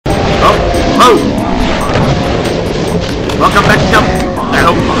Oh! Welcome back to...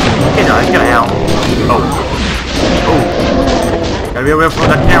 Oh! Get out of hell. Oh. Oh. Gotta be away from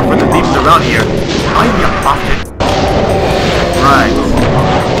the camp for the demons around here. Oh, you bastard. Right.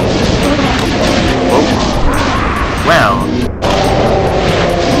 Oh. Well,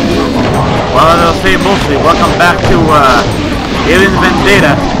 I'll say mostly, welcome back to,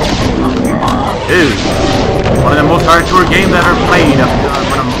 Vendetta. Ew. One of the most hardcore games I've ever played.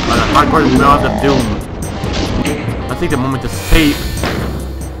 One of the hardcore mods of Doom. Let's take the moment to save.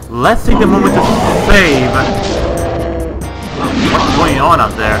 Let's take the moment to save. What's going on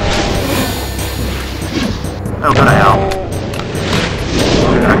out there? Oh, go to hell.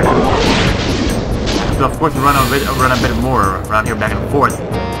 So of course we run a bit more around here back and forth.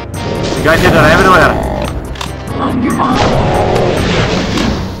 The guy did that everywhere.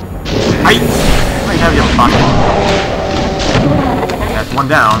 I have your pocket. That's one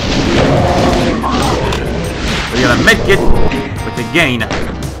down. We're gonna make it with the gain.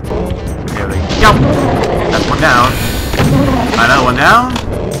 There we go. That's one down. Another one down.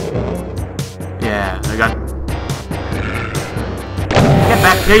 Yeah, I got. Get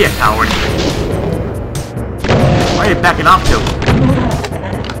back here, you coward. Where are you backing off to?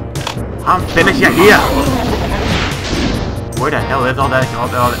 I'm finished you here. Where the hell is all that?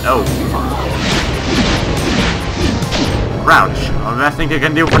 Oh. Crouch. Well, the best thing you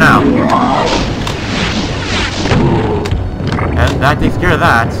can do for now. And that takes care of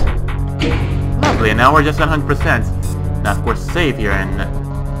that. Lovely, and now we're just at 100%. Now, of course, save here and...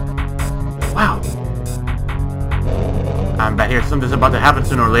 Wow. I'm bet here something's about to happen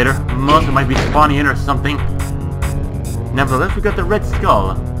sooner or later. Monster might be spawning in or something. Nevertheless, we got the red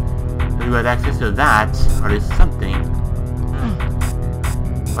skull. We had access to that, or there's something.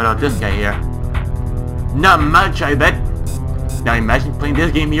 What about this guy here? Not much, I bet. Now imagine playing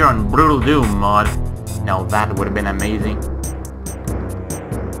this game here on Brutal Doom mod. Now that would have been amazing.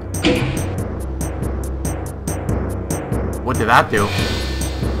 What did that do?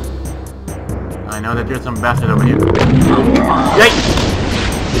 I know that there's some bastard over here. Yay!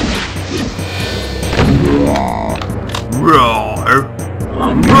 Roar!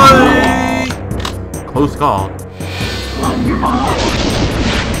 Close call.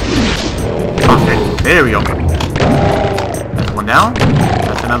 Okay, there we go. That's one down.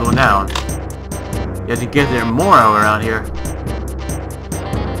 That's another one down. Just in case there are more around here.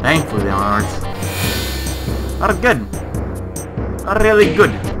 Thankfully there aren't. Not good. Not really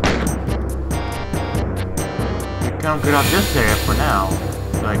good. We can't get out this area for now.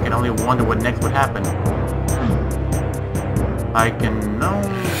 So I can only wonder what next would happen. I can know.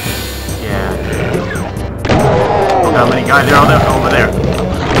 Yeah. Look how many guys there are over there.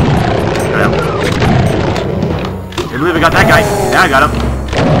 I believe I got that guy. Yeah, I got him.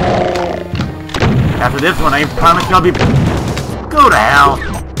 After this one, I promise you I'll be... Go to hell!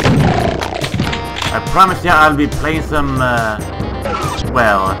 I promise you I'll be playing some,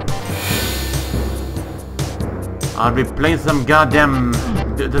 well... I'll be playing some goddamn...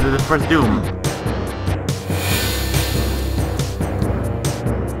 the first Doom.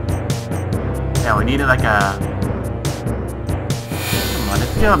 Yeah, we needed like a... Come on,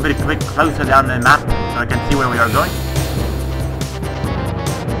 let's get a bit closer down the map so I can see where we are going.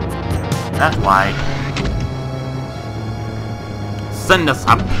 That's why. Send us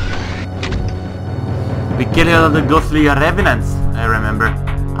up. We killed all the ghostly revenants, I remember.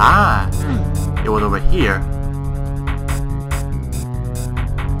 Ah, it was over here.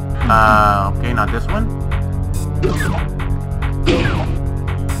 Okay, not this one.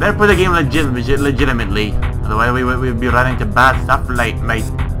 Better play the game legitimately. Otherwise we would be running into bad stuff late, mate.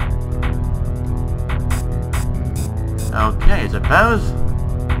 Okay, I suppose.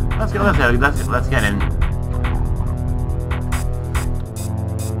 Let's get in.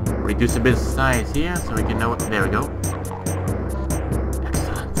 Reduce a bit of size here so we can know what. There we go.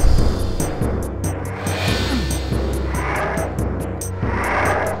 Excellent.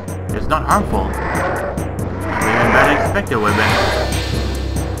 It's not harmful. Even better than expected would have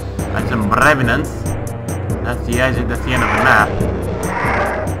been. That's some revenants. That's the edge. That's the end of the map.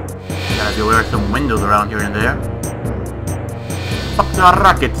 Gotta be aware of some windows around here and there. Fuck the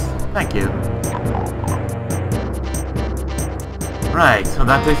rockets. Thank you. Right, so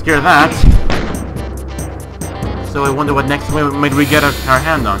that takes care of that. So I wonder what next might we get our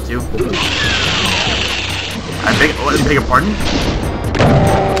hand onto. I beg your pardon?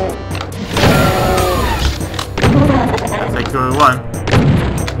 That's like 2-1.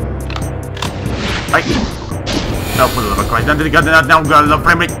 Right. No, for the love of Christ. Now,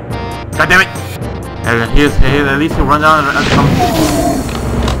 frame rate. God damn it. At least he'll run down and come.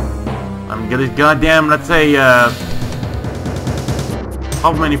 I'm get these goddamn, let's say,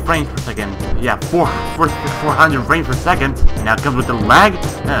 how many frames per second? Yeah, 400 frames per second. Now it comes with the lag.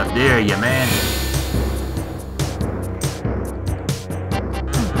 Oh, dare ya, man.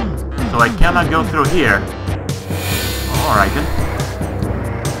 So I cannot go through here. Alright then.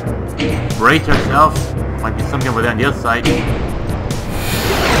 Brace yourself. Might be something over there on the other side.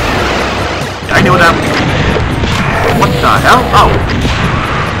 I know that. What the hell? Oh!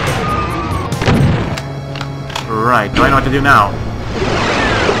 Right, do I know what to do now?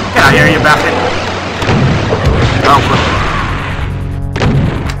 Get out of here, you bastard! Oh,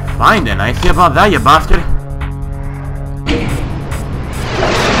 fine then, I see about that, you bastard.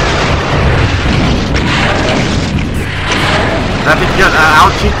 That is just,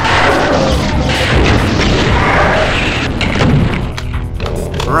 ouchie.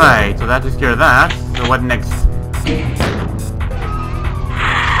 Right, so that takes care of that. So what next?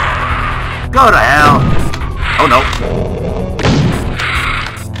 Go to hell! Oh no.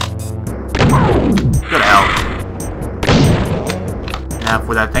 Go to hell. Now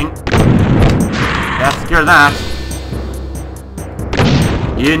for that thing. Let's secure that.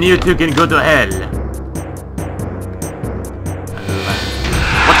 You two can go to hell.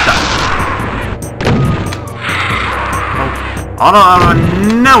 What the? Oh no,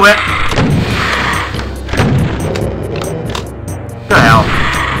 know it! Go to hell.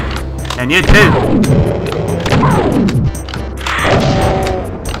 And you too!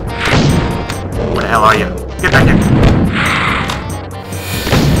 Where the hell are you? Get back here!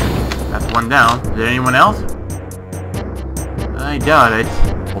 That's one down. Is there anyone else? I doubt it.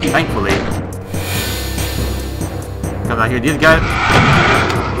 Well, thankfully. Because I hear these guys...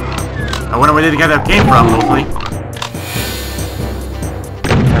 I wonder where these guys have came from, mostly.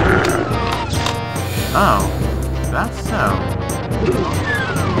 Oh. That's so.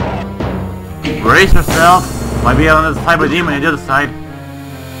 Brace yourself. Might be on this cyber demon on the other side.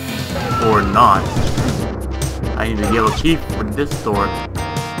 Or not. I need a yellow key for this door.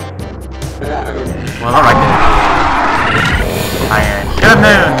 Well, alright then. I should have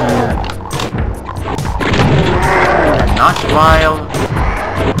known. And not while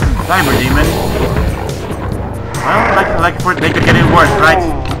cyber demon. Well, like for they could get in worse, right?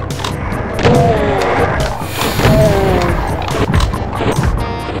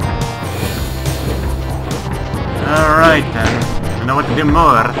 Alright then, I know what to do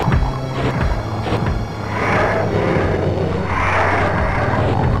more.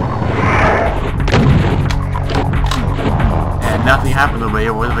 And nothing happened over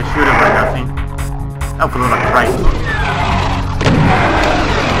here, was a shooter or nothing. Oh, for the love of Christ.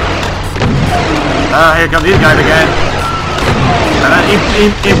 Ah, here come these guys again. And an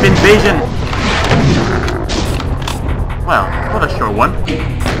imp invasion. Well, what a short one.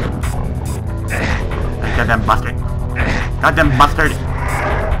 Goddamn bastard. Goddamn bastard.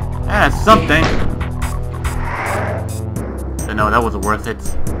 Yeah, something. So no, that wasn't worth it.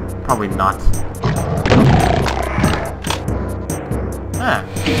 Probably not. Ah.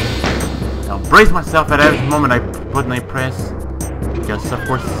 I'll brace myself at every moment I put and I press. Because of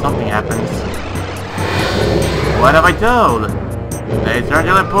course something happens. What have I told? They start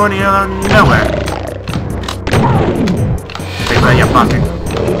teleporting out of nowhere. Take that, you bastard.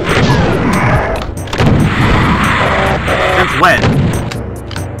 Since when?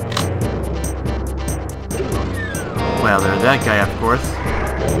 Well, there's that guy, of course.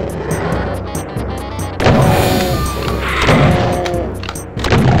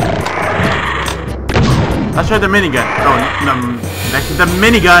 Let's try the minigun. Oh, no, next to the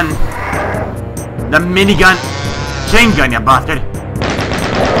minigun. The minigun. Chain gun, you bastard.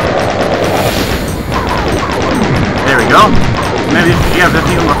 There we go. Maybe yeah, this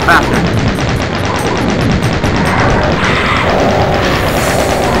thing will go faster.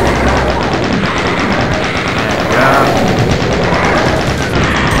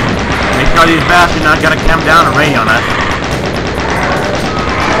 Make sure these bastards not gonna come down and rain on us.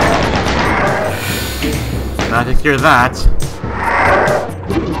 Not to secure that.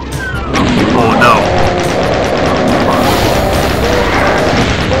 Oh no.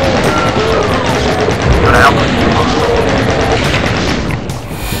 Gotta help.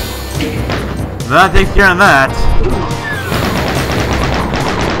 That takes care of that.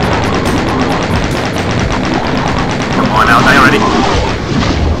 Come on now, die already.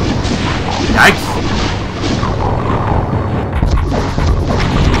 Yikes!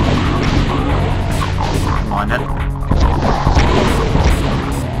 Come on then.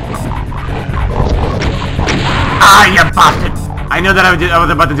 Ah, you bastard! I knew that I was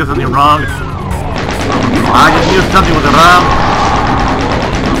about to do something wrong. I just knew something was wrong.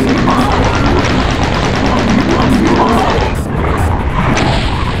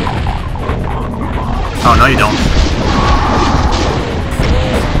 no you don't.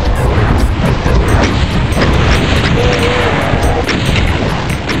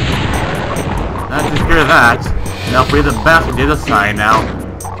 That takes care of that. Now free the basket to the side now.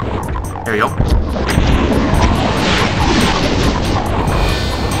 There we go.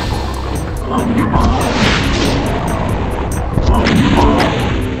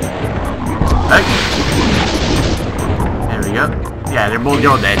 Hey. There we go. Yeah, they're both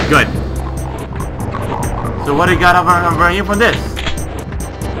dead. Good. So what do you got over here from this?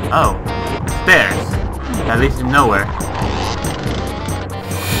 Oh. Stairs. That leads to nowhere.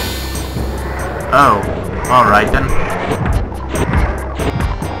 Oh. Alright then.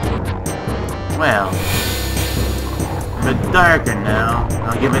 Well. A bit darker now.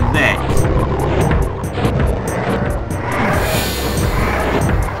 I'll give it that.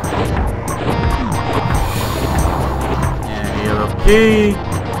 Okay.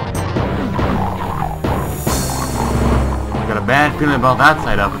 I got a bad feeling about that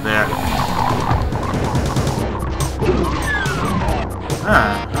side over there.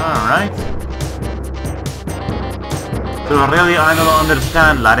 Alright. So really I don't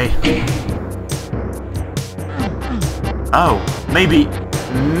understand, laddie. Oh, maybe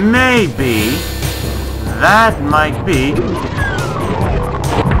that might be.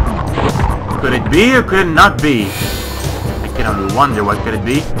 Could it be or could it not be? I can only wonder what could it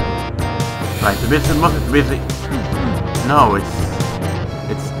be. Right, so this must be busy. No,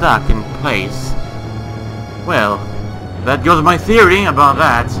 it's stuck in place. Well, that goes my theory about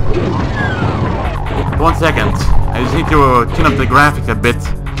that. 1 second. I just need to tune up the graphics a bit.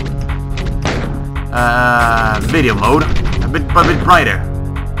 Video mode. A bit brighter.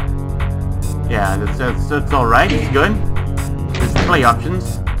 Yeah, that's alright. It's good. Display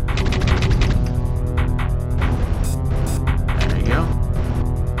options. There you go.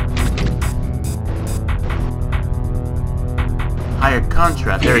 Higher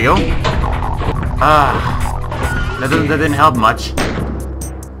contrast. There you go. That didn't help much.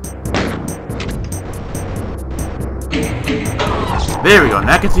 There we go.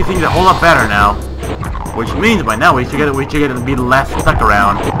 Now I can see things a whole lot better now. Which means by now we should get to be less stuck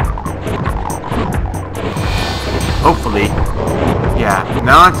around. Hopefully. Yeah.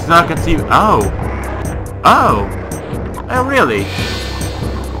 Now I can see. Oh, really?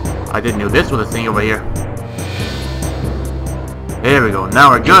 I didn't know this was a thing over here. There we go. Now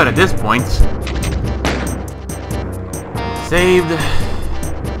we're good at this point. Saved.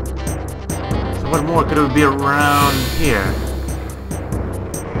 So what more could it be around here?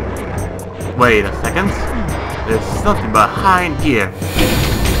 Wait a second. There's something behind here.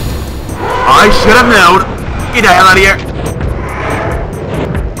 I should have known. Get the hell out of here.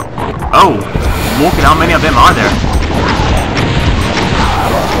 Oh, look at how many of them are there.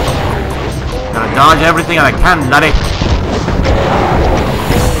 Gotta dodge everything I can, laddie.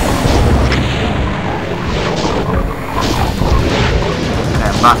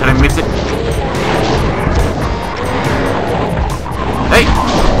 Damn bastard, I missed it. Hey!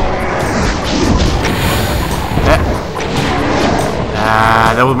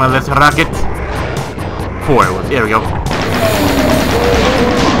 That was my last rocket. 4 it was. There we go.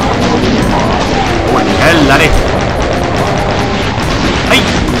 What the hell, laddie? Hey!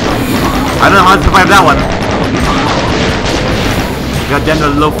 I don't know how to survive that one. Goddamn the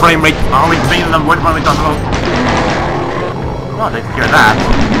low frame rate. Always being them. What am I talking about? Oh, they secure that.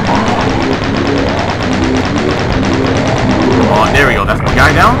 Come on, there we go. That's the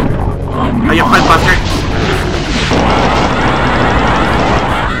guy down. Are you fine, buster?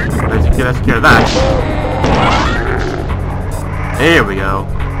 Let's secure that. There we go.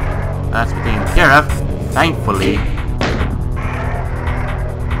 That's taken care of, thankfully.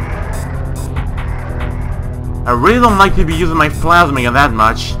 I really don't like to be using my plasma that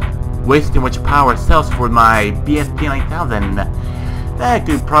much. Wasting much power cells for my BSP 9000. That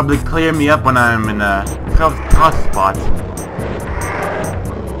could probably clear me up when I'm in a tough spot.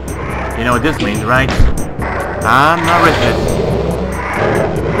 You know what this means, right? I'm not risking it.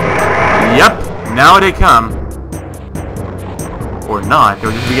 Yep, now they come. Or not,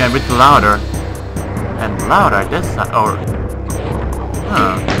 they'll just be getting a bit louder. And louder this side, or...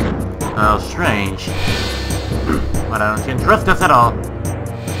 Huh. Oh, strange. But I don't trust this at all.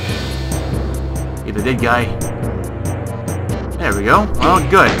 Either did guy. There we go. Oh,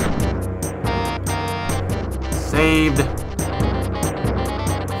 good. Saved.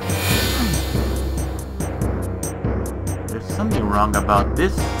 There's something wrong about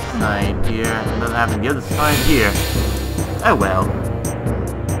this side here. It doesn't happen on the other side here. Oh well.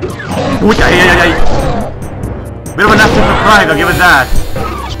 Ooh, ay. Bit of a nasty surprise, I'll give it that.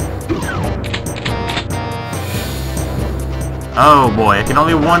 Oh boy, I can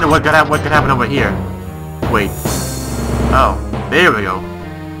only wonder what could happen over here. Wait. Oh, there we go.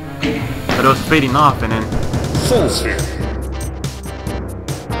 But it was fading off and then... Soul Sphere.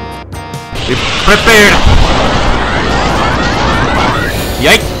 Be prepared!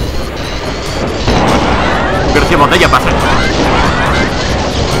 Yikes! I'm gonna see about that, you bastard!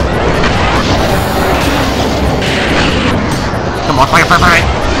 Come on, fire, fire, fire!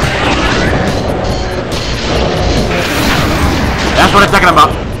 That's what I'm talking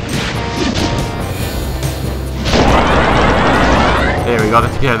about! There we go,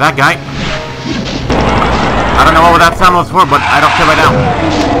 let's get that guy. I don't know what that sound was for, but I don't care right now.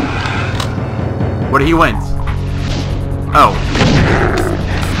 Where did he went? Oh.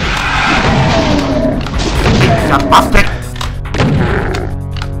 Shut bastard!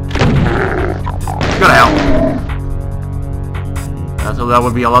 Go to hell. So that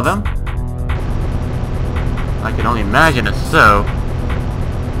would be all of them? I can only imagine it's so.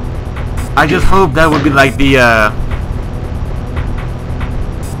 I just hope that would be like the,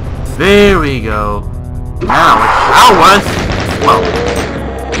 There we go. Now it's ours! Whoa.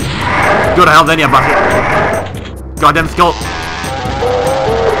 Go to hell then, you bastard. Goddamn skull.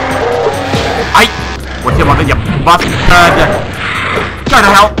 Aye! What's your mother, you bastard? Go to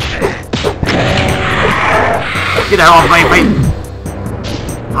hell! Get the hell off my face!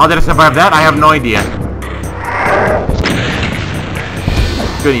 How did I survive that? I have no idea.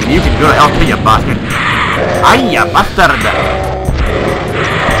 Good, you can go to hell too, you bastard. Aye, you bastard!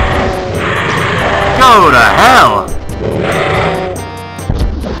 Go to hell!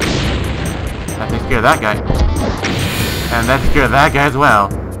 That takes care of that guy. And that takes care of that guy as well.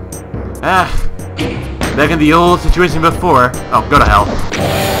 Back in the old situation before. Oh, go to hell.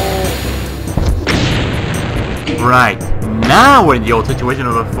 Right. Now we're in the old situation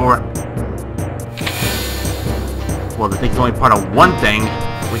of before. Well, the thing's only part of one thing.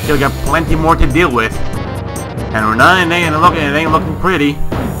 We still got plenty more to deal with. And we're not, it ain't looking pretty.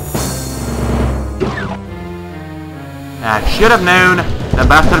 I should have known the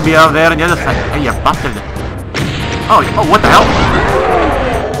bastard would be out there on the other side. Hey, you bastard! Oh, what the hell?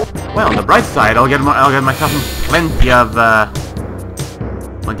 Well, on the bright side, I'll get myself plenty of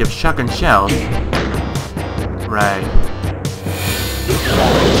shotgun shells. Right.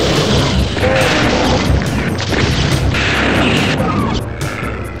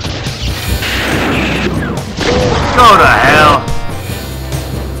 Go to hell!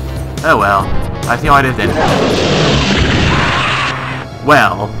 Oh well, I see how it is then.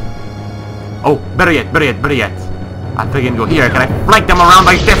 Well. Oh, better yet. I figure I can go here. Can I flank them around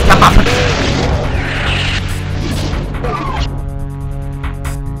like this, you bastard?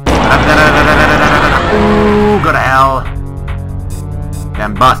 Ooh, go to hell.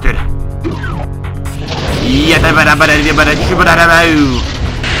 Damn bastard.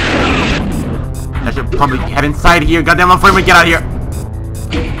 I should probably head inside here. Goddamn, I'm afraid we get out of here.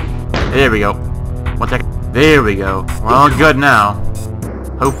 There we go. 1 second. There we go. We're all good now.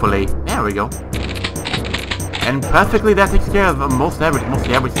 Hopefully. There we go. And perfectly that takes care of mostly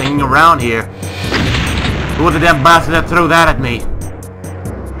everything around here. Who was the damn bastard that threw that at me?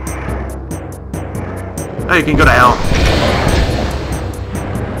 Oh, you can go to hell.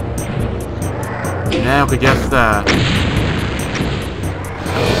 Now we could just,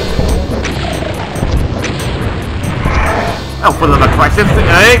 oh, for the love of Christ,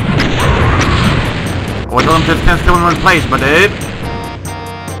 hey! Oh, I told him to stand still in one place, but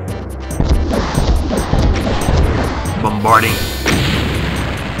bombarding.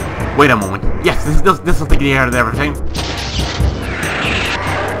 Wait a moment. Yes, this will take the air out of everything.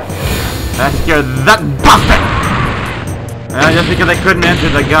 That scared that bastard! Just because I couldn't enter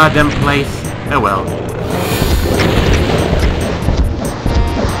the goddamn place. Oh well.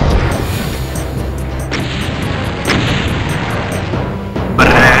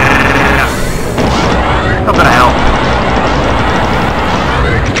 Oh, go to hell.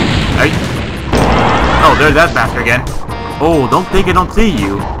 Hey. Oh, there's that bastard again. Oh, don't think I don't see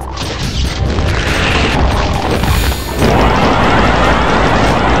you.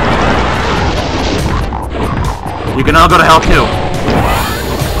 You can all go to hell too.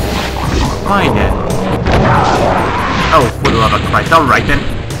 Fine then. Oh, for the love of Christ. Alright then.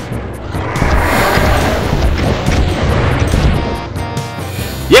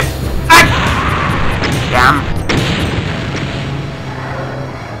 Yep. Ah! Damn.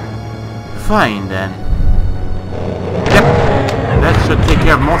 Fine then. Yep. That should take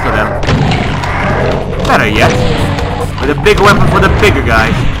care of most of them. Better yet. With a big weapon for the bigger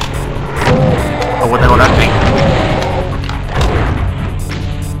guys. Oh, what the hell that thing?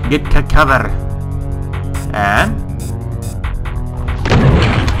 Get cover. And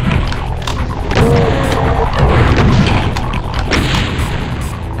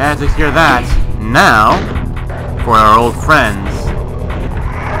Had to secure that. Now, for our old friends.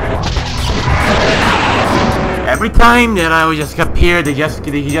 Every time that I would just appear, he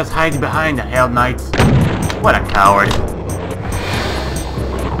just hides behind the Hell Knights. What a coward.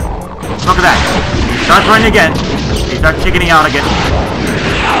 Look at that. He starts running again. He starts chickening out again.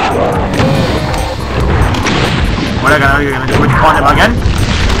 What are you gonna do? Respond him again?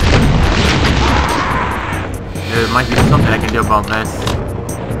 There might be something I can do about this.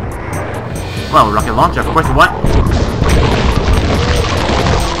 Well, rocket launcher, of course. What?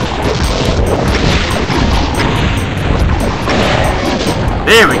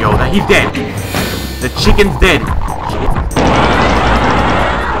 There we go. He's dead. The chicken's dead.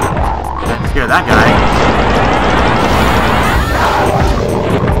 Let's scare that guy.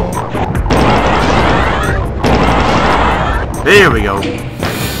 There we go.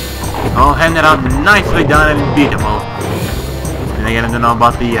 All handed out nicely done and beautiful. And again, I don't know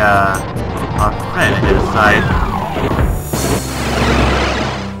about the our friend on the other side.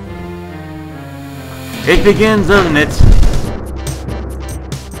 It begins, doesn't it?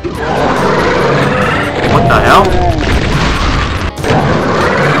 What the hell?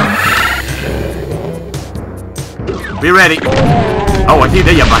 Be ready. Oh, I see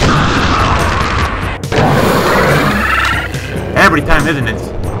there you button. Every time, isn't it?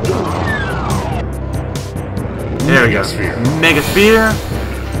 There we go. Mega Sphere.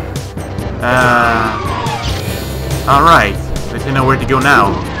 Alright. Let's know where to go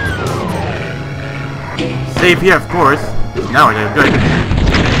now. Save here, of course. Now we're good.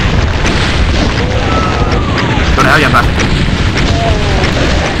 Go to hell, yeah, back.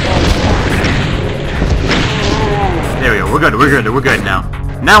 There we go. We're good now.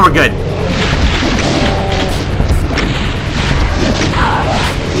 Now we're good.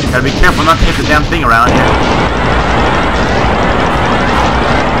 Gotta be careful not to hit the damn thing around here.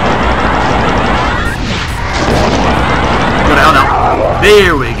 Go to hell now.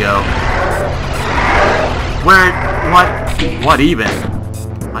 There we go. Where? What even?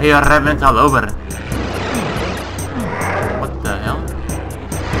 I hear revenants all over. What the hell?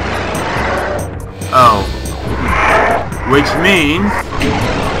 Oh. Which means...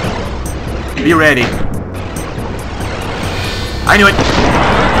 Be ready. I knew it!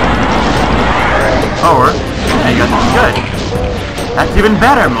 Or, I got this good. That's even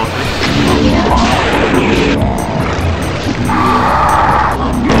better, mostly.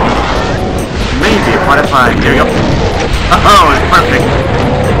 Maybe, what if I... There you go. Oh, it's perfect.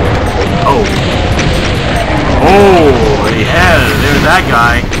 Oh. Oh, yeah, there's that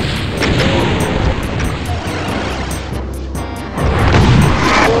guy.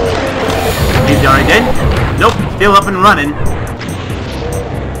 He's already dead? Nope, still up and running.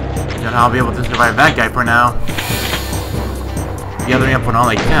 Then I'll be able to survive that guy for now. Gathering up on all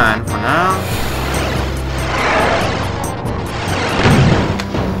I can for now.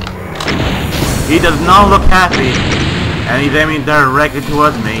 He does not look happy, and he's aiming directly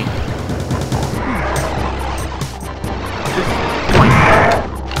towards me. Point.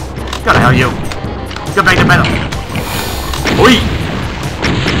 Gotta hell you. Go back to battle. Oi!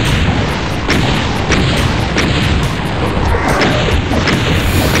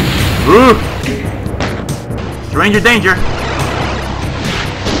 Ooh! Stranger danger!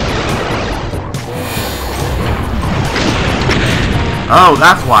 Oh,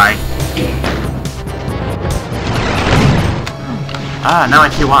 that's why. Ah, now I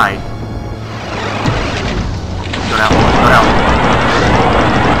see why. Go down, go down.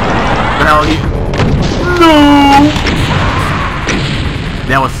 Go down. No!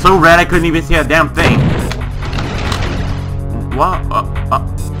 That was so red I couldn't even see a damn thing. What?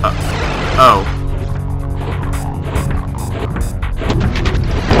 Oh.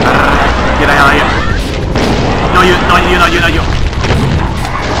 Get the hell out of here. No, you.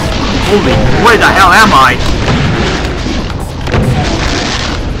 Holy, where the hell am I?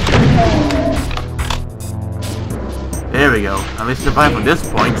 There we go. At least survive from this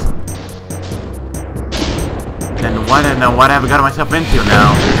point. Then what have I got myself into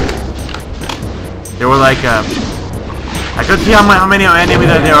now? There were like I could see how many enemies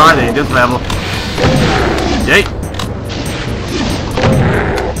there are in this level. Yay!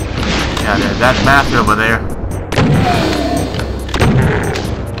 Yeah, there's that master over there.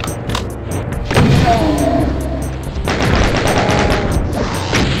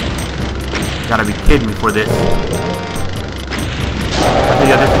 Gotta be kidding me for this.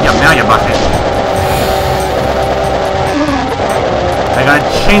 Now you're busted. I gotta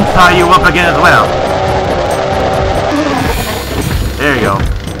chainsaw you up again as well. There you go.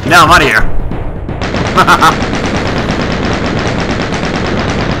 Now I'm out of here.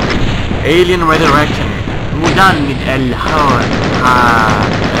 Alien Resurrection. Mudan min el-Hawan.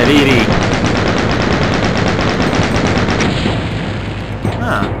 Hariri.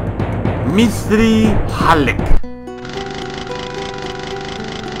 Mystery Halleck.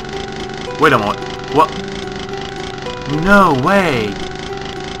 Wait a moment. What? No way.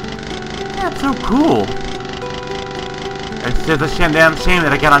 That's so cool. It's just a damn shame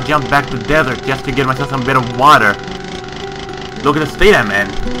that I cannot jump back to the desert just to get myself some bit of water. Look at the state I'm in.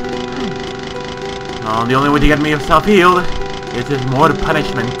 Oh, the only way to get me self-healed is just more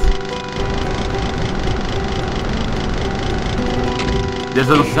punishment. This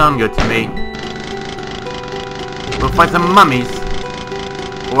doesn't sound good to me. We'll fight some mummies.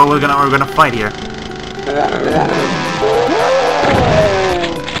 What we're gonna fight here.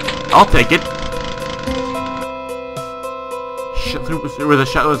 I'll take it.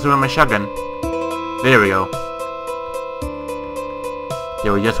 Through my shotgun. There we go. They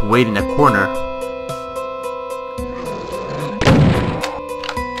were just waiting in the corner.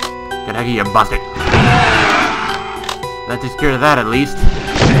 Get out of here, you bastard. That takes care of that at least.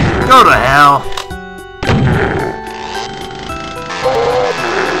 Go to hell!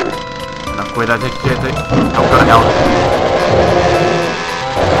 Enough with that shit. Oh, go to hell.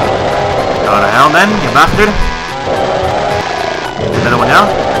 Go to hell then, you bastard. Another one now?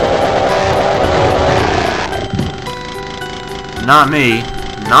 Not me.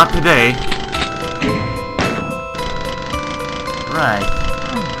 Not today. Right.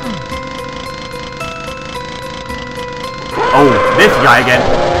 Oh, this guy again.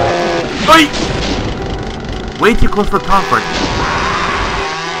 Oi! Way too close for comfort.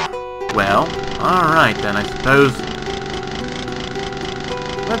 Well, alright then, I suppose.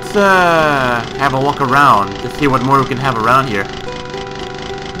 Let's, have a walk around to see what more we can have around here.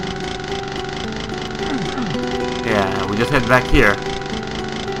 Yeah, we just head back here.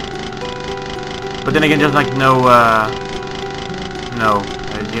 But then again, just like no,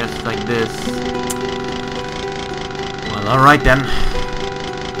 just like this. Well, alright then.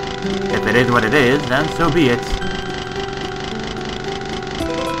 If it is what it is, then so be it.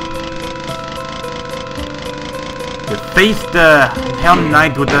 To face the Helm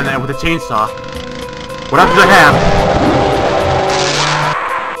Knight with the chainsaw. What else do I have?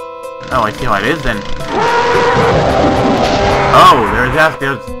 Oh, I see how it is then. Oh,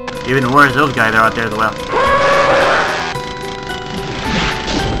 there's even worse. Those guys are out there as well.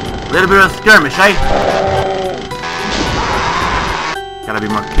 A little bit of a skirmish, eh? Gotta be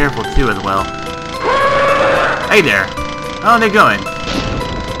more careful too as well. Hey there. How are they going?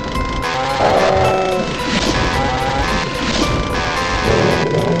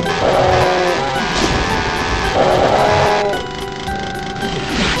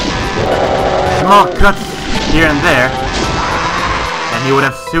 Small cuts here and there, and he would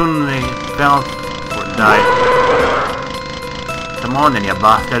have soon fell or died. Come on then, you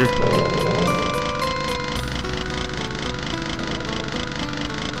bastard.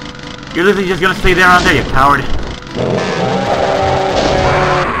 You're literally just gonna stay there out there, you coward.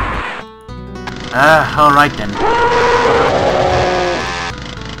 Alright then.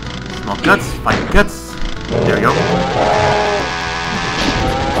 Small cuts, fine cuts. There we go.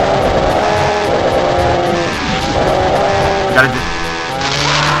 Gotta just...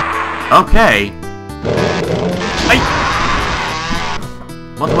 Okay. Hey!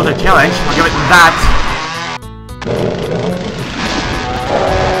 What was a challenge? I'll give it that.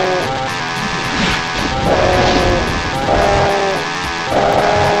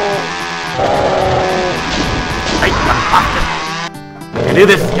 Hey, bastard! Can you do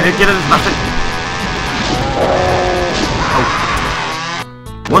this? Can you get this bastard? Oh.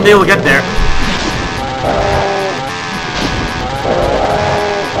 One day we'll get there.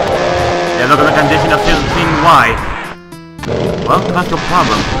 Yeah, look at the condition of seeing why. Well, that's no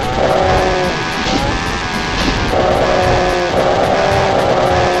problem.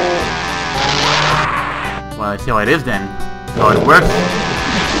 Well, I see how it is then. How it works.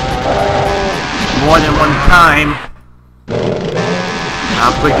 More than one time.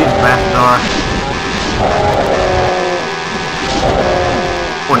 How quick these bastards are.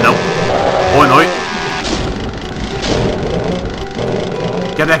 Oh no. Oh no.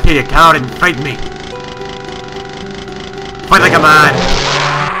 Get back here, you coward, and fight me. Fight like a man.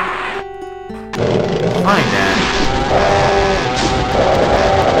 Fine then.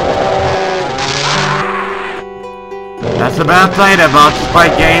 That's about right about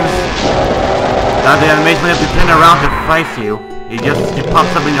fight games. Now the animation has to turn around to fight you. He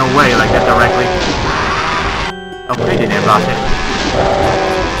pops up in your way like that directly. Okay then, about it.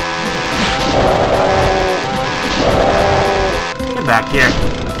 Get back here.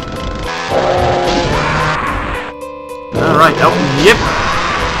 Alright, oh, yep.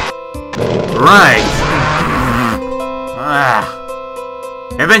 Right.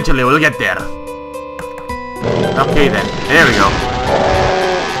 Eventually we'll get there. Okay then, there we go.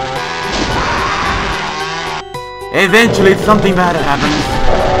 Eventually something bad happens.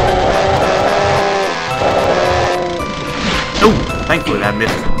 Oh, thankfully that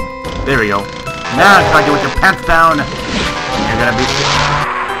missed. There we go. Now try to do it with your pants down. You're gonna be...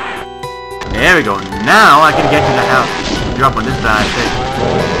 There we go. Now I can get to the house. Drop on this bad thing.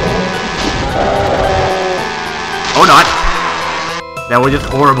 Oh, not. That was just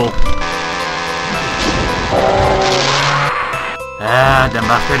horrible. Ah, damn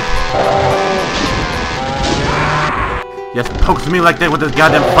bastard. Just pokes me like that with his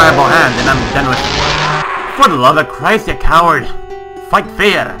goddamn fireball hand, and I'm done with it. For the love of Christ, you coward! Fight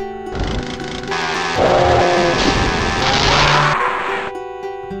fair!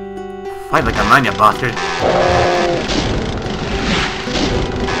 Fight like a man, you bastard!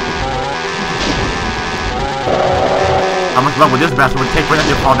 How much love would this bastard would take for him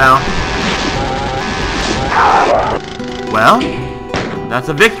to fall down? Well, that's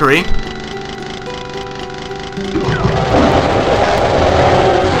a victory.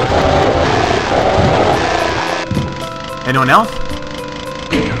 Anyone else?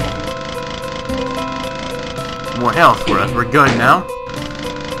 More health for us. We're good now.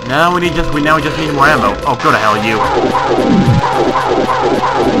 Now we just need more ammo. Oh, go to hell, you.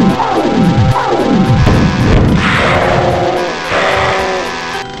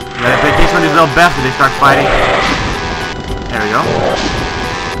 Gotta pay attention when these little bastards they start fighting. There we go.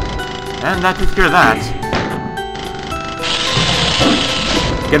 And that takes care of that.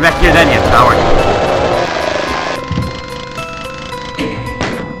 Get back here then, you coward.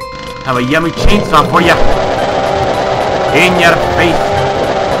 Have a yummy chainsaw for ya. In your face.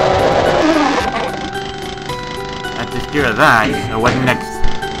 That takes care of that. So what next?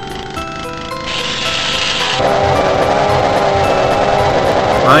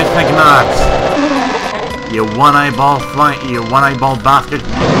 I think not. You one-eyeball bastard.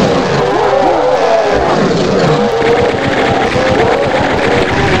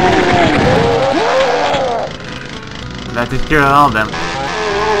 That takes care of all of them.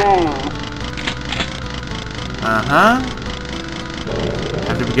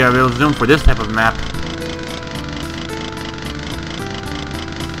 Have to get a real zoom for this type of map.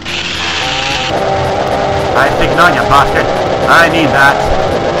 I think not, you bastard. I need that.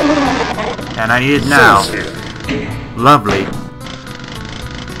 And I need it now. Lovely.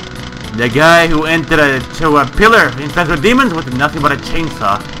 The guy who entered to a pillar infested with demons with nothing but a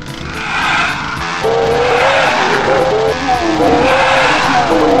chainsaw.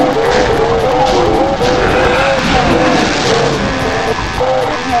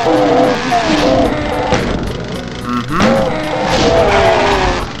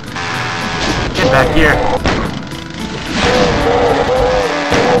 Get back here.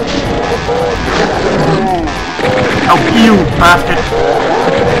 Oh, you bastard!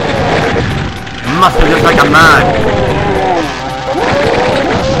 Must be just like a man.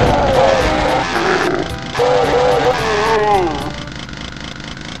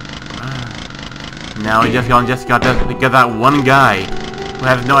 Now we just got to get that one guy who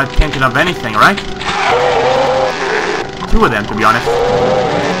has no intention of anything, right? Two of them, to be honest.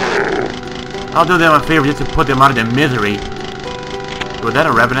 I'll do them a favor just to put them out of their misery. Was that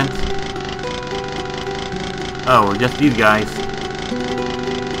a revenant? Oh, just these guys.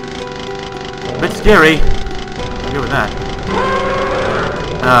 A bit scary. I'll go with that.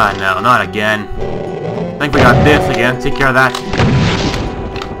 Ah, no, not again. I think we got this again. Take care of that.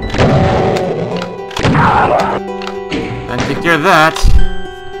 Then take care of that.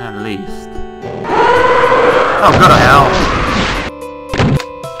 At least. Oh, go to hell.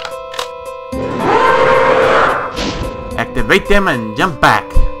 Activate them and jump back.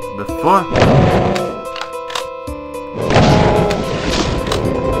 Before...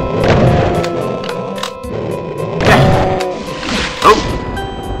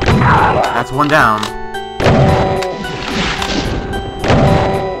 That's one down.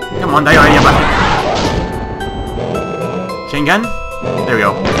 Come on, die already, bastard. Chain gun? There we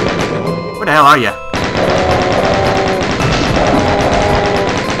go. Where the hell are ya?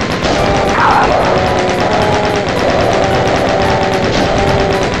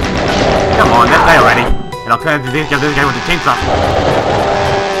 Come on, that guy already. And I'll try to get this guy with the chainsaw.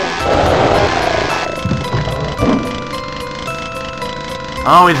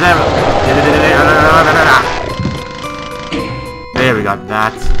 Oh, is there... There we got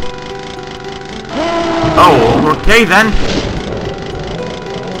that. Oh, okay then.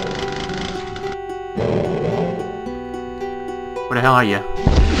 the hell are you?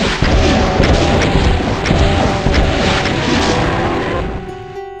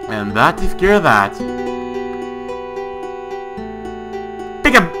 And that takes care of that.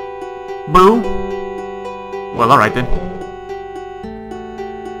 Pick a boo. Well, alright then.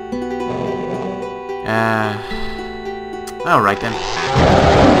 Alright then.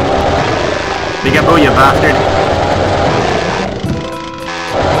 Pick a boo, you bastard.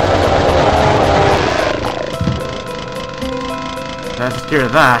 That takes care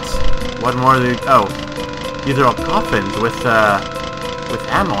of that. What more do... Oh. These are all coffins with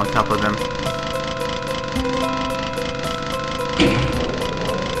ammo on top of them.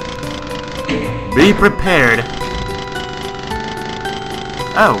 Be prepared.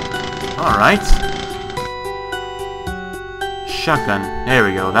 Oh, alright. Shotgun. There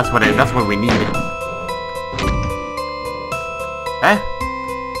we go. That's what we need. Eh?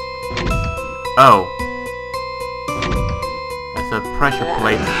 Oh. That's a pressure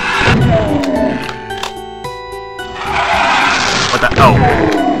plate. What the? Oh.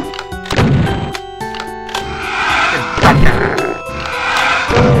 Get back here.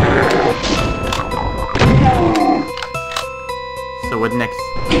 So what next?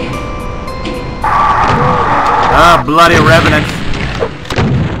 Ah, bloody revenants.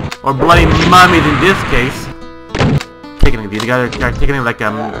 Or bloody mummies in this case. These guys are taking it like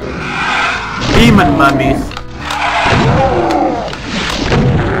demon mummies.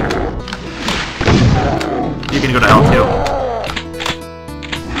 You can go to hell too.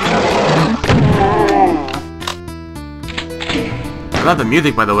 I love the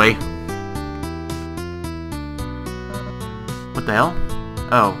music, by the way. What the hell?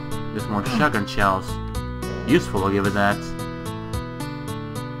 Oh, there's more shotgun shells. Useful, I'll give it that.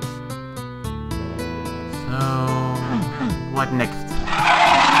 So, what next?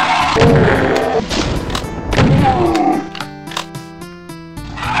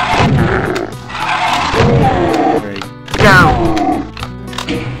 There you go!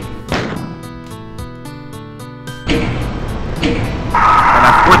 And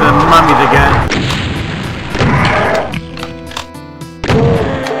I've put the mummies again.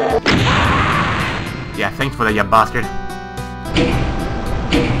 Yeah, thanks for that, you bastard.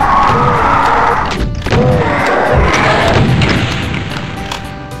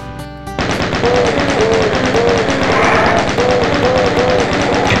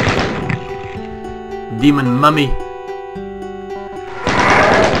 Demon mummy.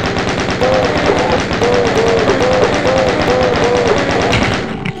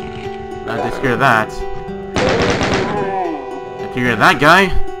 That takes care of that. Take care of that guy.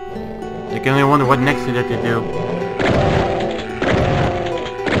 I can only wonder what next is there to do.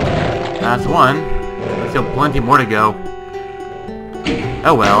 That's one. There's still plenty more to go.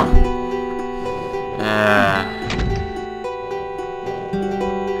 Oh well.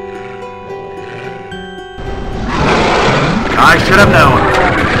 I should have known.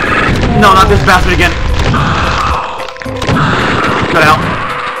 No, not this bastard again. Cut out.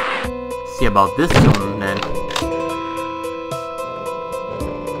 See about this one then.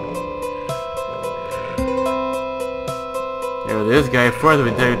 This guy first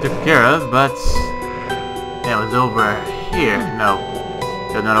we took care of, but yeah, it was over here. No,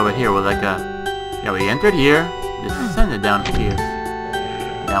 it was not over here. It was like a we entered here, descended down here,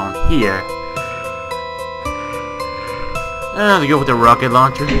 Let's go with the rocket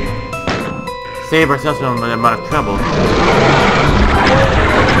launcher. Save ourselves from an amount of trouble.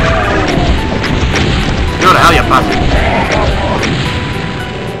 Go to hell, you bastard!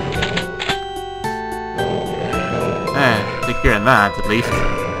 Take care of that, at least.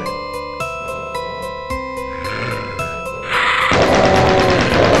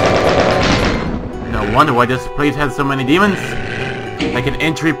 No wonder why this place has so many demons. Like an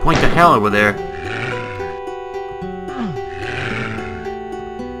entry point to hell over there.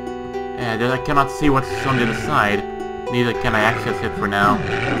 And I cannot see what's on the other side. Neither can I access it for now.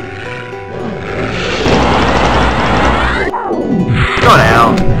 Go to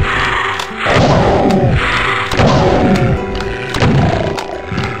hell.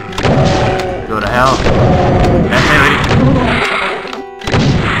 Go to hell. That's it, lady.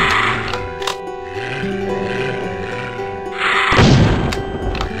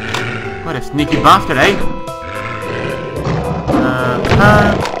 What a sneaky bastard, eh?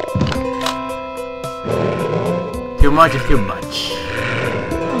 Too much is too much.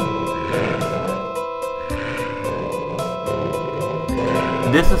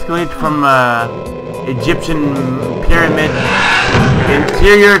 This escalated from Egyptian pyramid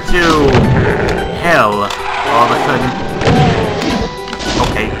interior to hell all of a sudden.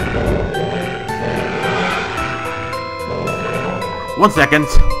 Okay. 1 second.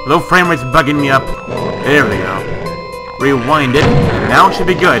 Low frame rate's bugging me up. There we go. Rewind it. Now it should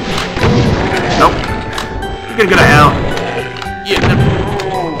be good. Nope. You're gonna go to hell. Yeah.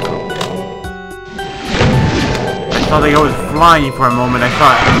 I thought I was flying for a moment. I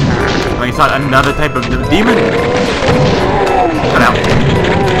thought another type of demon. What the hell?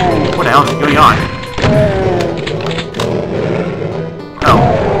 What the hell is going on? Oh,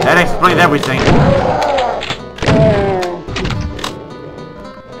 that explains everything.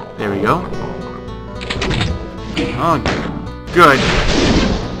 There we go. Oh, good.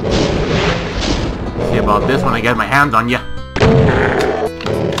 See about this when I get my hands on you.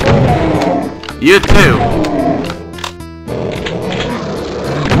 You too.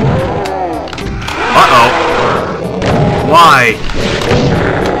 Uh-oh. Why?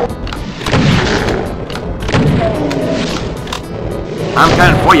 I'm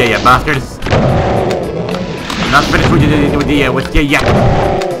coming for you, you bastards. I'm not finished with you yet.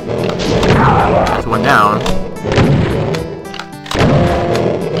 That's one down.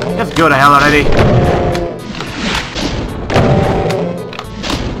 Just go to hell already.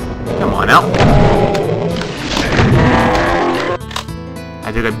 Come on out.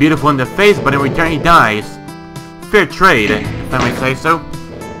 I took a beautiful in the face, but in return he dies. Fair trade, if I may say so.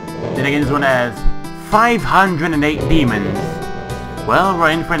 Then again, this one has 508 demons. Well,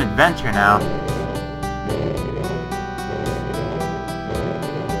 we're in for an adventure now.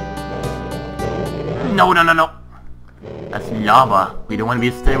 No, no, no, no. That's lava. We don't want to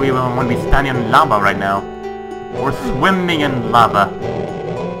be standing on lava right now. We're swimming in lava.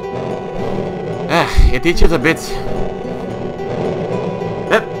 It itches a bit.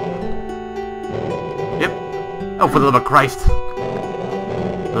 Yep. Yep. Oh, for the love of Christ.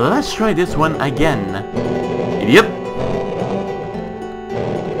 Let's try this one again. Yep.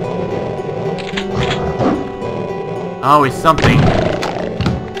 Always something.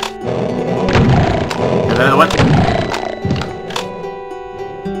 Another one.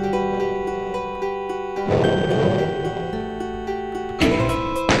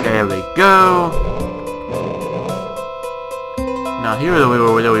 There we go. Now here we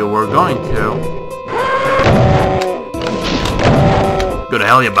were going to. Go to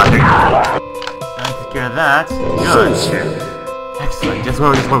hell, you bastard. Let's take care of that. Good. Excellent. Just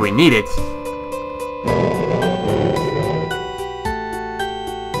where we need it.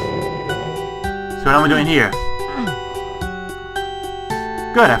 So what am I doing here?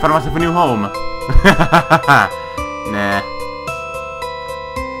 Good, I found myself a new home. Nah.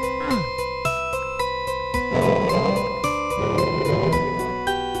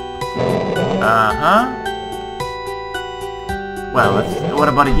 Uh-huh. Well, what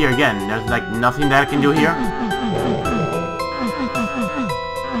about it here again? There's like nothing that I can do here?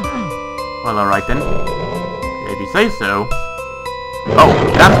 Well, alright then. If you say so. Oh,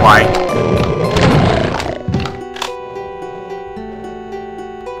 that's why.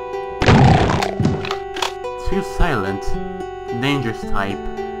 Too silent. Dangerous type.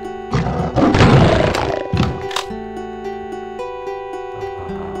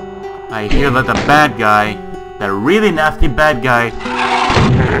 I hear that the bad guy, the really nasty bad guy,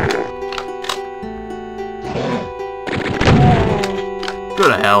 go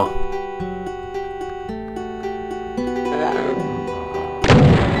to hell.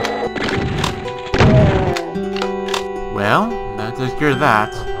 Well, that takes care of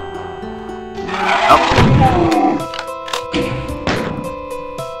that. Oh.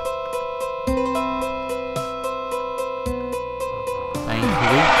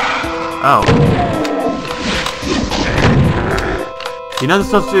 Oh. You know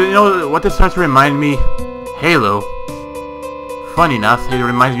what this starts to remind me? Halo. Funny enough, it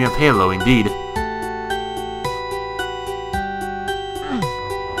reminds me of Halo, indeed.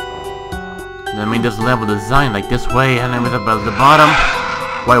 I mean, this level design like this way, and then with the bottom.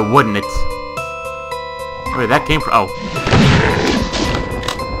 Why wouldn't it? Where that came from? Oh.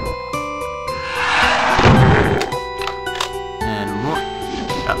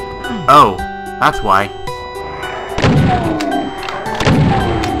 Oh, that's why.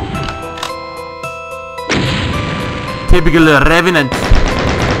 Typical revenant.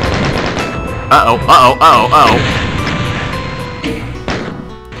 Uh-oh, uh-oh, uh-oh, uh-oh.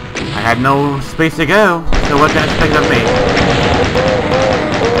 I had no space to go, so what can I expect of me?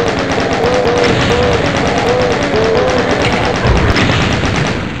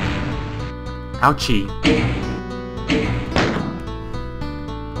 Ouchie.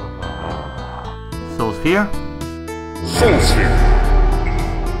 Soul Sphere? Soul Sphere.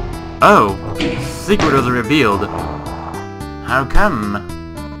 Oh, secret was revealed. How come?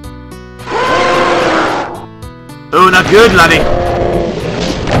 Oh, not good, laddie.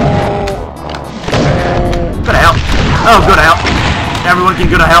 Oh, go to hell. Everyone can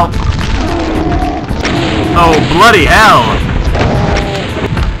go to hell. Oh, bloody hell.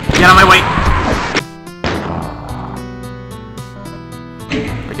 Get out of my way.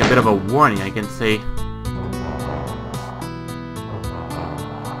 Like a bit of a warning, I can say.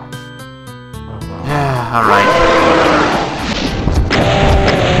 Yeah, alright.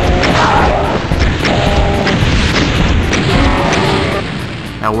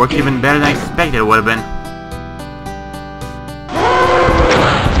 That worked even better than I expected it would have been.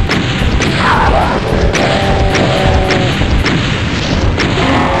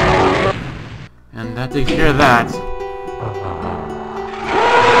 And that takes care of that.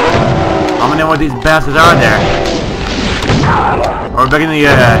 How many more of these bastards are there? Or back in the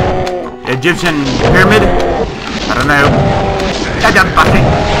Egyptian pyramid? I don't know. Goddamn bastard!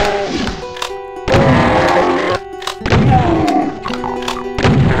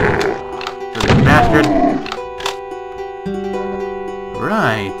 Bastard.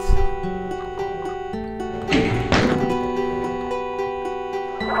 Right.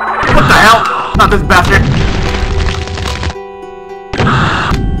 What the hell? Not this bastard.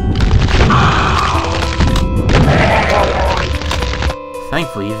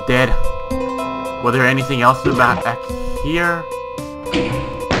 Thankfully he's dead. Was there anything else about back here?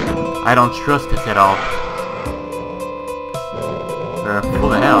 I don't trust this at all. They're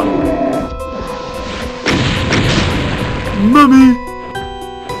full of hell. Mummy!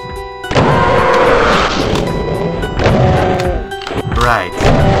 Right.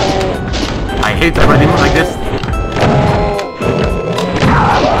 I hate everything like this.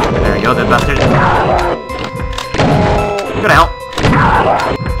 There we go, that bastard. Go to hell.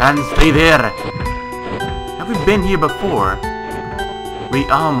 And stay there. Have we been here before? We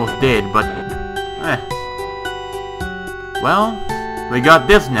almost did, but... Well, we got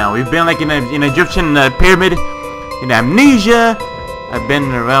this now. We've been like in an Egyptian pyramid. In Amnesia, I've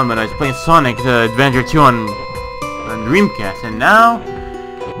been around when I was playing Sonic Adventure 2 on Dreamcast, and now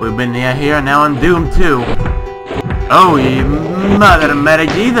we've been here now on Doom 2. Oh, you mother of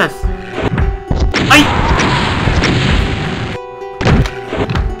Jesus! Aye!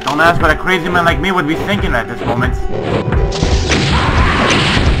 Don't ask what a crazy man like me would be thinking at this moment.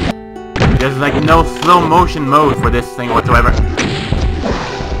 There's like no slow motion mode for this thing whatsoever. I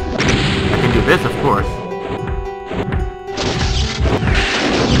can do this, of course.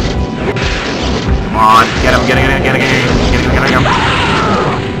 Come on, get him, get him.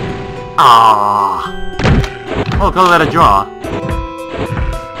 Ah. Oh, call that a draw.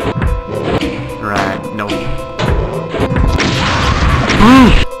 Right, no.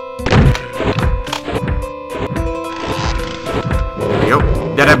 There we go.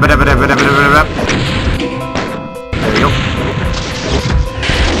 There we go.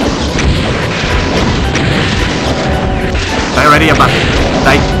 Are you ready, about it?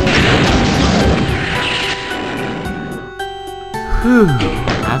 Die. Whew,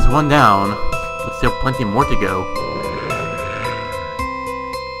 that's one down, but still plenty more to go.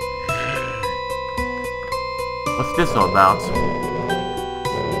 What's this all about?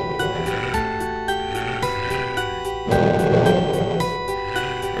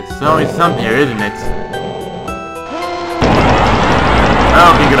 It's always something here, isn't it?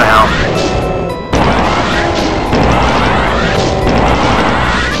 Oh, can you go to hell.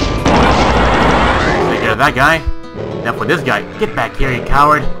 Take care of that guy. Now for this guy, get back here, you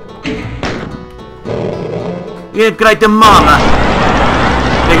coward! Get right to mama!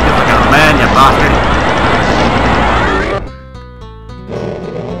 Take this like a man, you bastard!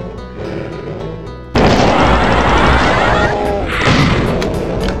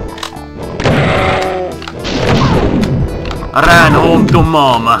 Ran home to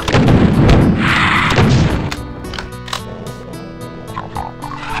mama!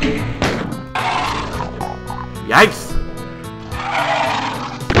 Yikes!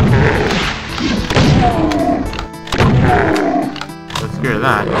 Let's scare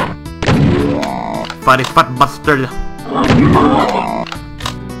that. Fatty fat bastard!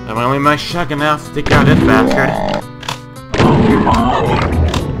 I'm only my shotgun now to take out this bastard.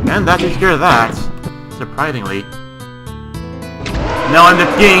 And that takes care of that. Surprisingly. Now I'm the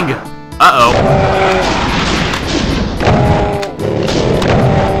king! Uh-oh.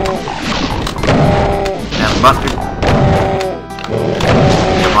 Bastard.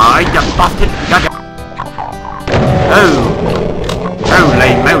 Come on, you bastard! Gaga. Oh!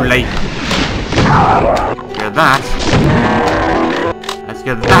 Holy moly! Get that. Let's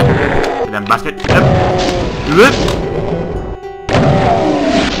get that. Get them bastard.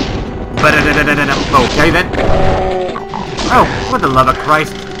 Okay then. Oh, for the love of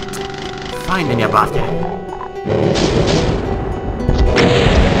Christ. Find me, you bastard.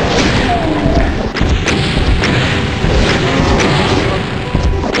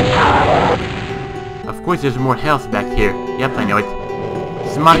 Of course there's more health back here. Yep, I know it.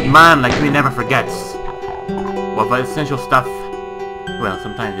 Smart man like me never forgets. Well, but essential stuff... well,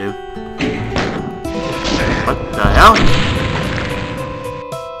 sometimes do. What the hell?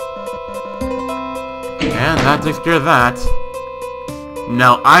 And that takes care of that.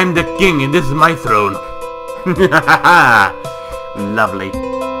 Now I'm the king and this is my throne. Lovely.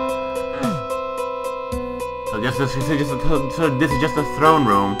 So this is just a throne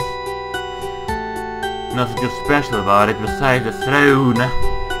room. Nothing too special about it besides the throne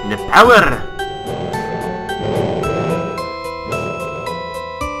and the power.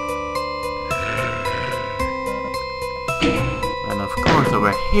 And of course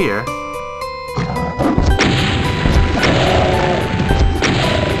over here.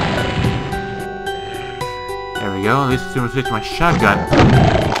 There we go. At least to switch my shotgun.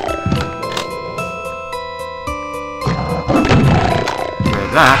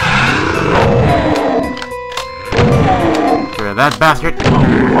 There's that. That bastard!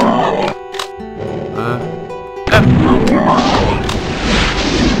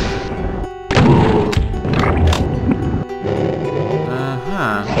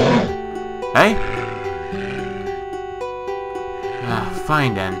 Hey?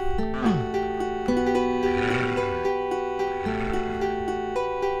 Fine then.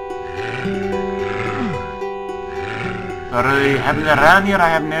 Are they happening around here? I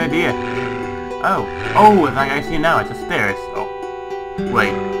have no idea. Oh, it's like I see now, it's a stairs. Oh,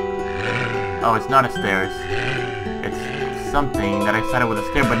 wait. Oh, it's not a stairs. It's something that I started with a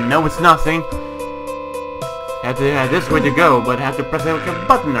stair, but no, it's nothing. I have to have this way to go, but I have to press like a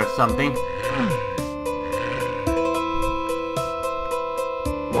button or something.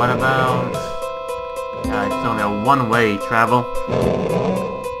 What about... it's only a one-way travel.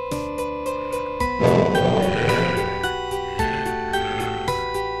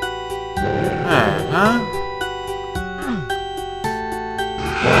 Huh?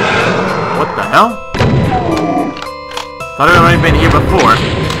 What the hell? Thought I'd already been here before.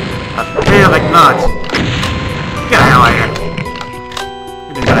 Appears like not. Get the hell out of here.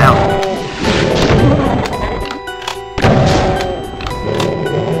 You can get out.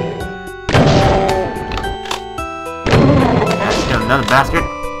 That's another bastard.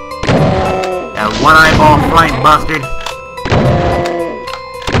 That one eyeball flying bastard.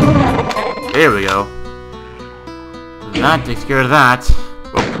 There we go. That takes care of that.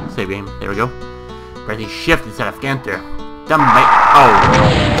 Oh, save game. There we go. Pressing shift instead of enter. Dumb oh.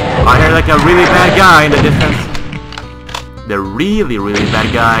 I heard like a really bad guy in the distance. The really, really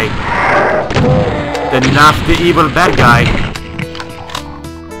bad guy. The nasty, evil bad guy.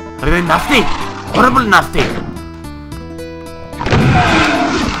 Really nasty. Horrible nasty.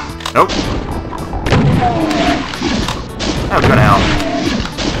 Nope. Oh, good hell.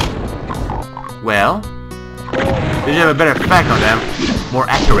 Well, did you have a better effect on them? More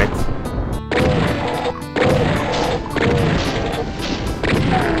accurate.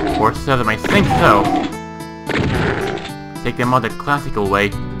 Or so that I think so. Take them out the classical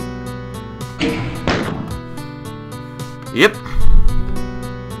way. Yep.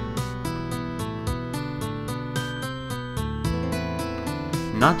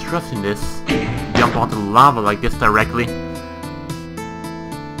 Not trusting this. Jump onto lava like this directly.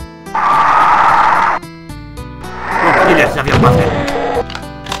 Kill yourself, you bastard!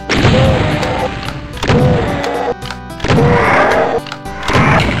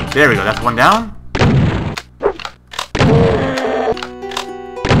 There we go, that's one down.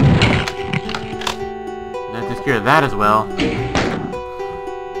 That takes care of that as well.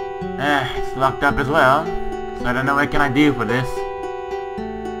 It's locked up as well. So I don't know what can I do for this.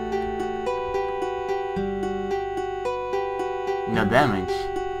 No damage.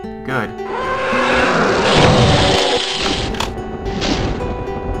 Good.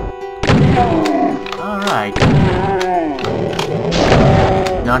 Alright.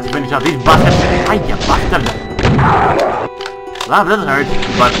 Now let's finish off these bastards. Hi, you bastard! Lava doesn't hurt,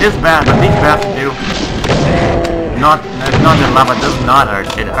 but these bastards do. Not that lava does not hurt.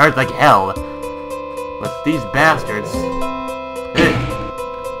 It hurts like hell. But these bastards... Ugh.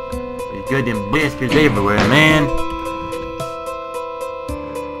 There's goddamn bastards everywhere, man.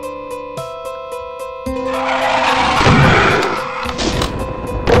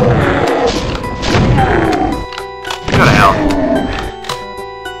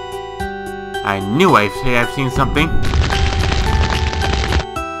 I knew I've seen something.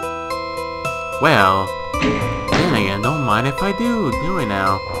 Well, then again, don't mind if I do it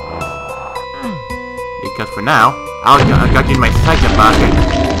now. Because for now, I'll got you in my second basket.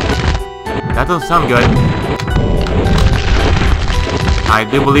 That doesn't sound good. I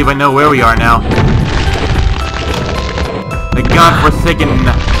do believe I know where we are now. The godforsaken...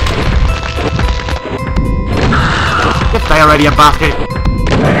 Just die already, you bastard!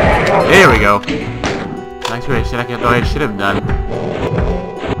 There we go. Nice way, I should have done.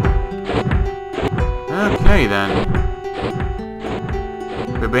 Okay then.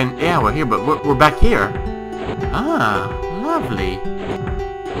 We're here, but we're back here. Ah, lovely.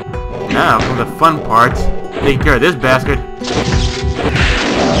 Now comes the fun part. Take care of this bastard.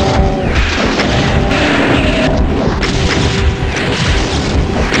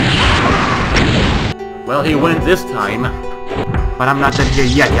 Well, he wins this time. But I'm not done here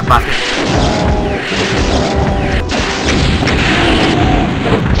yet, you bastard.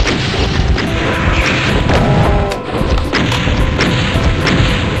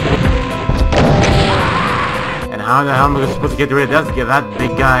 How the hell am I supposed to get rid of that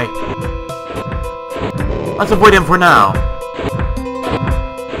big guy? Let's avoid him for now.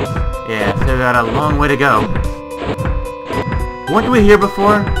 Yeah, so we got a long way to go. Weren't we here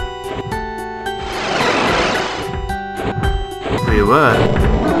before? We were.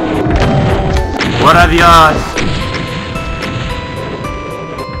 What are the odds?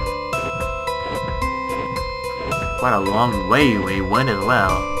 Quite a long way we went as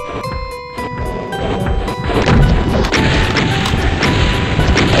well.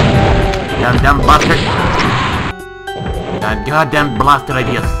 Damn bastard! That goddamn blast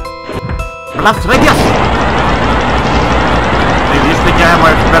radius! Blast radius! Maybe this thing can have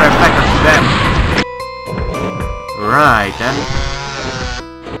better effect on them. Right then.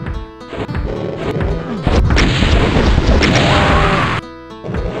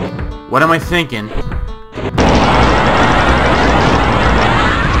 What am I thinking?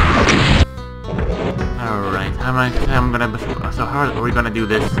 Alright, so how are we gonna do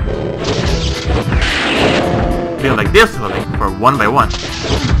this? Feel like this, or like for one by one?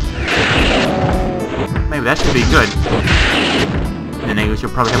 Maybe that should be good. And then we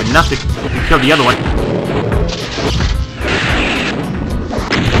should probably have enough to kill the other one.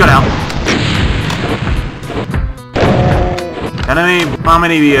 Go down. And I mean, how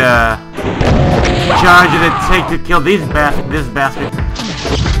many charges did it take to kill this bastard?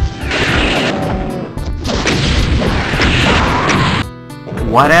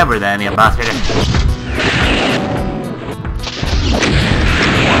 Whatever then, you bastard.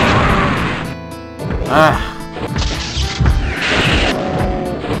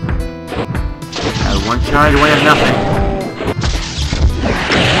 One charge away of nothing.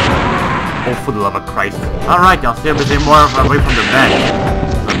 Oh, for the love of Christ. Alright, I'll see if there's any more away from the back.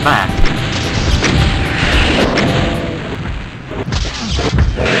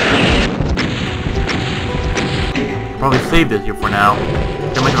 Probably save this here for now.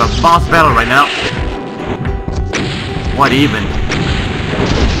 Too much of a boss battle right now. What even?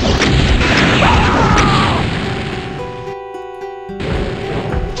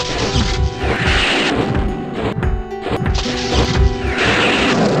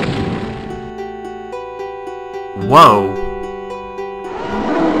 Whoa.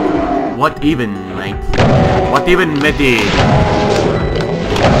 What even, mate? What even, matey?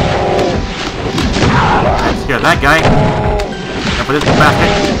 Let's scare that guy. And for this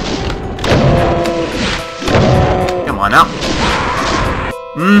bastard. Come on now.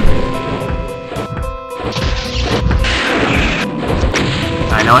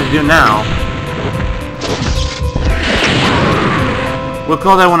 I know what to do now. We'll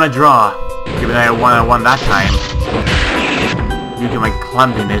call that one a draw. Given that I won that time. Due to my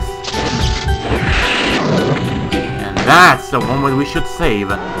clumsiness. And that's the one we should save.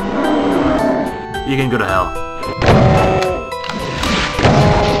 You can go to hell.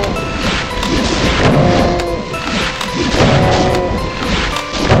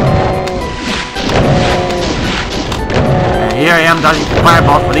 And here I am dodging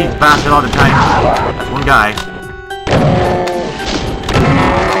fireballs for these bastards all the time. That's one guy.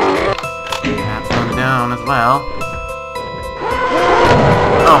 That's one down as well.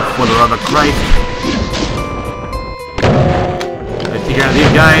 Oh, for the love of Christ. Let's take care of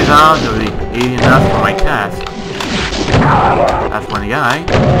these guys. I'll be eating enough for my task. That's one guy.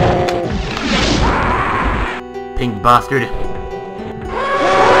 Pink bastard.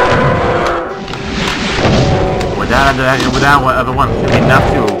 Without one other one, it'll be enough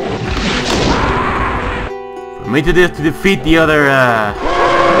for me to defeat the other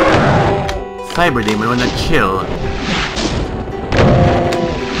cyber demon when they chill.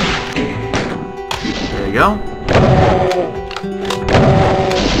 There you go.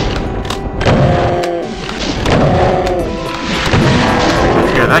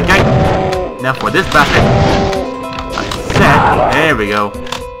 Now for this bastard. Set. There we go.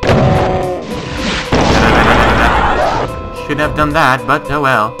 Should have done that, but oh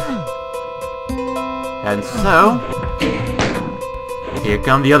well. And so, here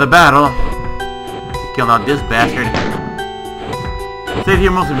come the other battle. Kill out this bastard. Stay here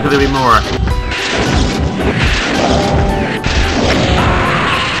mostly because there'll be more.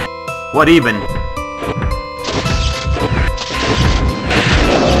 What even?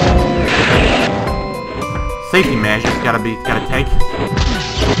 Safety measures gotta take.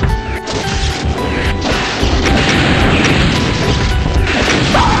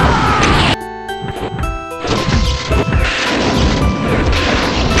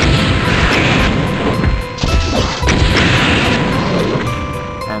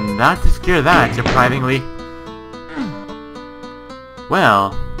 And that takes care of that, surprisingly.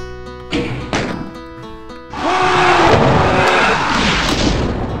 Well.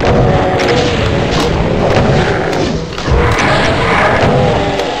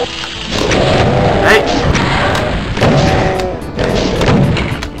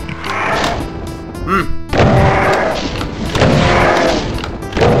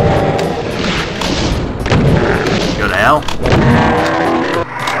 Go to hell.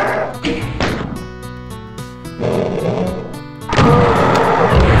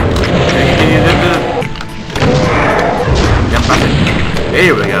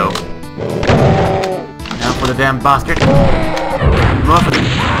 Here we go. Now for the damn bastard.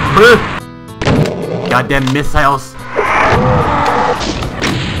 Goddamn missiles.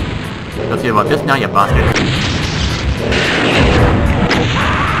 Let's see about this now, you bastard.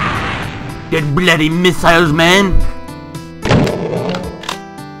 Get bloody missiles, man.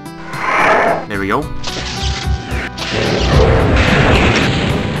 There we go.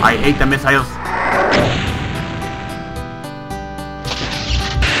 I hate the missiles.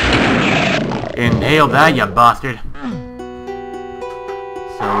 Inhale that, you bastard.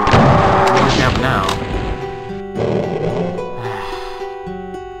 So, what do we have now?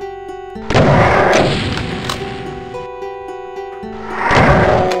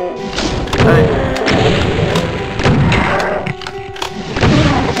 Hey.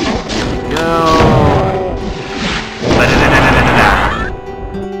 Here we go.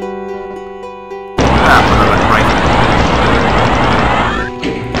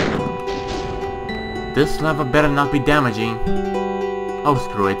 This lava better not be damaging. Oh,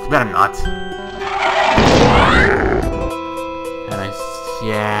 screw it. Better not. And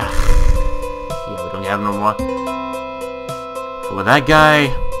yeah, we don't have no more. So with that guy,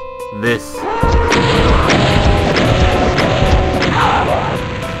 this.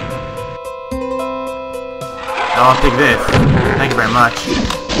 I'll take this. Thank you very much.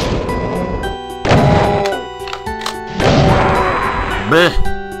 Bleh.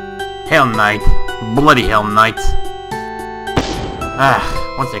 Hell Knight. Bloody Hell Knight. Ah,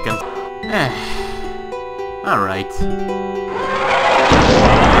 1 second. Alright.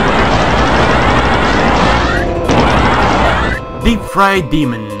 Deep Fried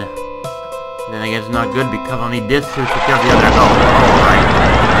Demon. Then I guess it's not good because I'll need this to take care of the other. Oh, alright.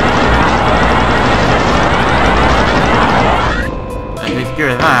 That takes care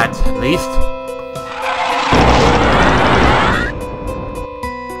of that, at least.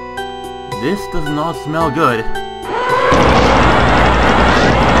 This does not smell good.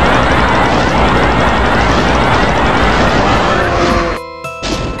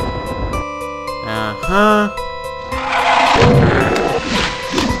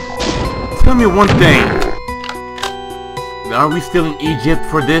 Tell me one thing. Are we still in Egypt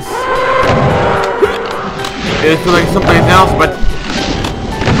for this? It feels like someplace else, but...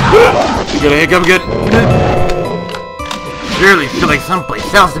 You got a hiccup good? Surely feel like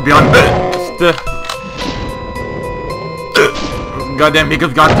someplace else to be on. Goddamn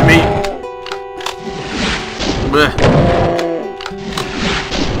hiccups got to me.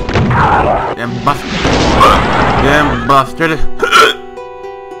 Damn bastard. Damn bastard.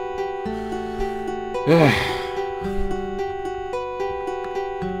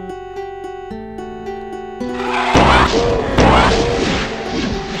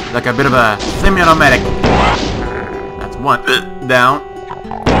 Like a bit of a semi-automatic. That's one down.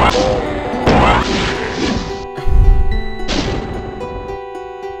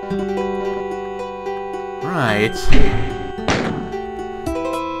 Right.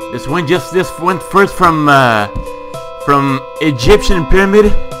 This went first from Egyptian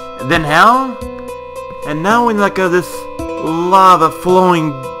pyramid, then hell, and now in like this lava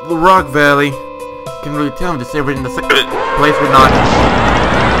flowing rock valley. Can't really tell if this ever in the place or not.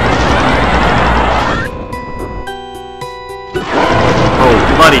 Oh,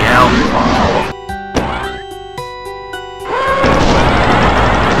 bloody hell.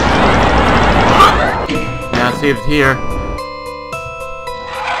 saved here.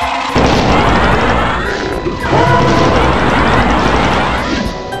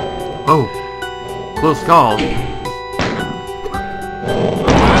 Oh, close call.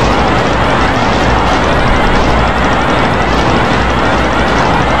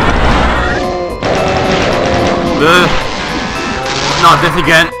 Not this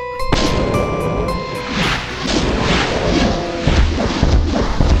again.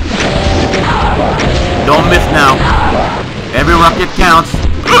 Don't miss now. Every rocket counts.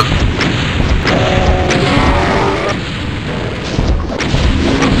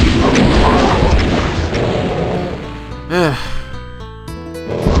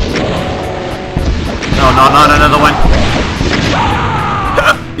 No, not another one.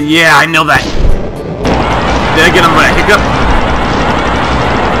 Yeah, I know that. Did I get him by a hiccup?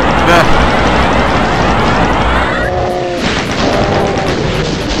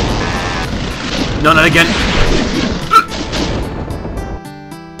 No, not again.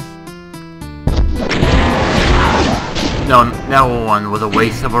 No, that one was a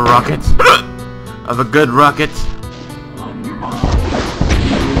waste of a rocket. Of a good rocket.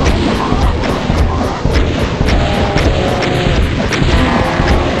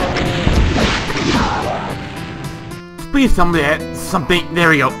 Please somebody had something. There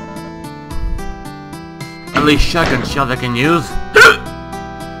we go. At least shotgun shells I can use.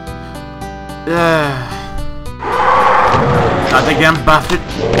 Not again, bastard.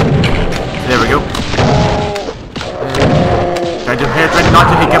 There we go. Try not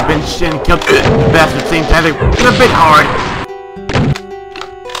to hiccup and kill the bastard at the same time. It's a bit hard.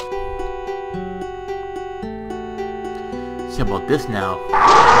 See about this now.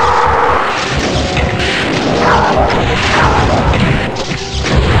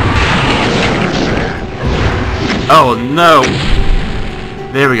 Oh no!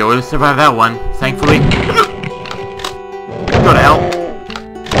 There we go, we'll survive that one, thankfully. Go to hell.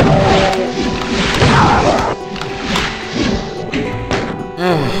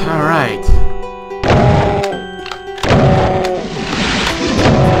 Alright.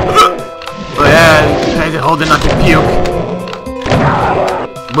 Oh yeah, try to hold it not to puke.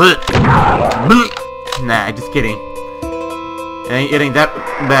 Nah, just kidding. It ain't that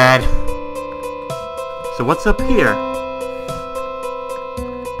bad. So what's up here?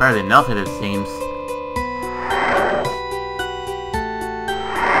 Apparently nothing, it seems.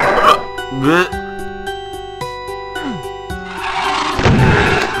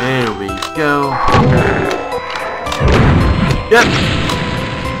 There we go. Yep.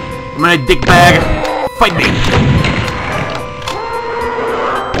 I'm gonna dick bag. Fight me.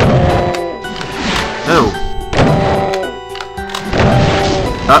 Oh.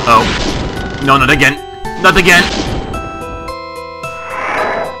 Uh-oh. No, not again. Not again.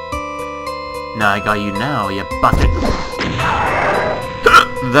 Now I got you now, you bastard.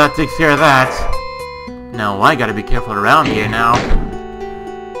 That takes care of that. Now I gotta be careful around here now.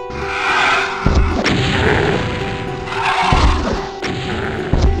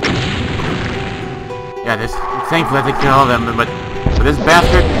 Yeah, thankfully I take care of all of them, but this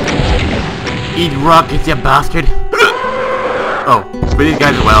bastard, eat rockets, you bastard. Oh, but these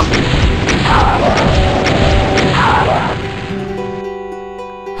guys as well.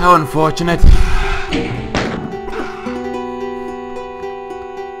 How unfortunate.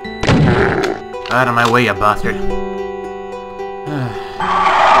 Out of my way, you bastard.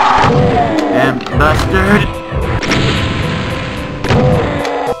 Damn bastard.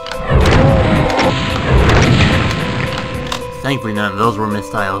 Thankfully none of those were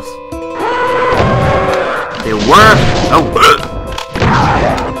missiles. They were? Oh.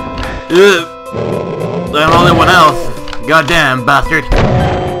 I'm the only one else. Goddamn bastard.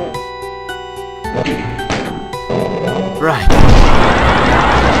 Right.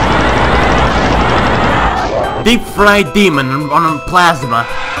 Deep fried demon on plasma.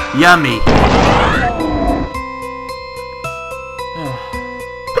 Yummy.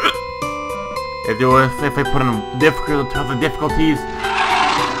 If I put on tougher difficulties,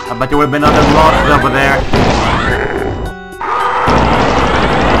 I bet there would have been other monsters over there.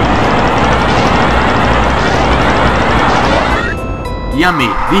 Yummy,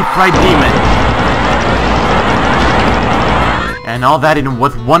 deep fried demon. And all that in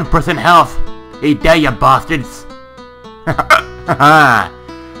with 1% health. Eat that, you bastards.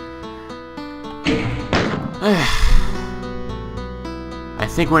 I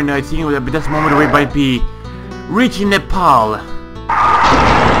think we're now seeing at this moment we might be reaching Nepal.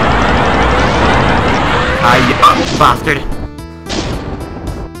 Bastard.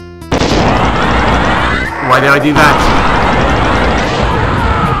 Why did I do that?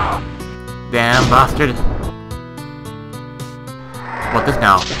 Damn bastard. What this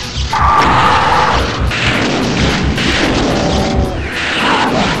now?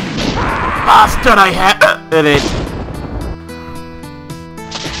 Bastard, I had it.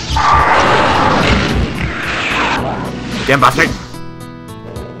 Damn bastard.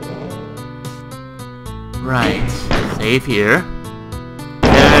 Right. Save here.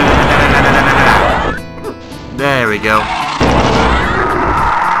 There we go.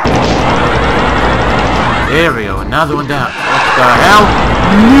 There we go. Another one down. What the hell?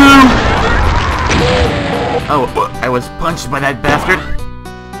 No! Oh, I was punched by that bastard.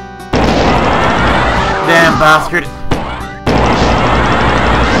 Damn bastard.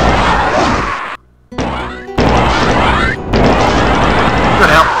 Good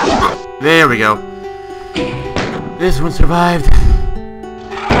hell. There we go. This one survived.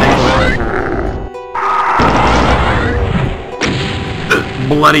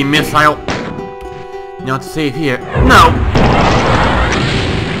 Bloody missile. Now it's safe here. No!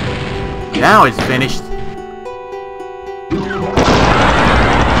 Now it's finished.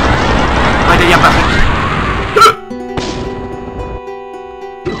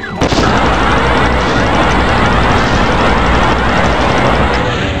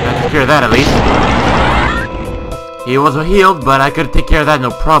 I took care of that at least. He was healed, but I could take care of that no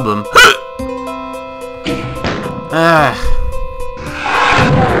problem.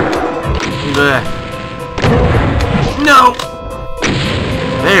 No!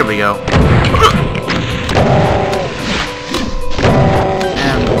 There we go.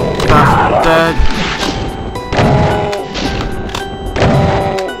 And bastard.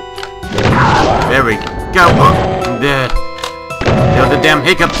 There we go. The damn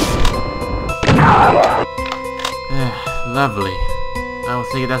hiccups. Lovely. I will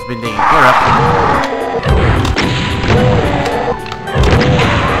say that's been taken care of.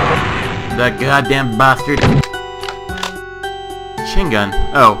 The goddamn bastard. Machine gun.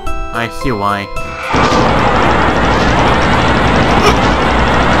 Oh, I see why.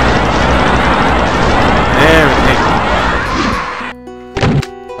 There we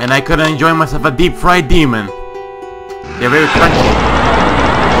go. And I couldn't enjoy myself a deep fried demon. They're very crunchy.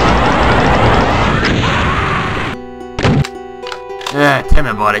 Tell me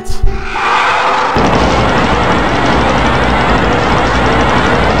about it.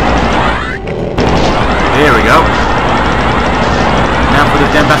 There we go. Now for the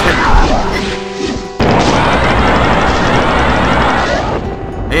damn bastard.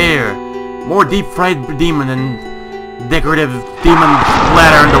 There. More deep fried demon and decorative demon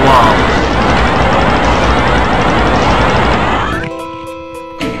splatter on the wall.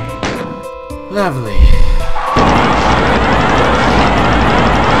 Lovely.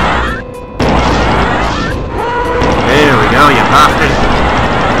 There we go, you bastard.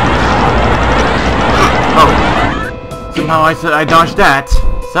 Oh. Somehow I dodged that.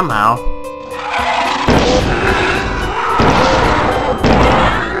 Somehow.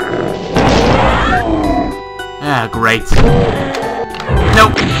 Ah, great.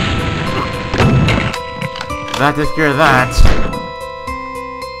 Nope. That takes care of that.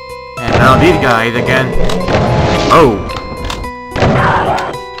 And now these guys again. Oh.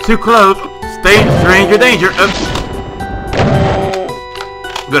 Too close. Stay in stranger danger.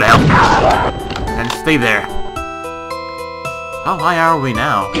 Good help. And stay there. How high are we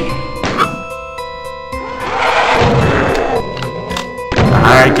now? The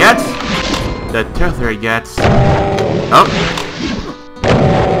higher it gets, the tougher it gets. Oh.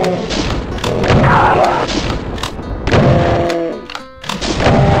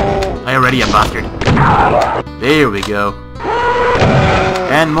 I already a bastard. There we go.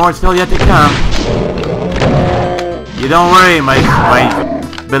 And more still yet to come. You don't worry, my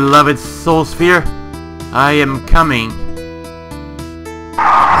beloved soul sphere. I am coming.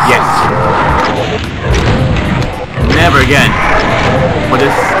 Yes. Never again. What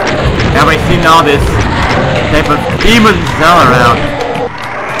is? Have I seen all this type of demons all around?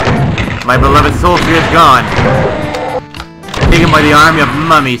 My beloved soul sphere is gone. Taken by the army of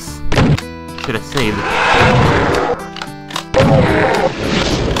mummies. Should have saved it.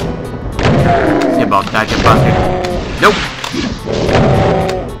 See about that, you bastard. Nope.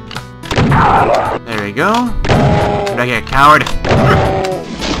 There we go. Should I get a coward?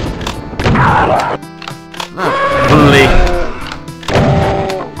 Lovely.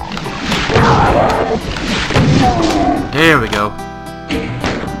 There we go.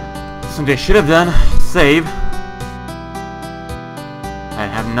 Something I should have done. Save. I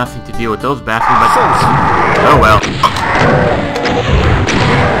have nothing to deal with those bastards, but... Oh well.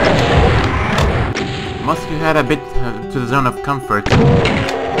 Must have had a bit to the zone of comfort.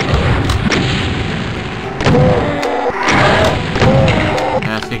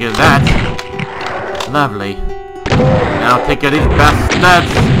 Take care of that. Lovely. Now take care of these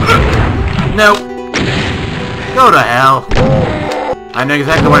bastards. No! Go to hell. I know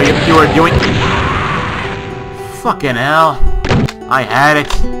exactly what you were doing. Fucking hell. I had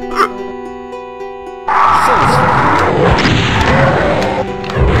it.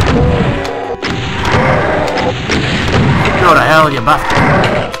 Go to hell, you bastard.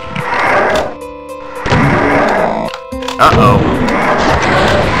 Uh-oh.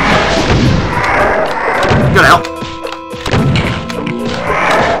 Go to hell.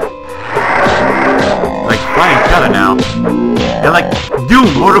 Like, fighting each other now. They're like,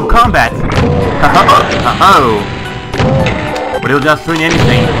 Doom, Mortal Kombat. Oh. But he'll just doing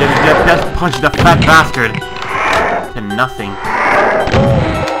anything. Just punch the fat bastard. To nothing.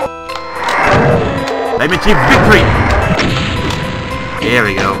 Let me achieve victory! There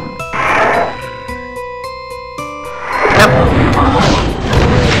we go. Yep.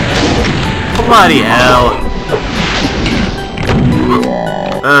 Bloody hell.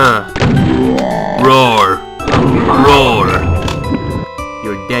 Roar. Roar.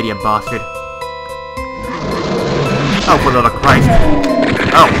 You're dead, you bastard. Oh, for the love of Christ.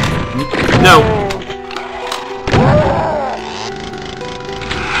 Oh. No.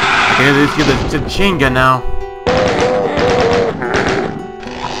 Okay, let's get the machine gun now.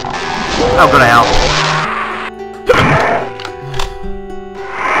 Oh, go to hell.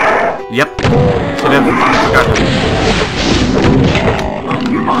 Yep. Should have forgotten.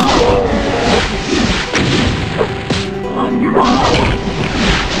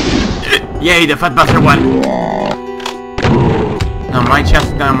 Yay, the fat bastard won. Now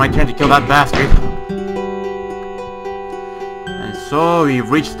my turn to kill that bastard. And so we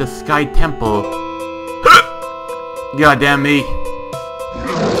reached the Sky Temple. God damn me.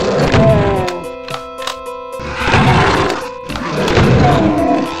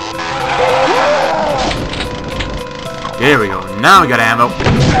 There we go. Now we got ammo.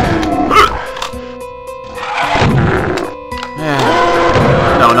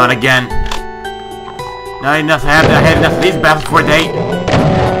 No, not again. Not enough. I had enough of these battles for a day.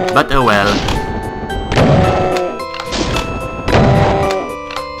 But oh well.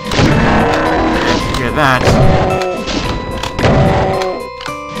 Let's hear that.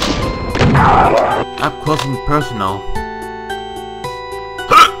 Up close and personal.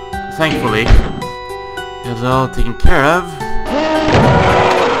 Thankfully. It's all taken care of.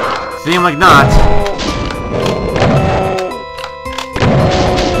 Seem like not.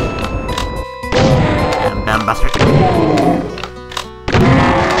 Damn bastard.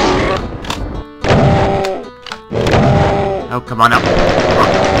 Oh, come on up.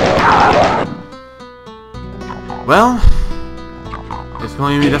 Well, it's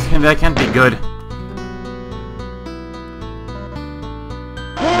going to be that can't be good.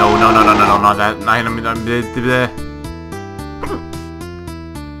 No, not that. I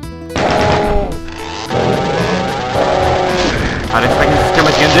don't expect to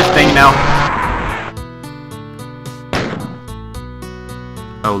skirmish against this thing now.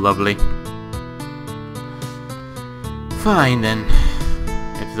 Oh, lovely. Fine then.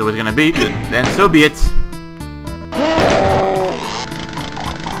 If it's always gonna be, then so be it.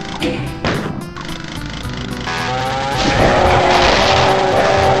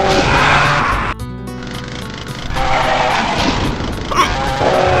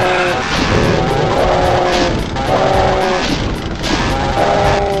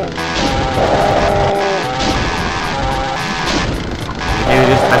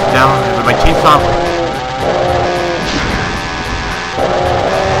 My chainsaw.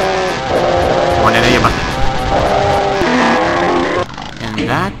 One in a bastard. And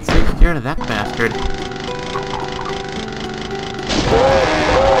that takes care of that bastard.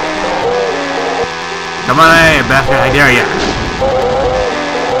 Come on, hey, bastard, I dare ya.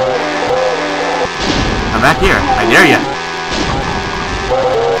 Come back here, I dare ya.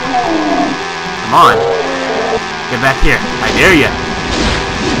 Come on. Get back here, I dare ya.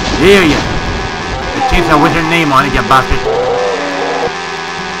 Dare ya! The chainsaw with her name on it, you bastard!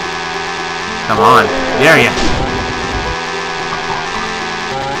 Come on, dare ya!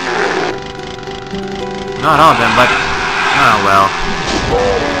 Not all of them, but... oh well.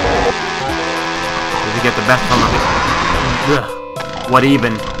 Did you get the best from them? Ugh. What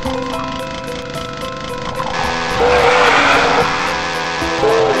even?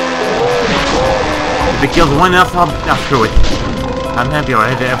 If it kills one else, I'll screw it. I'm happy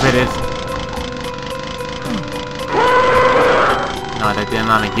alright if it is. No, that did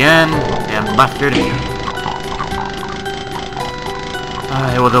not again. Damn bastard.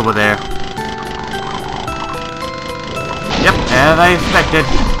 It was over there. Yep, As I expected.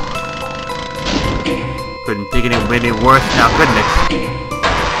 Couldn't take it any worse now, couldn't it?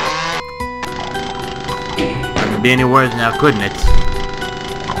 Couldn't be any worse now, couldn't it?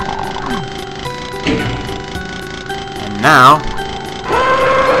 And now...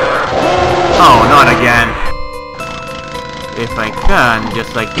 Oh, not again. If I can,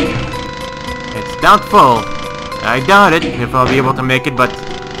 just like... It's doubtful. I doubt it, if I'll be able to make it, but...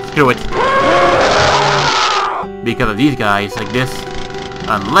 Screw it. Because of these guys, like this.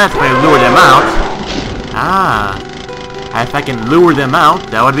 Unless I lure them out. Ah. If I can lure them out,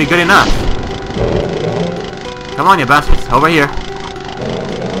 that would be good enough. Come on, you bastards. Over here.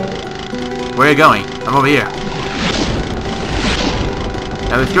 Where are you going? I'm over here.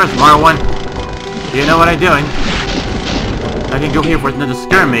 That was yours, Marwan. You know what I'm doing. I can go here for another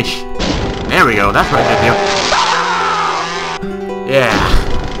skirmish. There we go. That's what I should do. Yeah.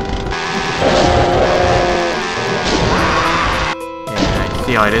 Yeah, I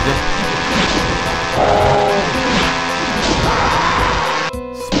see how it is.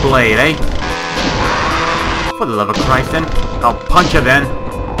 Splayed, eh? For the love of Christ, then. I'll punch you then.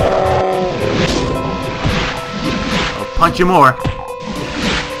 I'll punch you more.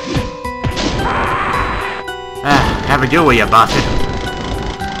 Have a go with you, bastard.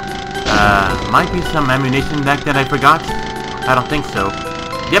 Might be some ammunition back that I forgot. I don't think so.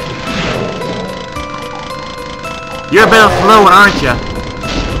 Yep. You're a bit slow, aren't you?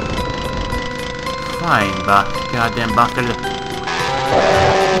 Fine, goddamn bastard.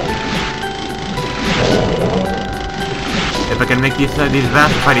 If I can make these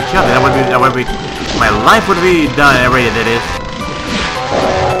bastards fight each other, that would be my life would be done already. That is.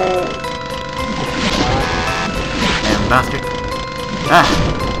 Damn bastard. Ah,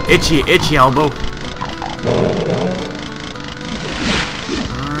 itchy elbow.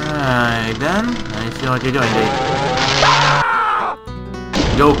 Alright then, I see what you're doing, dude.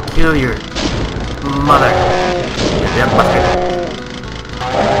 Go kill your mother. You damn bastard.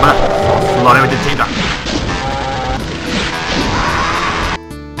 Slaughter with the chainsaw.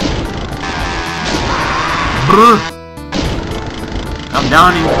 I'm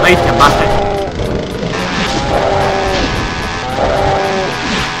down in place, you bastard.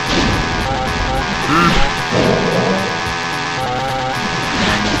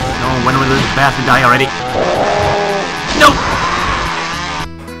 When will this bastard die already? Nope!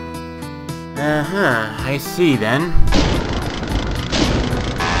 I see then.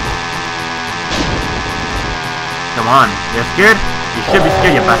 Come on, you're scared? You should be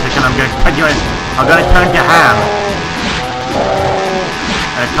scared, you bastard, because I'm gonna cut you in. I'm gonna turn you ham.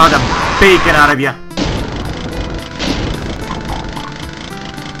 I'm gonna cut the bacon out of you.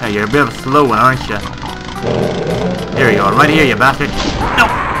 Hey, you're a bit of a slow one, aren't you? Here you are, right here, you bastard. No!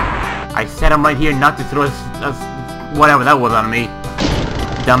 I said I'm right here not to throw whatever that was on me.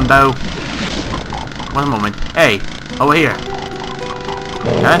 Dumbo. One moment. Hey, over here.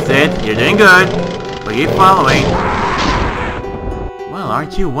 That's it. You're doing good. But keep following. Well,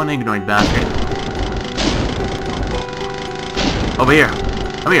 aren't you one ignorant bastard? Over here.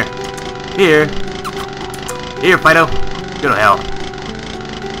 Come here. Here. Here, Fido. Go to hell.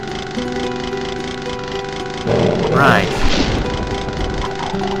 Right.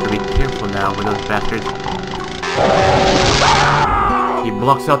 Be careful now with those bastards. He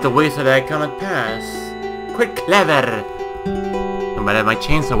blocks out the way so that I cannot pass. Quite clever. But my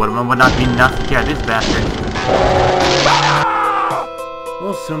chainsaw would not be enough to care this bastard.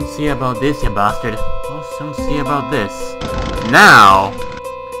 We'll soon see about this, you bastard. We'll soon see about this. Now!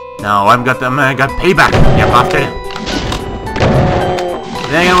 Now I got payback, you bastard.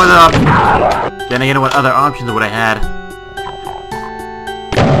 Then again, what other options would I had?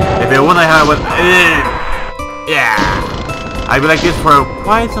 If it wasn't I would... yeah! I'd be like this for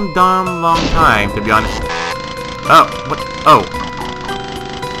quite some damn long time, to be honest. Oh, what? Oh.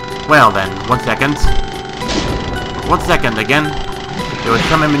 Well then, 1 second. 1 second again. There was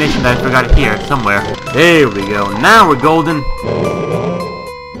some ammunition that I forgot here, somewhere. There we go, now we're golden.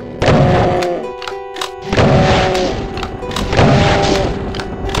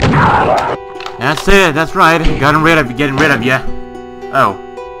 That's it, that's right. Getting rid of you. Oh.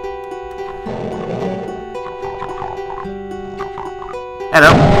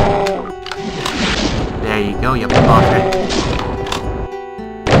 Hello. There you go, you bastard.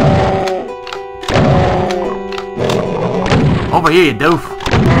 Over here, you doof.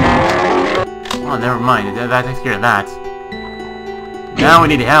 Oh, never mind. That takes care of that. Now we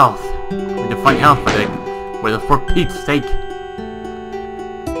need health. We need to find health for Pete's sake.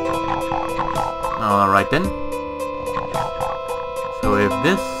 Alright then. So if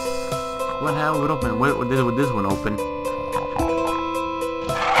this... What would open? Would this one open?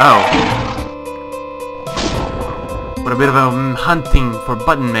 Oh. What a bit of a hunting for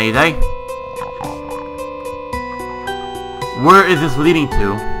button maze, eh? Where is this leading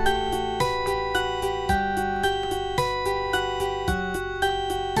to?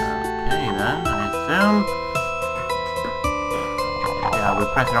 Okay then, I assume. Yeah, we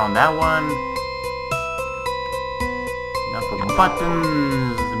press it on that one. Now for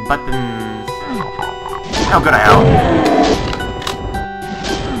buttons. Oh, good hell.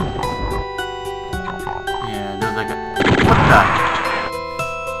 Yeah, there's like a... What the?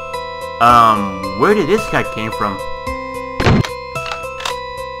 Where did this guy came from?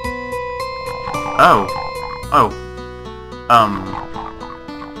 Oh.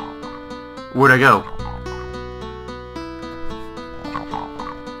 Where'd I go?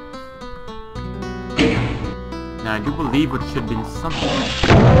 Now, I do believe it should have been something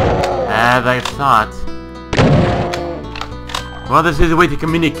as I thought. Well, this is a way to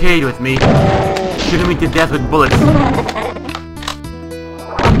communicate with me. Shooting me to death with bullets.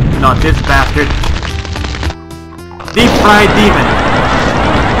 Not this bastard. Deep fried demon!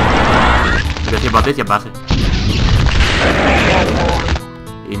 What do you say about this, you bastard?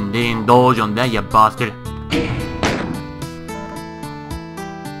 Indulge on that, you bastard.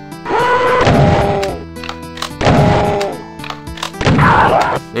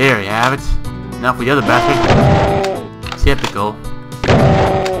 There you have it. Now for the other bastard. Typical.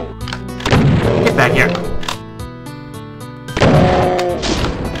 Get back here.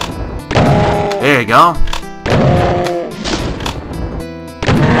 There you go.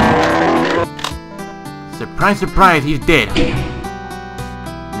 Surprise, surprise, he's dead.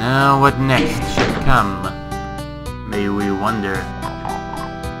 Now what next should come? May we wonder.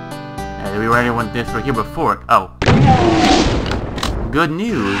 We already went this right here before. Oh. Good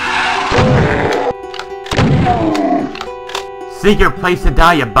news. Seek your place to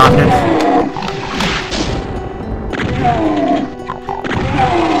die, you bastards.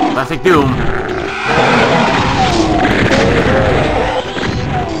 Classic Doom.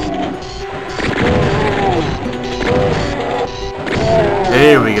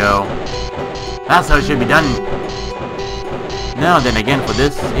 There we go. That's how it should be done. Now then again for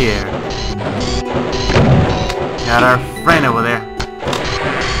this here. Got our friend over there.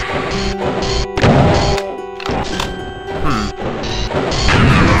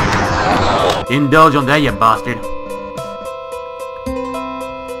 Indulge on that, you bastard.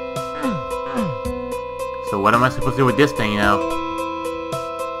 So what am I supposed to do with this thing now?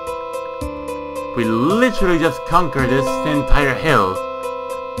 We literally just conquered this entire hill.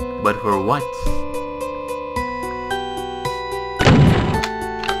 But for what?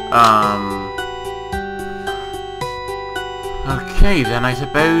 Okay then, I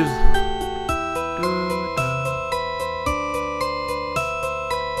suppose.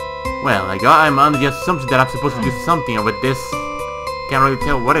 Well, I'm under the assumption that I'm supposed to do something with this. Can't really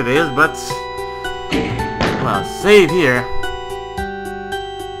tell what it is, but... Well, save here.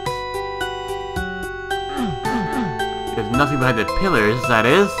 There's nothing behind the pillars, that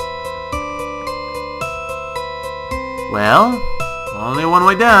is. Well, only one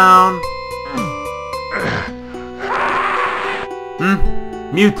way down.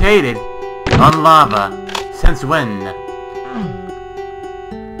 Mutated. On lava. Since when?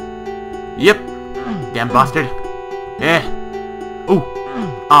 Yep. Damn bastard. Ooh.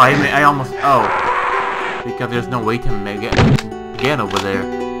 Oh, I almost... Oh. Because there's no way to get over there.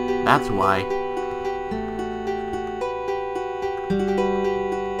 That's why.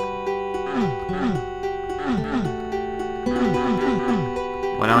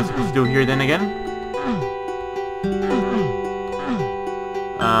 What am I supposed to do here then again?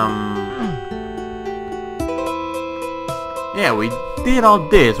 Yeah, we did all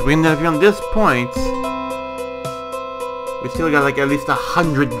this. We ended up on this point. We still got like at least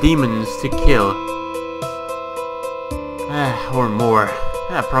 100 demons to kill. Or more.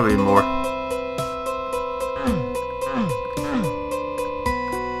 Probably more.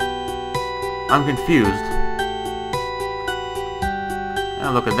 I'm confused.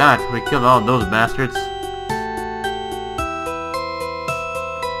 Look at that. We killed all those bastards.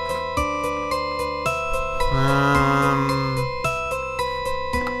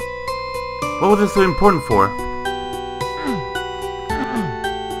 What was this so important for?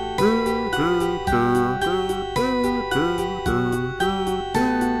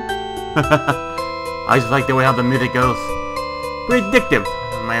 I just like the way how the music goes. Pretty addictive,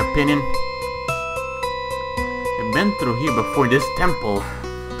 in my opinion. I've been through here before this temple.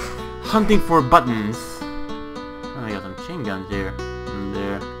 Hunting for buttons. Oh, I got some chain guns here. And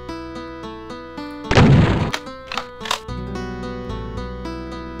there.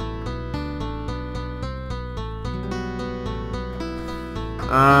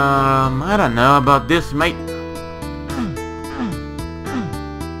 I don't know about this, mate.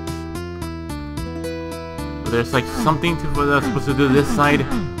 There's like something to what I'm supposed to do this side.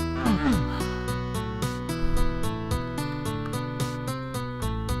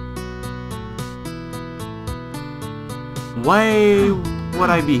 Why would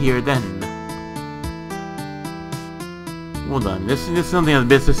I be here then? Hold on, there's something a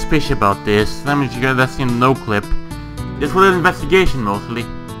bit suspicious about this. Let me check that's in no clip. This was an investigation mostly.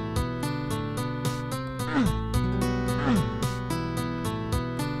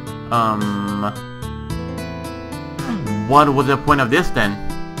 What was the point of this then?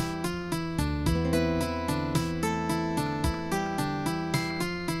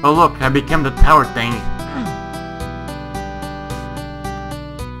 Oh look, I became the tower thing.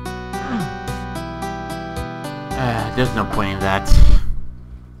 There's no point in that.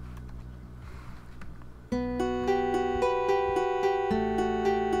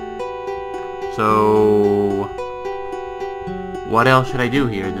 So... what else should I do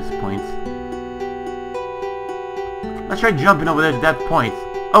here at this point? Let's try jumping over there to that point.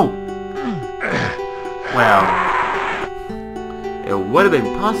 Oh! Well... it would have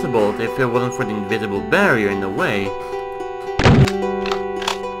been possible if it wasn't for the invisible barrier in the way.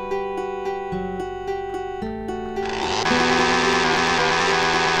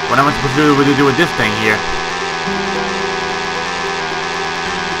 What am I supposed to do with this thing here?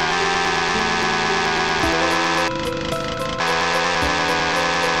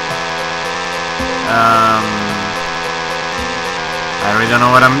 I really don't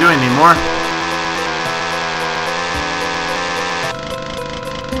know what I'm doing anymore.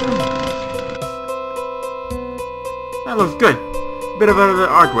 That looks good. Bit of other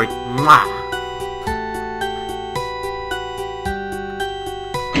artwork. Mwah!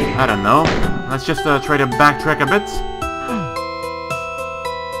 I don't know. Let's just try to backtrack a bit.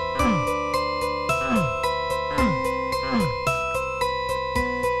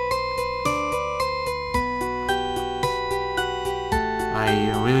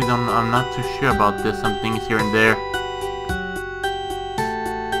 I'm not too sure about this. Some things here and there.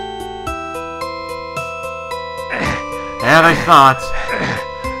 As I thought.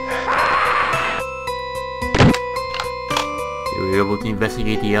 You were able to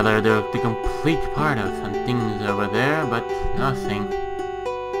investigate the complete part of some things over there, but nothing.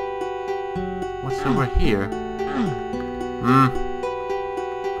 What's over here?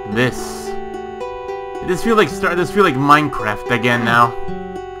 This. This feels like Minecraft again now.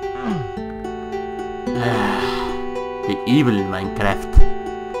 The evil Minecraft.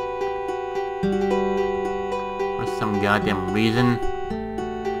 For some goddamn reason.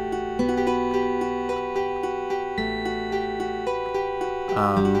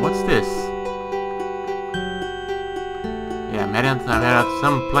 What's this? Yeah, I'm heading out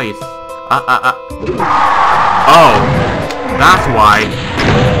some place. Oh! That's why!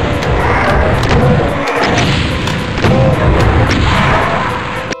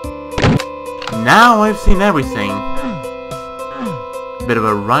 Now I've seen everything. Bit of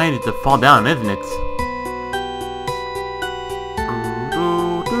a ride to fall down, isn't it?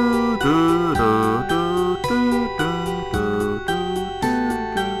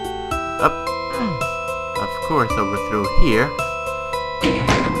 Up. Of course, over through here.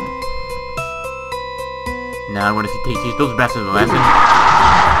 Now I'm going to teach those bastards a lesson.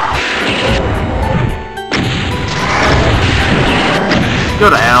 Go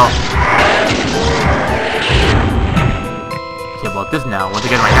to hell. See about this now. Once I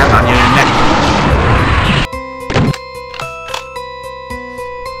get my hands on you in your neck.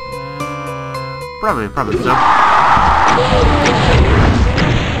 Probably so.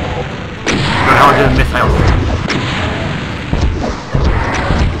 Good hell, doing missiles.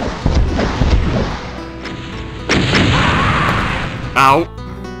 Ow!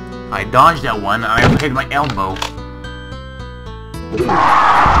 I dodged that one. I hit my elbow.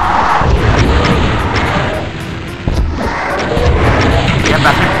 Yeah,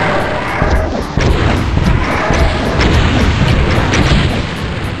 bastard.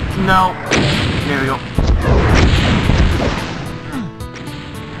 No. There we go.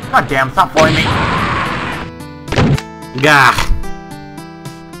 God damn, stop following me. Gah.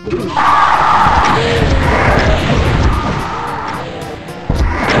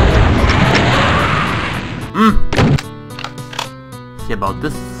 See about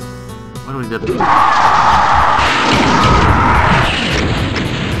this. What do we do?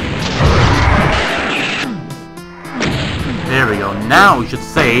 There we go. Now we should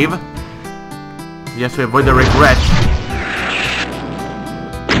save. Just to avoid the regret.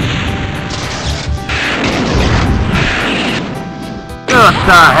 Ugh.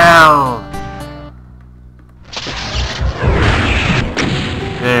 the hell?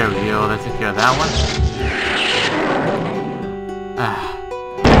 There we go, let's take care of that one.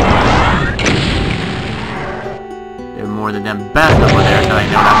 There's more than them bats over there, so I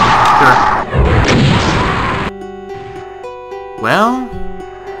know that for sure. Well,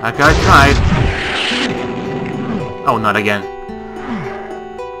 I tried. Oh, not again.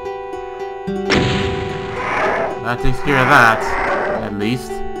 That takes care of that, at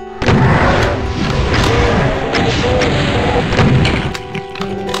least.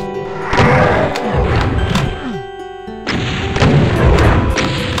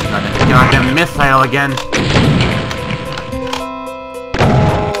 Another goddamn missile again.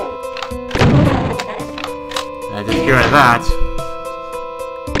 That takes care of that.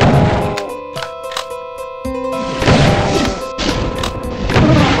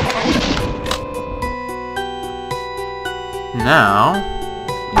 Now,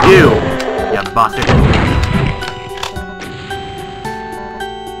 you bastard.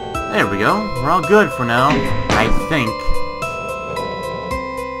 There we go. We're all good for now, I think.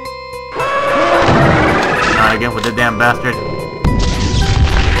 Not again with the damn bastard.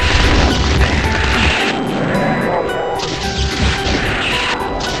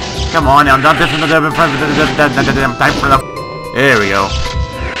 Come on now, not this another time for the. There we go.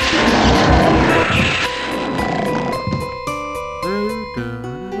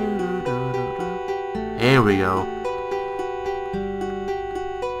 Here we go.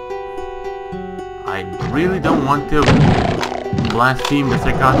 I really don't want to blaspheme the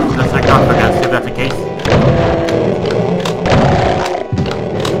sarcophagus, if that's the case.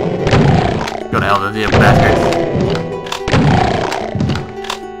 Go to hell, those little bastards.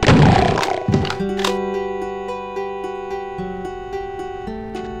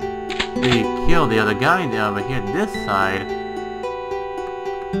 They killed the other guy down over here, this side.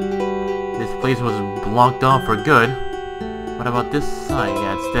 This place was blocked off for good. What about this side?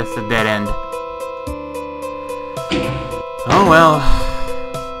 Yeah, that's a dead end. Oh well.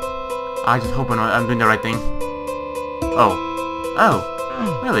 I just hope I'm doing the right thing. Oh. Oh.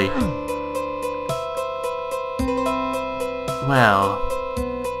 Really? Well.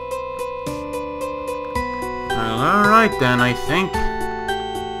 Alright then, I think.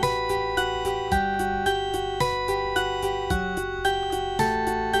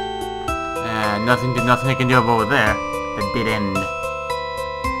 Nothing I can do over there. The dead end.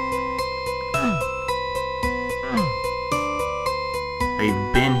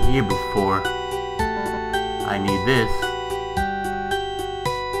 I've been here before. I need this.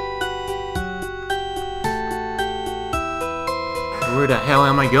 Where the hell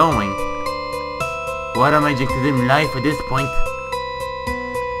am I going? What am I just in life at this point?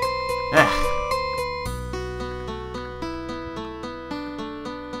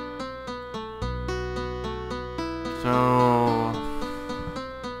 So...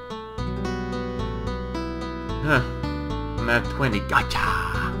 I'm at 20. Gotcha!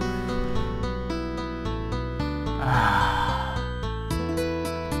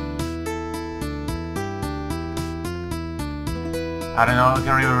 I don't know, I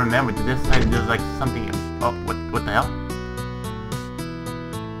can't even remember. To this side there's like something... Oh, what the hell?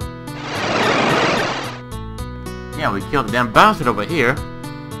 Yeah, we killed the damn bastard over here.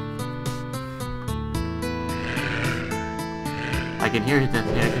 I can hear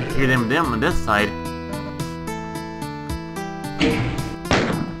them on this side.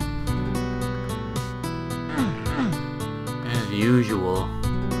 As usual.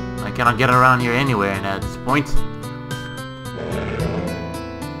 I cannot get around here anywhere at this point.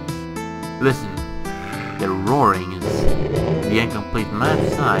 Listen, the roaring is the incomplete map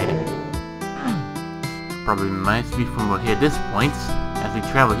side. Probably might be from here this point as we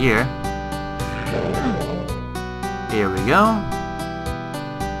travel here. Here we go.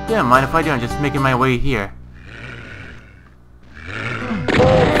 Yeah, mind if I do? I'm just making my way here.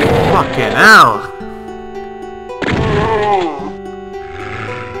 Fucking hell!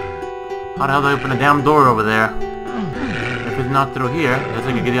 How the hell do I open the damn door over there? If it's not through here, let's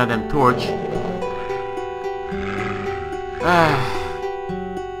like I get out that torch.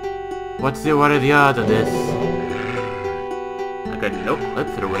 What are the odds of this? Okay, nope,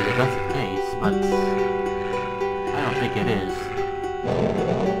 let's throw it if that's the case, but I don't think it is.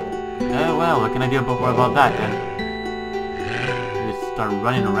 Oh well, what can I do about that then? Just start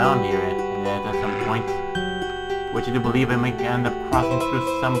running around here and at some point. Which I do believe I may end up crossing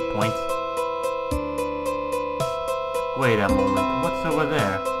through some point. Wait a moment, what's over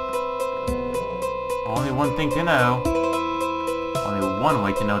there? Only one thing to know. Only one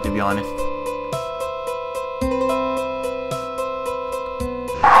way to know, to be honest.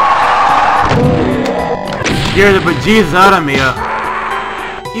 scared the bejesus out of me.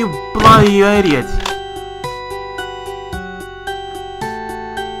 You bloody idiot.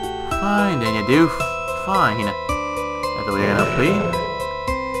 Fine then, you do. Fine. That's the way you're gonna be.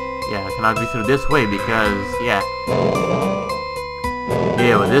 Yeah, I cannot be through this way because, yeah.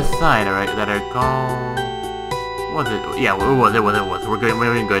 Yeah, with this side, alright, that I call... Was it? Yeah, it was. We're good,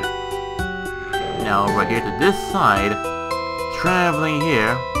 we're doing good. Now, over here to this side, traveling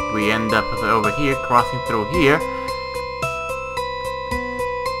here, we end up over here, crossing through here.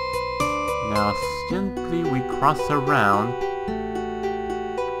 Now, simply we cross around.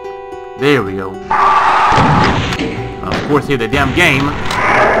 There we go. Of course, save the damn game.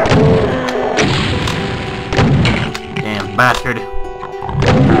 Damn bastard.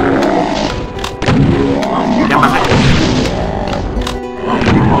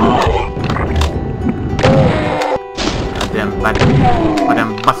 Damn bastard.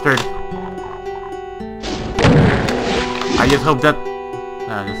 Damn bastard. I just hope that...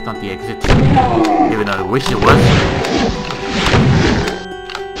 that's not the exit. Even though I wish it was.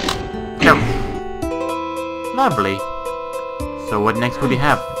 No. Lovely. So what next would we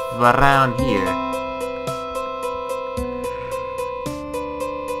have around here?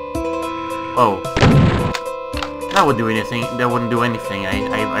 Oh. That would do anything. That wouldn't do anything,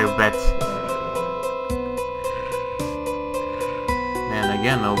 I bet. And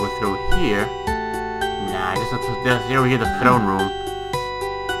again, over through here. Nah, just over here, the throne room.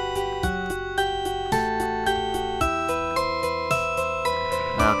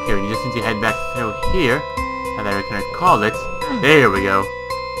 Okay, we just need to head back through here. And then we can call it. There we go.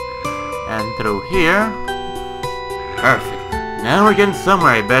 And through here. Perfect. Now we're getting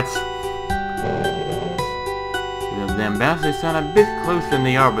somewhere, I bet. The damn bastards sound a bit closer than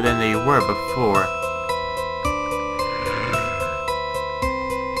they are, but than they were before.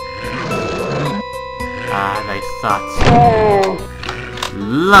 Ah, I thought.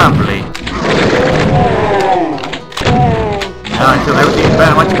 Lovely. Now I feel everything's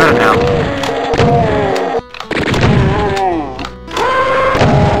better, much better now.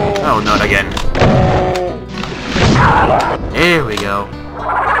 Oh, not again. Here we go.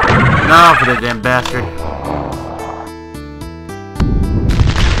 Now for the damn bastard.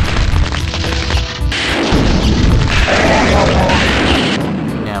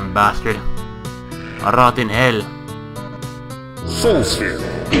 Damn bastard. Rot in hell. Soul Sphere.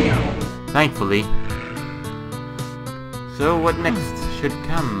 Thankfully. So what next should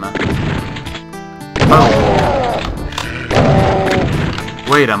come? Oh.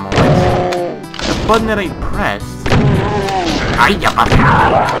 Wait a moment. The button that I pressed...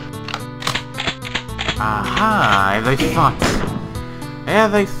 Aha, as I thought.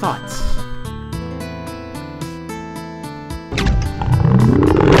 As I thought.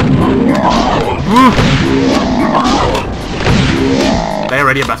 There,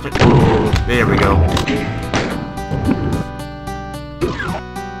 ready, bastard. There we go.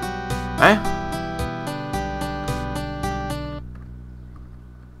 Eh?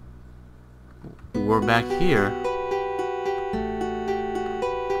 We're back here.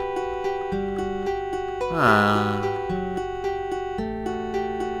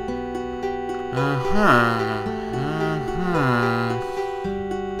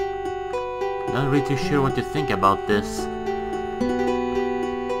 Not really too sure what to think about this.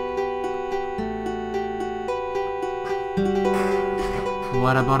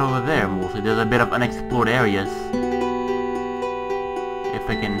 What about over there, mostly? There's a bit of unexplored areas. If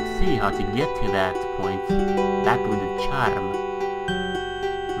I can see how to get to that point, that would be the charm.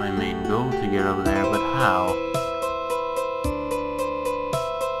 My main goal to get over there, but how?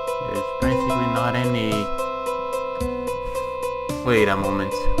 There's basically not any... Wait a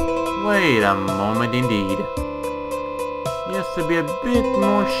moment. Wait a moment indeed. Yes, to be a bit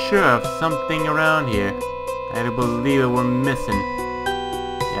more sure of something around here. I do believe that we're missing.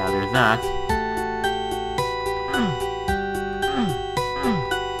 Yeah, there's that.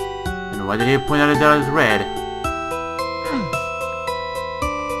 And why did he point out that it was red?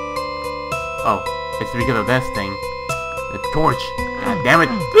 Oh, it's because of this thing. The torch. God damn it.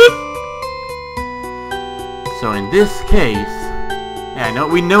 So in this case... Yeah,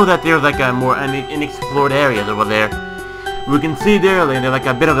 we know that there's like a more unexplored areas over there. We can see there, like, there's like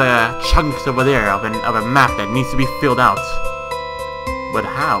a bit of a chunks over there of a map that needs to be filled out. But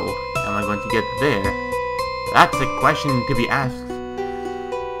how am I going to get there? That's a question to be asked.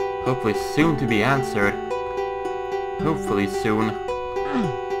 Hopefully soon to be answered. Hopefully soon.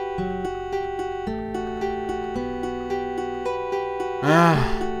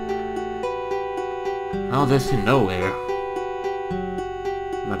 All this to nowhere.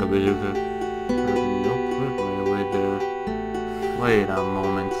 Like a bit of a... no clue. Wait a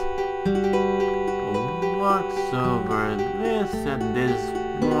moment. What's over this at this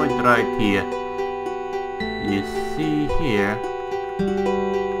point right here? You see here.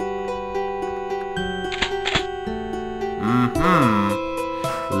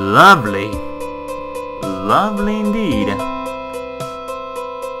 Lovely. Lovely indeed.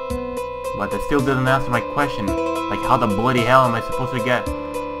 But that still doesn't answer my question. Like, how the bloody hell am I supposed to get...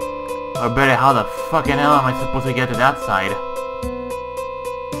 Or better, how the fucking hell am I supposed to get to that side?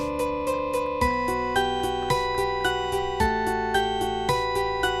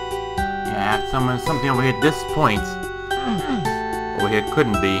 Yeah, something over here at this point. Over here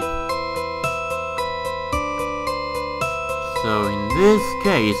couldn't be. So in this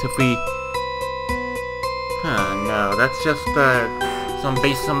case, if we... no, that's just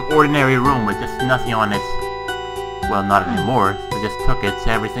some ordinary room with just nothing on it. Well, not anymore. I just took it.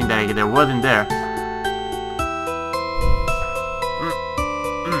 Everything that there wasn't there.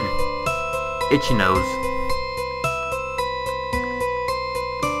 Itchy nose.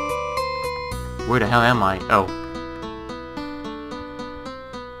 Where the hell am I? Oh.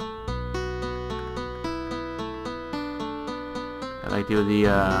 I like to do the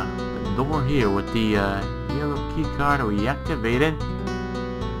door here with the yellow key card we activated.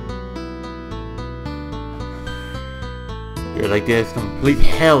 You're like this complete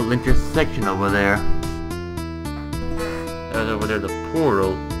hell intersection over there. There's over there the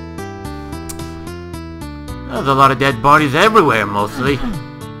portal. There's a lot of dead bodies everywhere, mostly.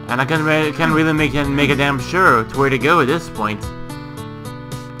 And I can't really make a damn sure to where to go at this point.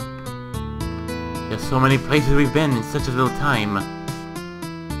 There's so many places we've been in such a little time.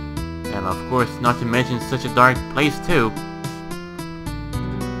 And of course, not to mention such a dark place too.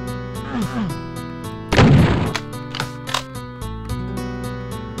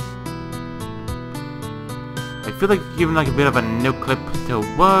 I feel like giving like a bit of a no clip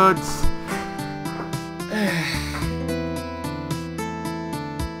towards...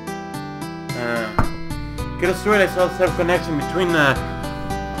 Could have sworn I saw some connection between the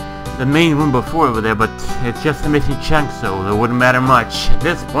main room before over there, but it's just a missing chunk, so it wouldn't matter much at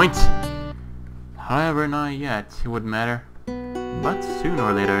this point. However, not yet. It wouldn't matter, but sooner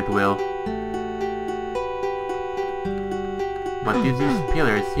or later it will. But these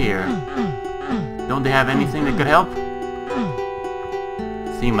pillars here, don't they have anything that could help?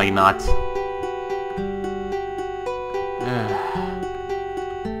 Seem like not.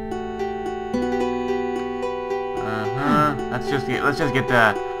 Let's just get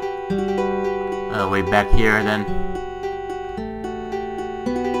the way back here then.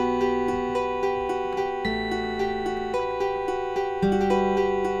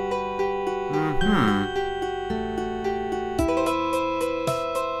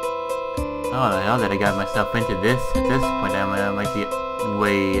 How the hell did I get myself into this? At this point, I might be.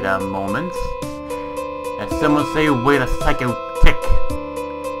 Wait a moment. As someone say, wait a psycho tick.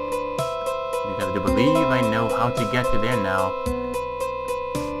 Because I do believe I know how to get to there now.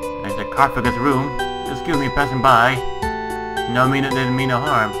 There's a Carfagus room. Excuse me, passing by. No, didn't mean no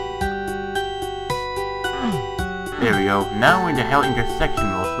harm. There we go. Now we're in the hell intersection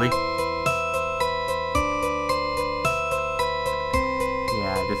mostly.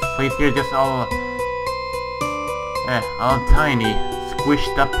 Yeah, this place here is just all tiny,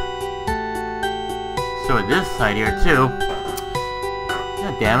 squished up. So this side here too.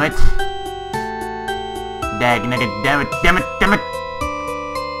 God damn it. Dag nugget, damn it.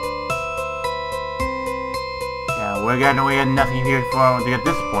 Yeah, we got nothing here for at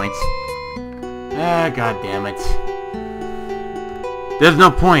this point. God damn it. There's no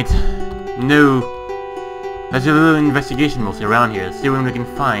point. No. Let's do a little investigation mostly around here. See what we can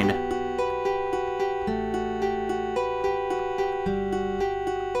find.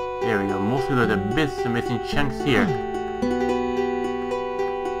 There we go. Mostly there's a bits of missing chunks here.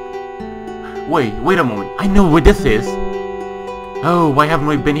 Wait a moment. I know where this is. Oh, why haven't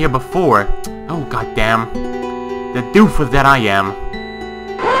we been here before? Oh, goddamn. The doofus that I am.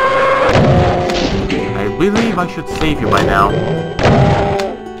 I believe I should save you by now.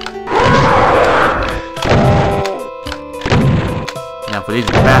 Now for these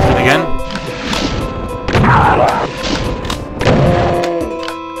bastards again.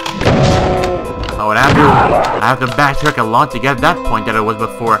 I would have to backtrack a lot to get that point that I was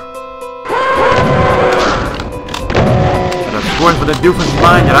before. But of course, with the doofus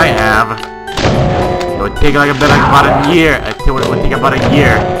mind that I have, it would take like about a year. It would take about a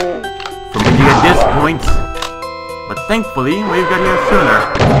year for me to get this point. But thankfully, we've got here sooner.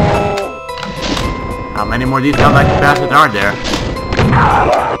 How many more of these dumb bastards are there?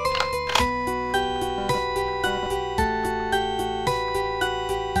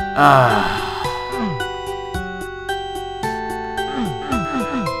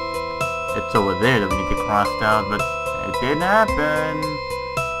 It's over there that we need to cross out, but it didn't happen.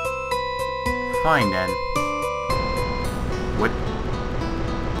 Fine then. What?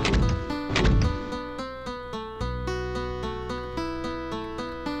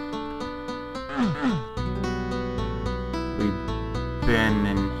 We've been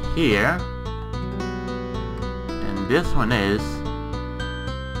in here. And this one is...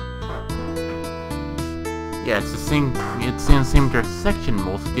 yeah, it's the same, it's in the same intersection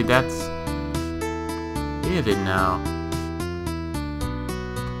mostly, that's... is it now?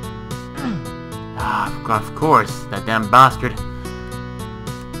 Ah, of course, that damn bastard.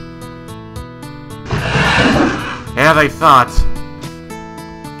 As I thought.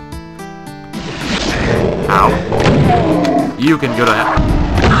 Ow. You can go to hell.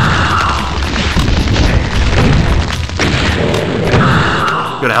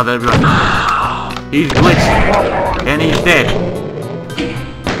 Go to hell, everybody. He's glitched. And he's dead.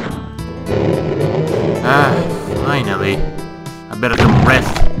 Ah, finally. I better come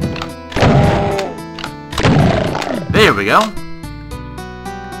rest. There we go.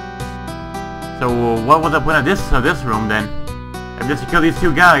 So what was the point of this room then? If just to kill these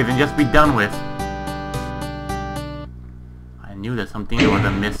two guys and just be done with. I knew that something was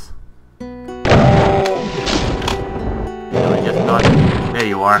amiss. I just thought, there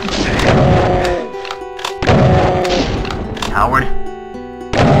you are. Coward.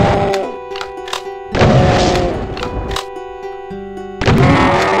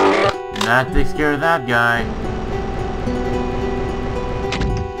 That takes care of that guy.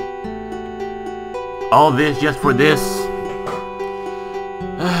 All this just for this.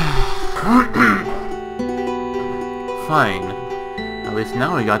 Fine. At least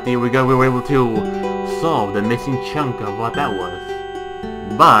now we were able to solve the missing chunk of what that was.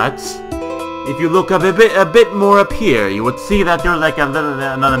 But if you look up a bit more up here, you would see that there's like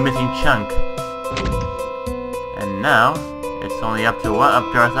another missing chunk. And now it's only up to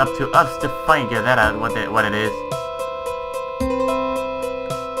us to figure that out what it is.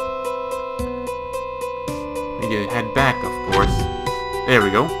 We need to head back, of course. There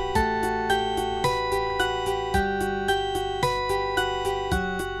we go.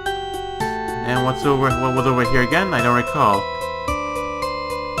 And what was over here again? I don't recall.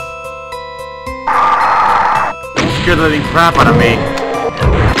 You scared the living crap out of me.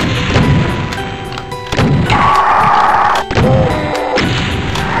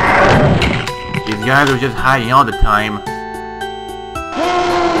 These guys are just hiding all the time.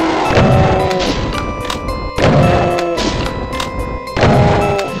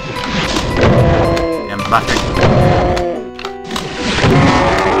 Damn bastard.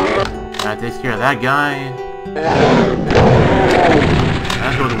 That takes care of that guy.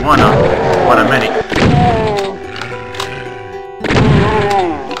 That was one of many.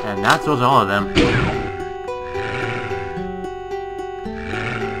 And that was all of them.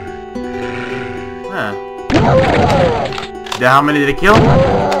 Huh. How many did it kill?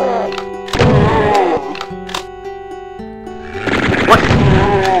 What?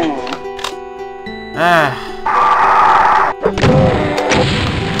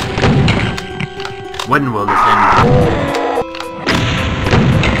 When will this end?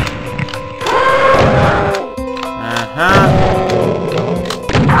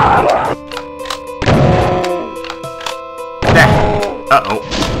 Uh-oh.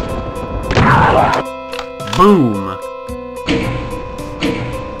 Boom!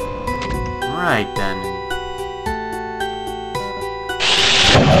 Right then.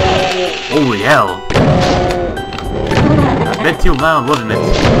 Holy hell! A bit too loud, wasn't it?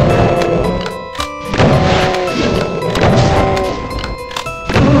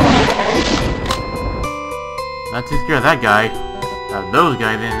 That takes care of that guy. Those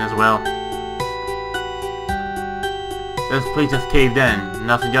guys in as well. This place just caved in.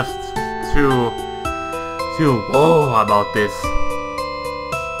 Nothing just too about this.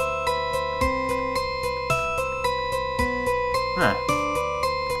 Huh.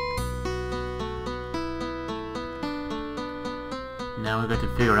 Now we got to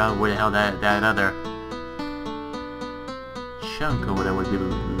figure out where the hell that other chunk over there would be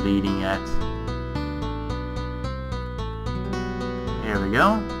leading at. Here we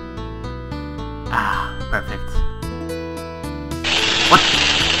go. Ah, perfect. What?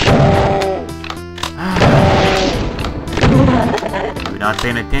 If you're not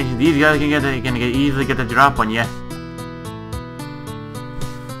paying attention, these guys can easily get the drop on you.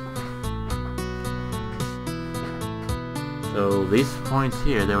 So these points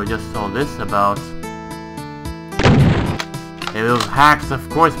here, they were just all this about. If those hacks, of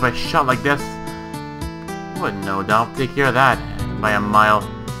course, by a shot like this. But no, I'll take care of that by a mile.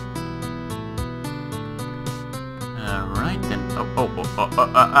 Alright then.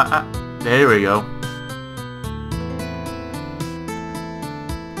 There we go.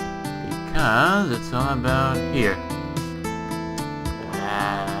 Because it's all about here.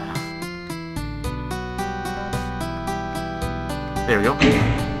 There we go.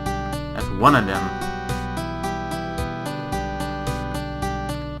 That's one of them.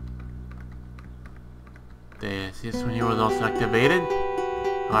 This one here was also activated.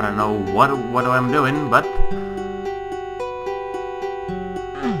 I don't know what I'm doing, but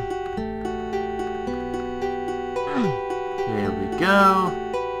there we go.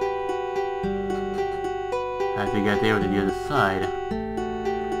 Have to get there to the other side.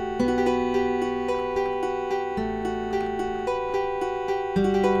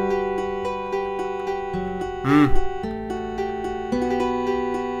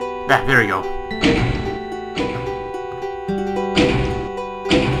 There we go.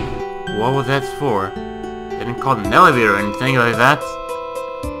 What was that for? They didn't call it an elevator or anything like that.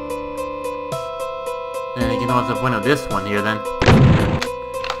 Then you know what's the point of this one here then?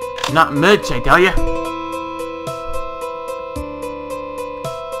 Not much, I tell ya.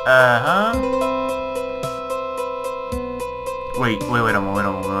 Wait a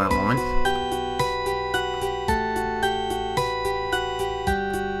moment.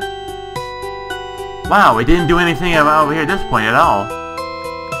 Wow, we didn't do anything over here at this point at all.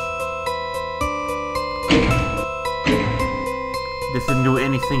 This didn't do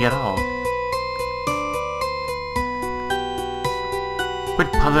anything at all.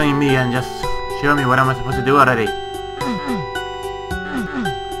 Quit puzzling me and just show me what am I supposed to do already. Yeah,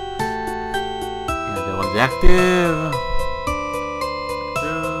 that one's active.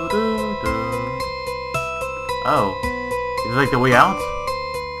 Oh, is it like the way out?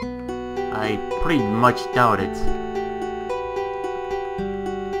 I pretty much doubt it.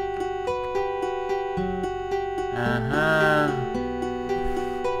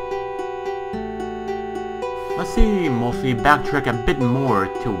 Let's see, mostly backtrack a bit more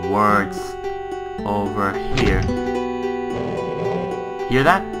towards over here. Hear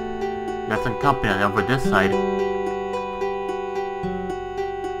that? Got some company over this side.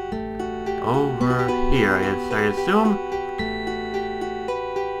 Over here, I assume.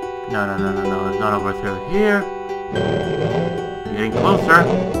 No, it's not over through here. Getting closer.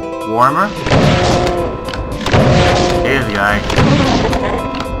 Warmer. Here's the guy.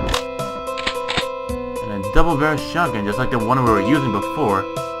 And a double barrel shotgun, just like the one we were using before.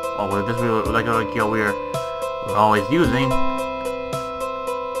 Oh, well, this we we're always using.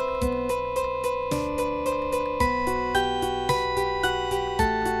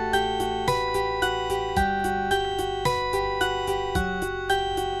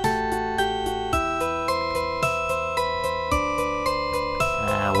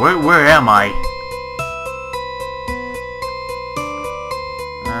 Where am I?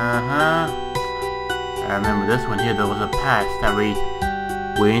 I remember this one here. There was a path that we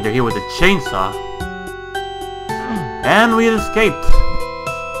entered here with a chainsaw, and we escaped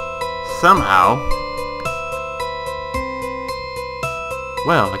somehow.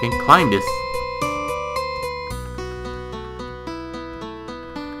 Well, I can climb this,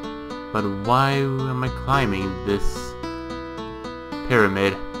 but why am I climbing this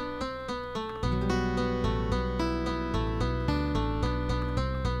pyramid?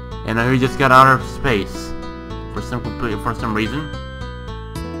 And I just got out of space for some reason.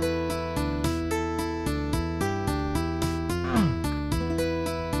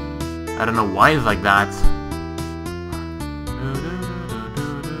 I don't know why it's like that.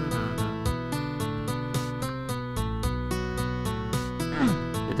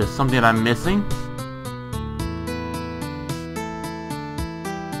 Is there something I'm missing?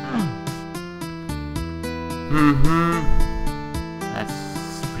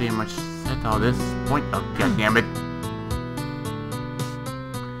 That's pretty much set all this point. Oh, god damn it.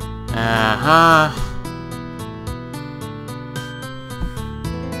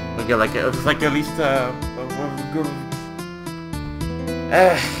 Okay, like it's like at least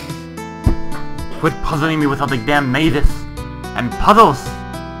quit puzzling me with all the damn mazes and puzzles.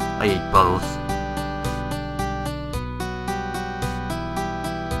 I hate puzzles.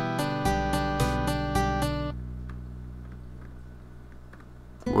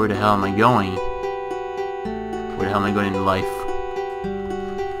 Where the hell am I going? Where the hell am I going in life?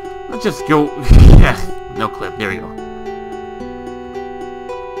 Let's just go. Yes, no clip. There we go.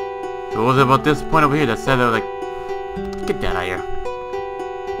 So what was it about this point over here that said they were like, get that out of here?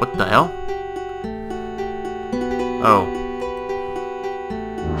 What the hell? Oh,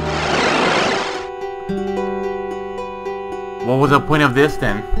 What was the point of this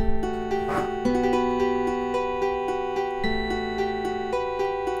then?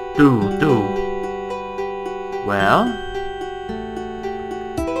 Well?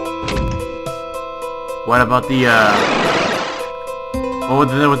 What about the, what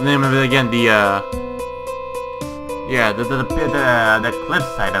was the name of it again? The, yeah, the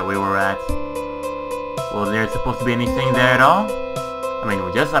cliffside that we were at. Was there supposed to be anything there at all? I mean,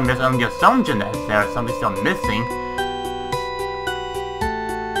 I'm just on the assumption that there's something still missing.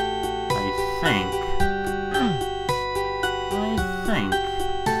 I think.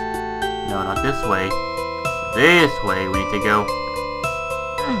 No, not this way. This way we need to go.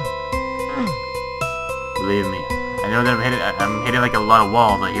 Believe me. I know that I'm hitting like a lot of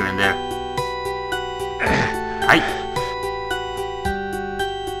walls like here and there. Right.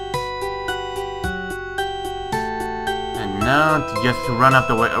 And now to just run up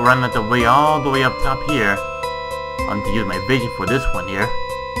the way all the way up top here. I need to use my vision for this one here.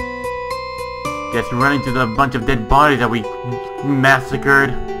 Just run into the bunch of dead bodies that we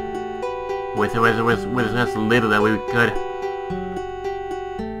massacred with just little that we could.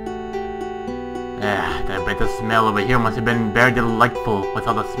 I bet the smell over here must have been very delightful with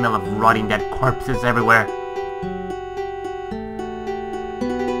all the smell of rotting dead corpses everywhere.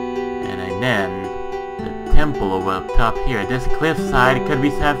 And then the temple over up top here. This cliffside could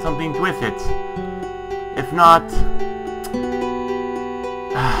have something with it. If not,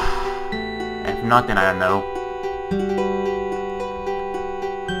 then I don't know.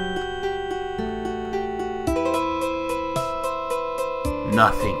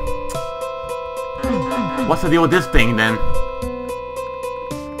 Nothing. What's the deal with this thing then?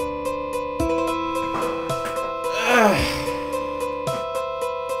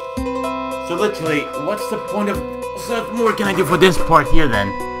 So literally, what's the point of... What more can I do for this part here then?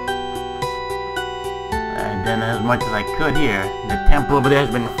 And then as much as I could here, the temple over there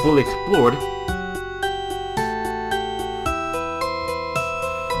has been fully explored.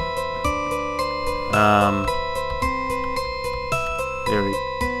 There we...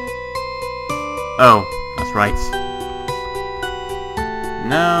 Oh, that's right.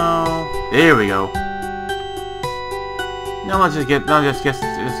 No, there we go. No, let's just get...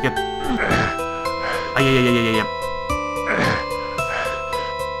 Yeah.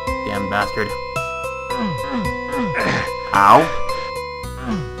 Damn bastard. Ow.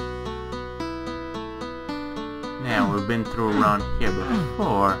 Now, we've been through around here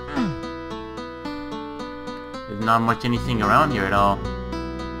before. There's not much anything around here at all.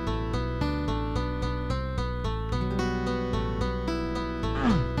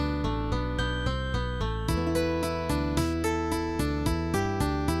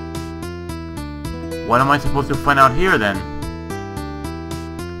 What am I supposed to find out here then?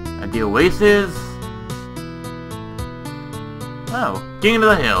 At the oasis? Oh, King of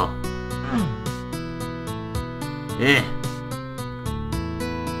the Hill. Eh.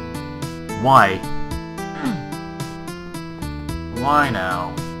 Why? Why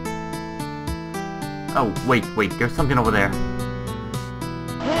now? Oh, wait, there's something over there.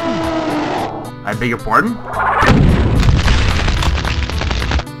 I beg your pardon?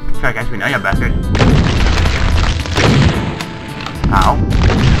 Try to catch me now, you bastard. Ow.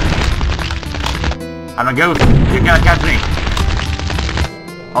 I'm a ghost. You can't catch me.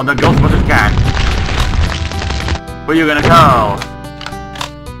 Oh, the Ghostbusters can. Who are you gonna call?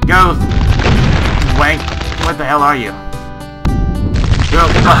 Ghost! Wank. What the hell are you?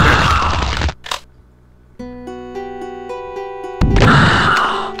 Ghostbusters!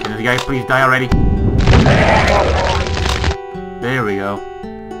 Can this guy please die already? There we go.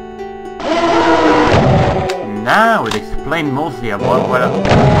 Now it explained mostly about where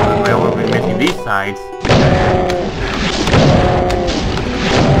we've been missing these sides.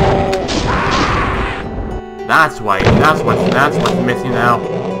 That's what's missing now.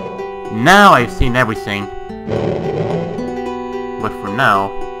 Now I've seen everything. But for now,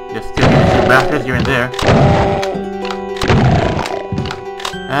 just still two bastards here and there.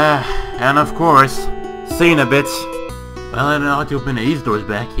 And of course, seeing a bit. Well, I don't know how to open these doors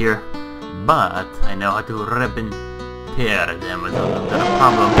back here. But I know how to rip and tear them without a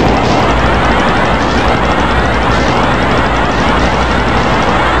problem.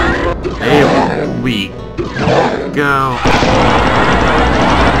 There we go.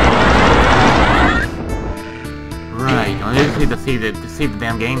 Right, I just need to save the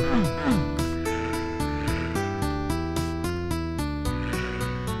damn game.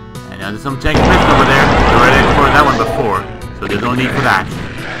 And now there's some checklists over there. We already explored that one before, so there's no need for that.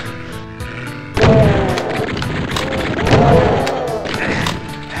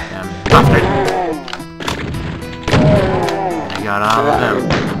 got all of them.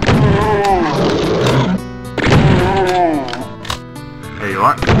 There you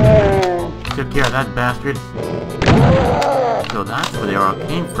are. Took care of that bastard. So that's where they all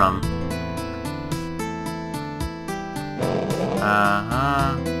came from.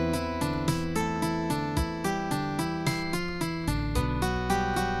 Uh-huh.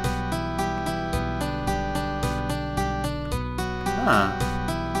 Huh.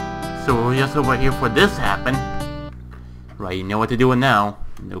 So we're just over here for this happen. Right, you know what to do now.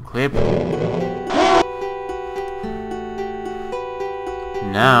 No clip.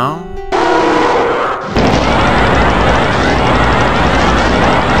 Now...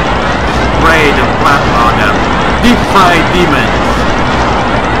 spray the plasma on them. Deep fried demons!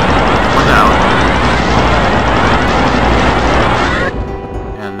 What's out?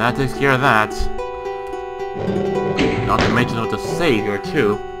 And that takes care of that. Not to mention what to say here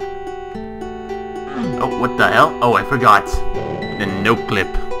too. Oh, what the hell? Oh, I forgot. The no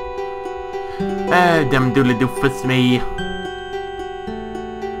clip. Dumb doodly doofus me.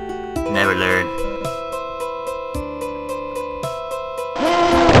 Never learn.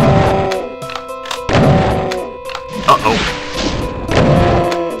 Uh-oh.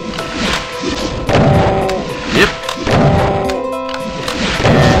 Yep.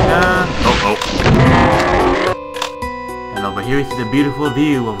 And, oh. And over here you see the beautiful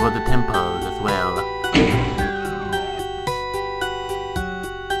view of all the temples as well.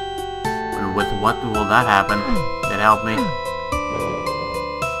 And with what will that happen? That help me?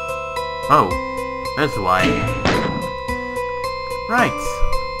 Oh, that's why. Right.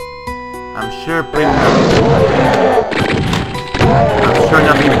 I'm sure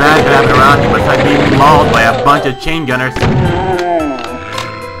nothing bad could happen around here besides being mauled by a bunch of chain gunners.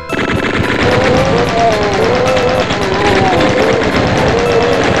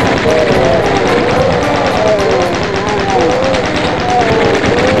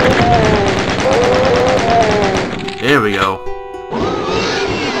 There we go.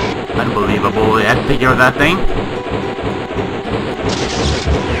 Unbelievable, they had to take care of that thing.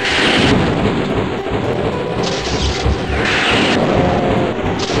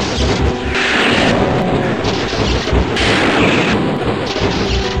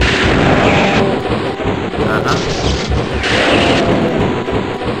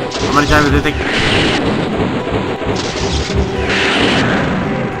 How many times did they take?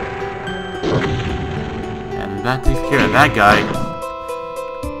 And that takes care of that guy.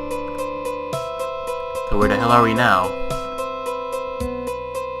 So where the hell are we now?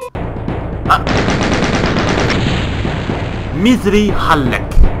 Ah! Misery Halleck.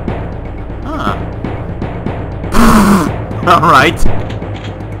 Ah. Alright.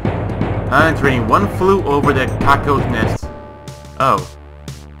 Entering one flew over the Kako's nest. Oh.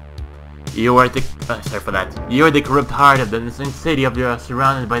 You are the... sorry for that. You are the corrupt heart of the innocent city of your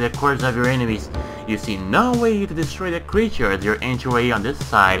surrounded by the corpses of your enemies. You see no way to destroy the creature as your entryway on this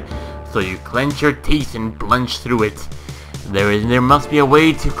side. So you clench your teeth and plunge through it. There must be a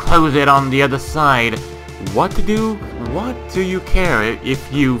way to close it on the other side. What to do? What do you care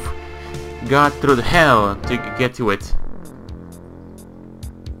if you've got through the hell to get to it?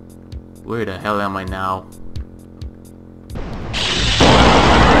 Where the hell am I now?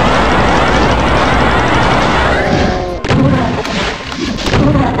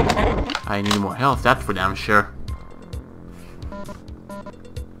 I need more health, that's for damn sure.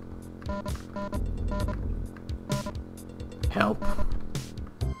 Help.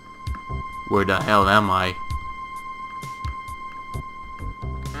 Where the hell am I?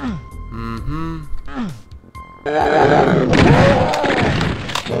 Mm-hmm.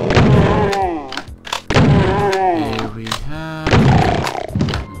 Here we have...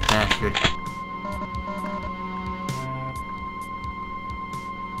 bastard.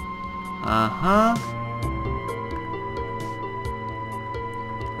 Uh-huh.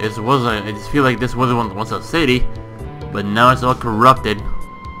 I just feel like this was once a city, but now it's all corrupted.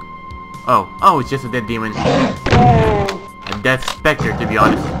 Oh, it's just a dead demon. A dead specter, to be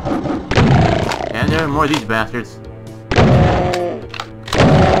honest. And there are more of these bastards.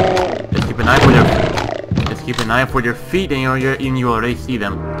 Just keep an eye for their feet, and you already see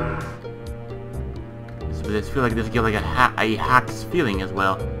them. So I just feel like this gives like a hack's feeling as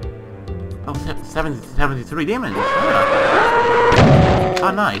well. Oh, 73 demons.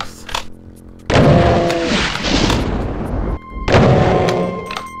 Oh, nice.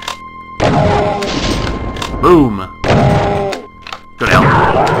 Boom. Good help.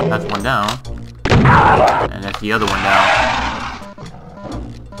 That's one down. And that's the other one down.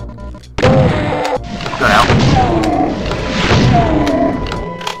 Good help.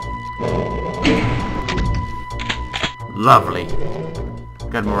 Lovely.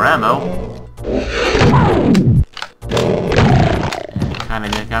 Got more ammo.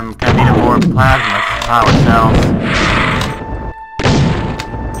 I'm kinda needing more plasma power cells.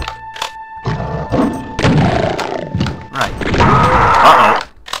 Right. Uh-oh.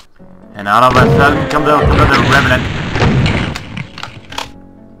 And out of a sudden comes the Revenant.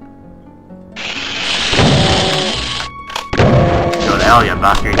 Go to hell, you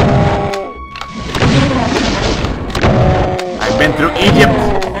bastard. I've been through Egypt,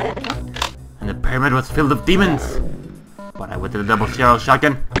 and the pyramid was filled with demons. But I went to the double barrel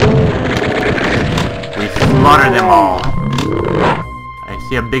shotgun. We slaughtered them all. I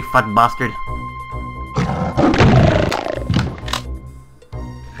see a big fat bastard.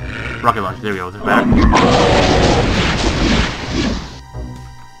 Rocket launch, there we go, this is better.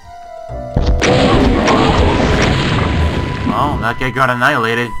 Well, that guy got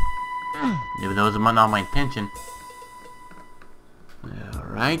annihilated. Even though it was not my intention.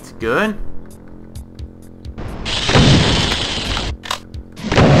 Alright, good.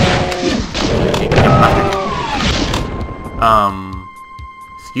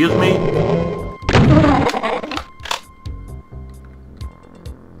 Excuse me?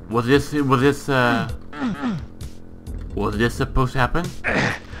 Was this supposed to happen?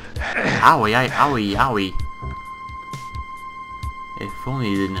 Owie, owie, owie. If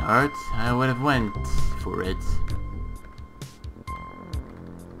only it didn't hurt, I would have went for it.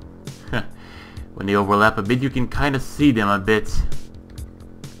 When they overlap a bit, you can kind of see them a bit.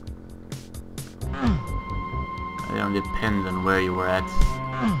 It don't depend on where you were at.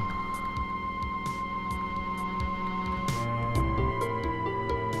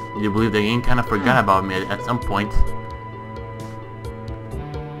 You believe the game kind of forgot about me at some point?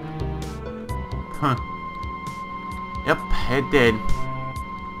 Huh. Yep, it did.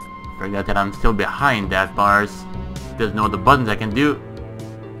 Forgot that I'm still behind that bars. There's no other buttons I can do.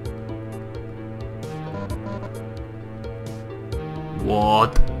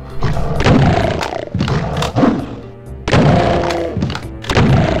 What?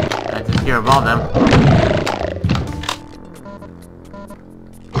 I took care of all them.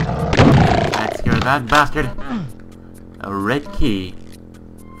 Let's care of that bastard. A red key.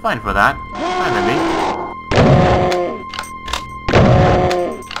 Fine for that. Fine with me.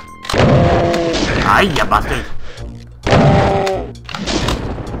 Aye, you bastard.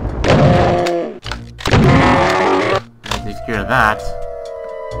 Let's take care of that.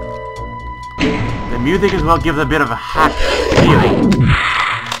 The music as well gives a bit of a hack feeling.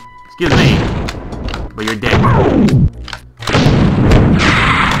 Excuse me, but you're dead.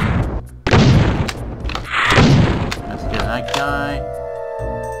 Let's get that guy.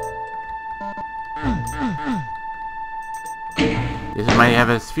 This might have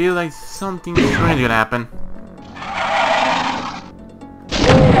us feel like something strange is gonna happen.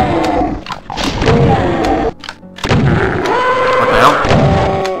 What the hell?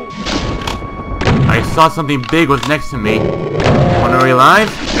 I saw something big was next to me. When I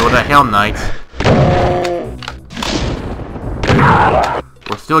realized it was a Hell Knight.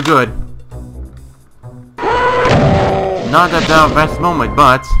 We're still good. Not at the best moment,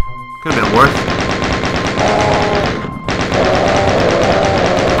 but could have been worse.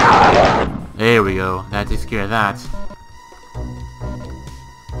 There we go. That takes care of that.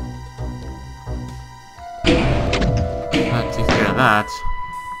 That takes care of that.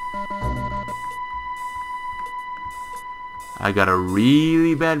 I got a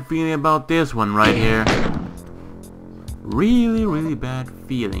really bad feeling about this one right here. Really, really bad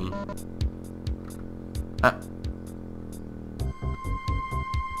feeling.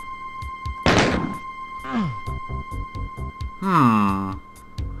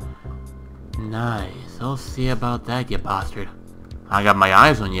 Nice. I'll see about that, you bastard. I got my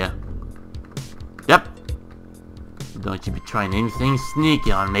eyes on you. Yep. Don't you be trying anything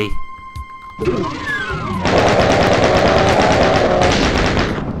sneaky on me.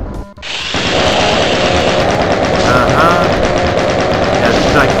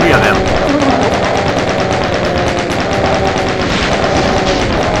 There's like 3 of them.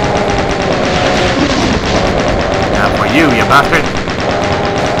 Now for you, you bastard.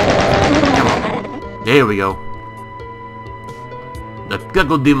 Come on. There we go. The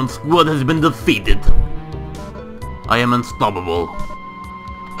Gecko Demon Squad has been defeated. I am unstoppable.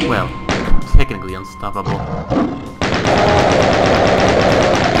 Well, technically unstoppable.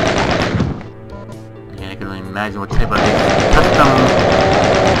 I can only imagine what type of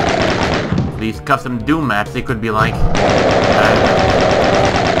these custom Doom maps they could be like.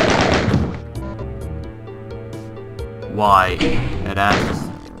 Why? It asks.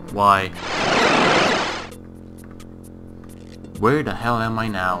 Why? Where the hell am I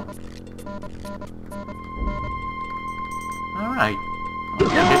now? Alright.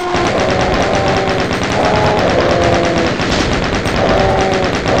 Okay.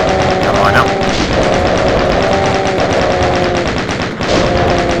 Come on up.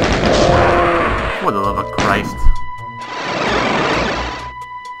 For the love of Christ.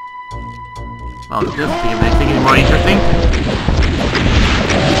 Well, this game makes it more interesting.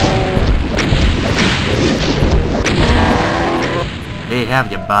 There you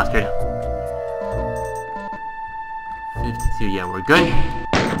have you, bastard. 52, yeah, we're good.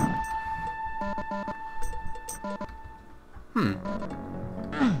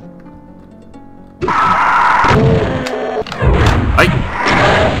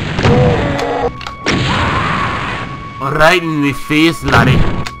 Right in the face, laddie.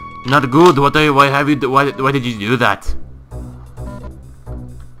 Not good. Why did you do that?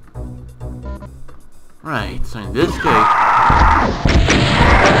 Right, so in this case...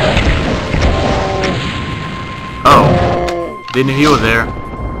 Oh, didn't heal there.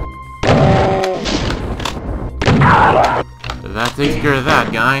 That takes care of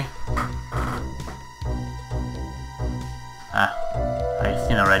that guy. Ah, I've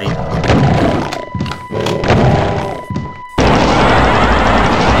seen already.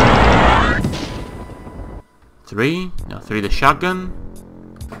 Three the shotgun,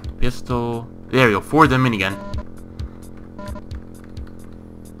 pistol. There we go, 4 the minigun.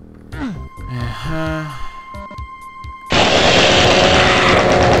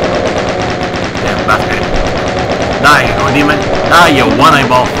 Damn bastard. Die, you demon. Die, you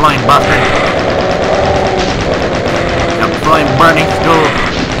one-eyeball flying bastard. You flying burning skull.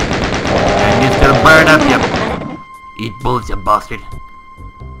 And you still burn up, you. Eat bullets, you bastard.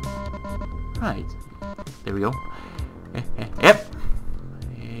 Right. There we go. Yep.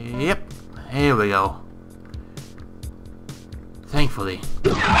 Here we go. Thankfully. Here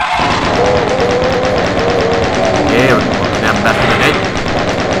we go. Damn bastard dead.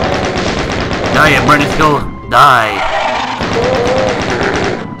 Die, you burning skull. Die.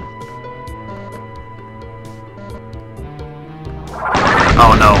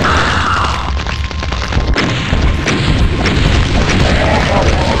 Oh no.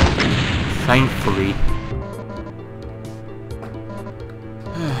 Thankfully.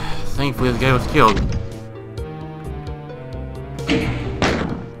 Thankfully this guy was killed.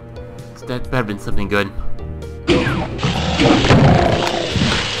 That better have been something good.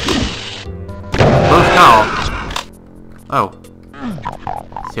 Close call. Oh.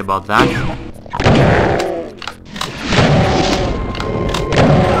 See about that.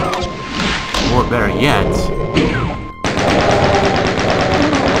 Or better yet.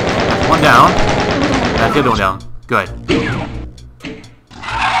 That's one down. That's the other one down. Good.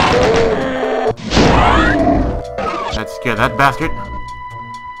 Let's scare that bastard.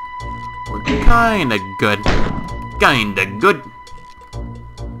 We're kinda good. Kinda good.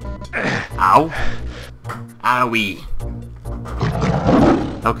 Ow. Owie.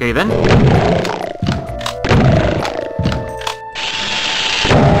 Okay then.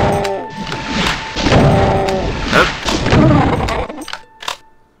 Oh.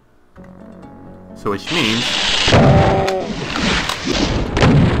 So which means...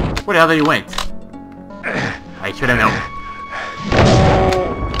 Where the hell you went? I should have known.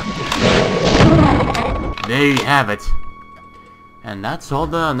 There you have it. And that's all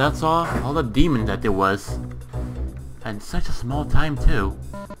the demons that there was. And such a small time too.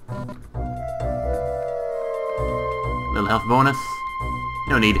 Little health bonus.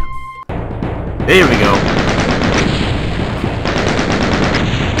 No need. There we go.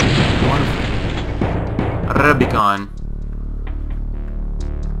 Rubicon.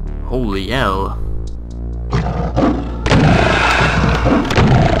 Holy hell.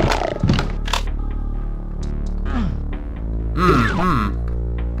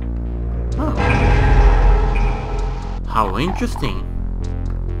 Oh. How interesting.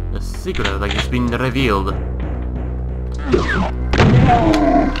 The secret of like it's been revealed.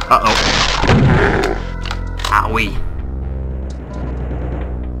 Uh-oh. Owie.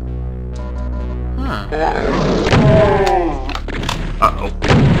 Huh. Uh-oh.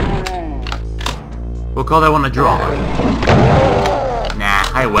 We'll call that one a draw. Nah,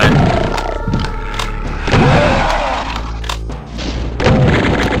 I win.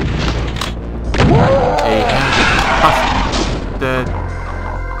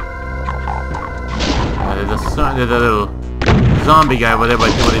 There's a little zombie guy over there,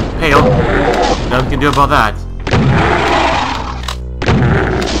 but he would impale. Nothing we can do about that.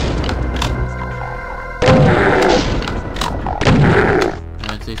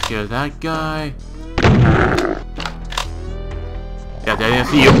 Let's take care of that guy. Yeah, I didn't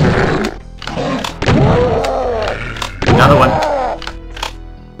see you. Another one.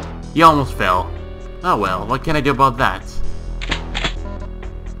 You almost fell. Oh well, what can I do about that?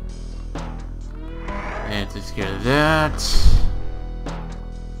 And take care of that.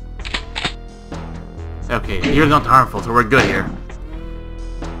 Okay, you're not harmful, so we're good here.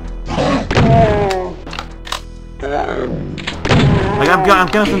 Like, I'm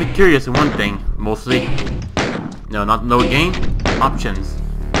constantly curious in one thing, mostly. No game options.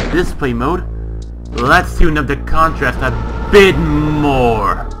 Display mode. Let's tune up the contrast a bit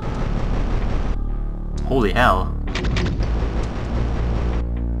more. Holy hell.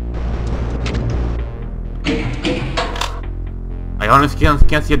 I honestly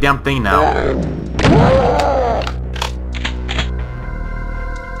can't see a damn thing now.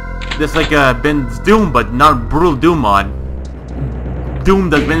 This like Ben's Doom, but not Brutal Doom mod. Doom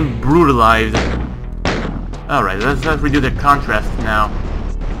that's been brutalized. Alright, let's redo the contrast now.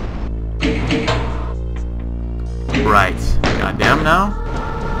 Right. Goddamn now.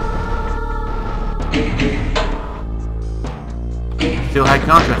 Still high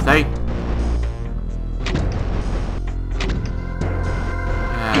contrast, eh?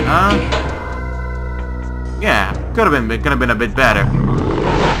 Yeah, could have been a bit better.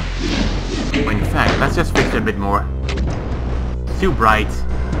 Well, in fact, let's just fix it a bit more. Too bright.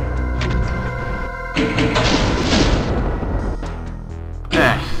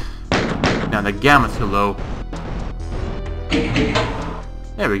 Now the gamma's too low.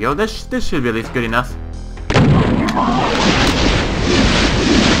 There we go. This should be at least good enough.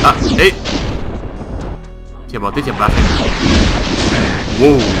 Ah, hey! See about this, you bastard.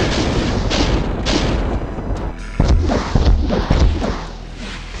 Whoa!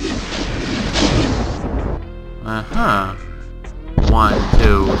 Uh-huh. 1,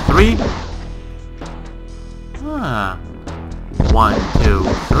 2, 3. Ah. 1, 2,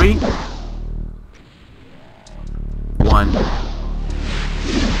 3. 1.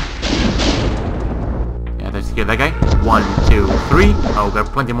 Yeah, let's get that guy. 1, 2, 3. Oh, got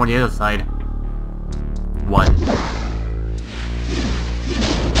plenty more on the other side. 1.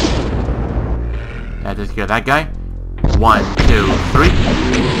 Yeah, let's get that guy. 1, 2, 3.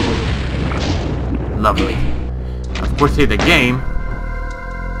 Lovely. Of course, save the game.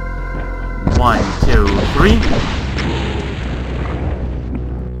 1, 2, 3.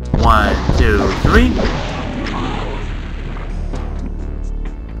 1, 2, 3.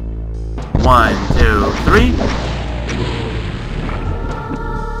 1, 2, 3.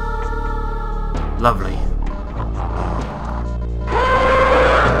 Lovely.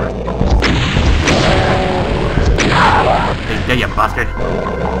 Hey, there you bastard.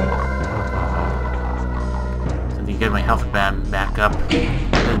 Something to get my health back up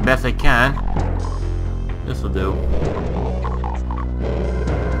as best I can. This'll do.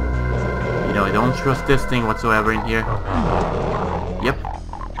 You know, I don't trust this thing whatsoever in here. Yep.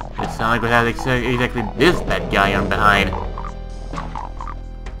 It sounds like we have exactly this bad guy on behind.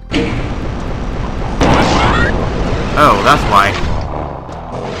 Oh, that's why.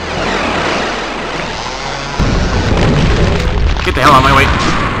 Get the hell out of my way.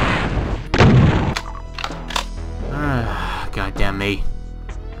 God damn me.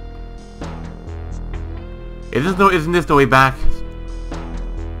 Isn't this the way back?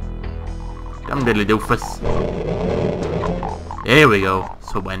 Dumb diddly doofus. There we go.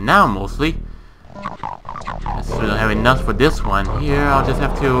 So by now, mostly. I still don't have enough for this one. Here, I'll just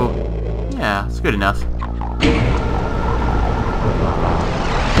have to... Yeah, it's good enough.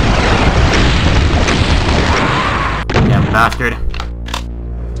 Damn bastard.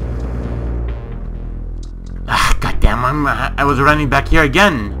 Ah, goddamn, I was running back here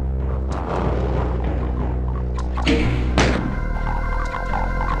again.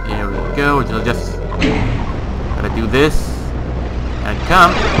 There we go. Just gotta do this. And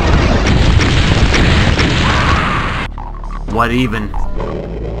come. What even?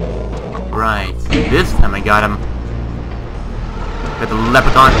 Right. This time I got him. Got the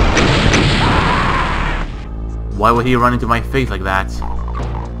leprechaun. Why would he run into my face like that?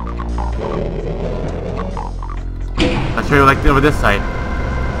 Let's try to like over this side.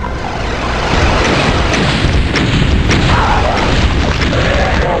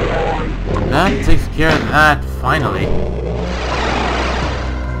 That takes care of that, finally.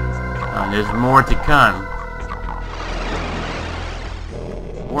 And there's more to come.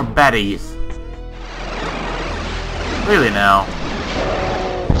 More baddies. Really now.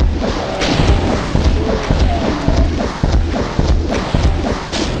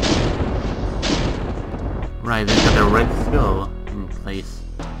 Right, they've got the red skull in place.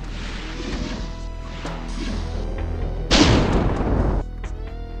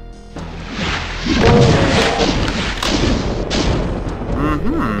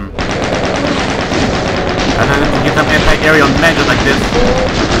 I don't have to get some anti-aerial measures like this.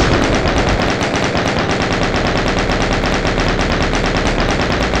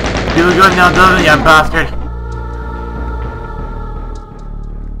 Feel good now, doesn't it, you bastard?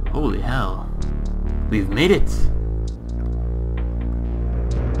 Holy hell. We've made it.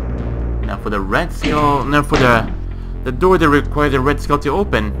 Now for the red skull, no, for the door that requires the red skull to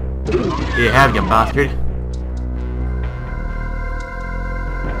open. Here you have, you bastard.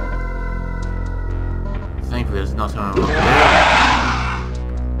 Thankfully there's not someone over there.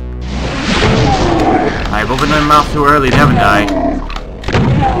 I've opened my mouth too early, haven't I?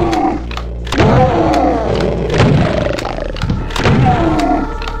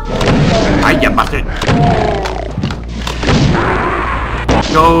 Hiya, bastard!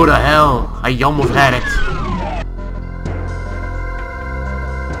 Go to hell! I almost had it!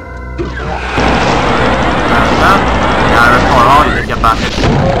 Now I recall all you, you bastard!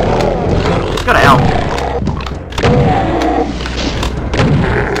 Go to hell!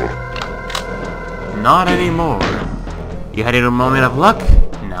 Not anymore. You had a moment of luck?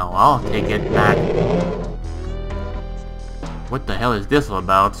 Now I'll take it back. What the hell is this all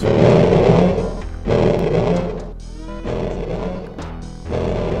about?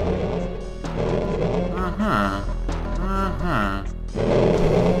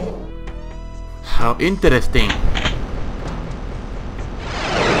 How interesting.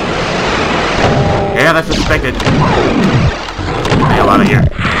 Yeah, that's suspected. Get the hell out of here.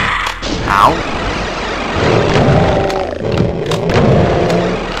 Ow.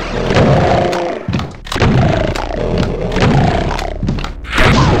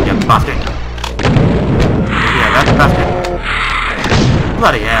 Bastard. Yeah, that's bastard.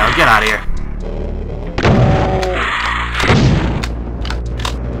 Bloody hell, get out of here.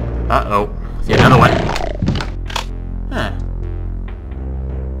 Uh-oh. See another one. Huh.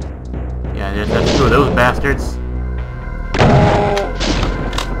 Yeah, that's two of those bastards.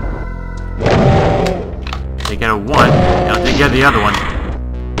 Take care of one, and I'll take care of the other one.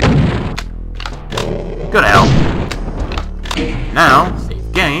 Go to hell. Now,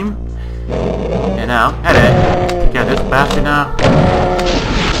 save game. And now, head it. Take care of this bastard now.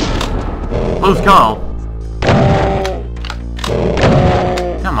 Close call.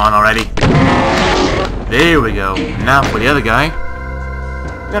 Come on already. There we go. Now for the other guy.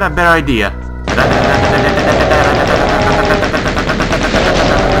 Got a better idea.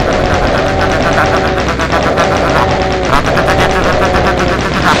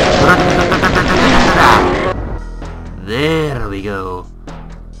 There we go.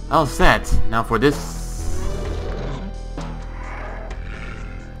 All set. Now for this.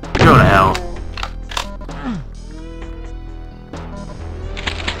 Go to hell.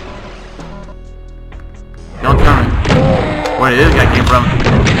 Don't tell me where this guy came from.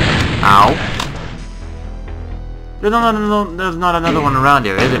 Ow. There's not another one around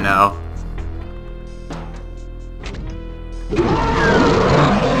here, is it now?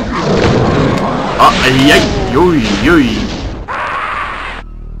 Yay! Yoy!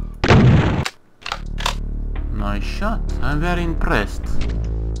 Nice shot. I'm very impressed.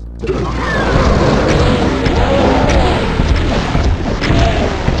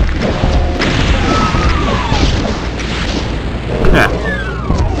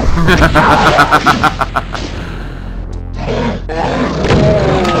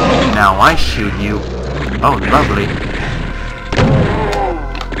 Now I shoot you. Oh, lovely.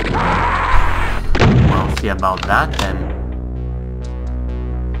 We'll see about that then.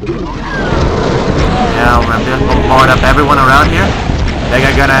 Yeah, we're gonna just bombard up everyone around here. They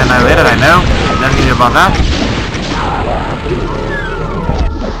got gonna annihilate it, I know. Nothing new about that.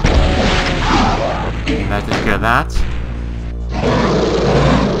 That takes care of that.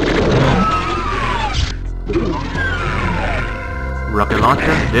 Rocket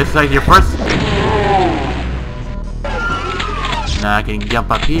launcher. This side here first. Now I can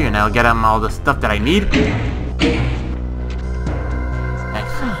jump up here and I'll get all the stuff that I need.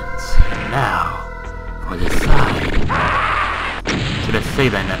 Excellent. Now, for this side. Should I say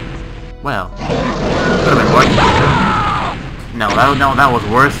that? Well, could have been worse. No, that was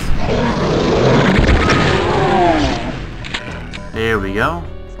worse. There we go.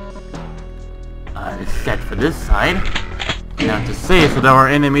 Set for this side. Now to save so that our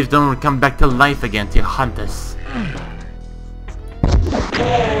enemies don't come back to life again to hunt us.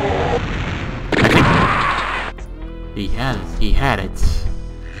 I think he had it.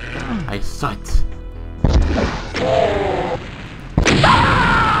 I saw it.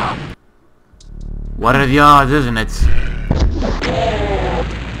 What are the odds, isn't it?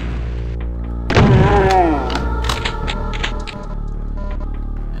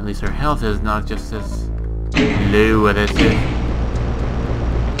 least her health is not just as low as it is.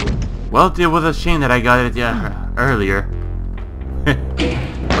 Well, it was a shame that I got it earlier.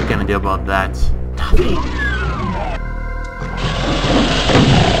 What can I do about that? Nothing.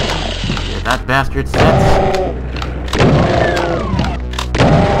 Yeah, that bastard sets.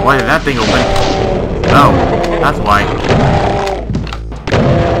 Why did that thing open? Oh, that's why.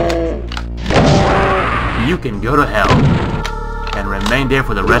 You can go to hell and remain there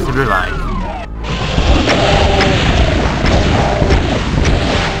for the rest of your life.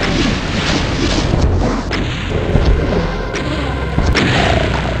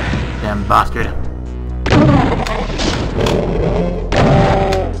 Damn bastard.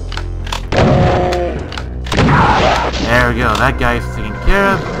 There we go, that guy's taken care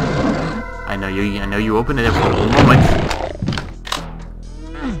of. I know you opened it for a moment.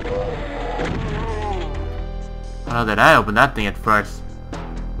 How did I open that thing at first?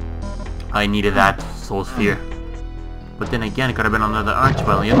 I needed that soul sphere. But then again, it could have been on the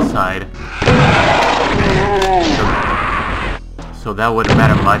archway on the inside. So that wouldn't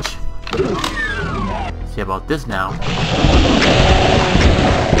matter much. See about this now.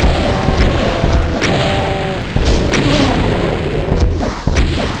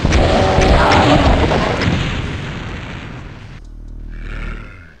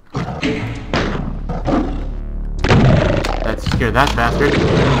 Let's scare that bastard.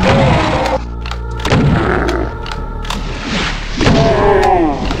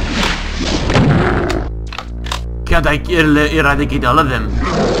 Can't I eradicate all of them?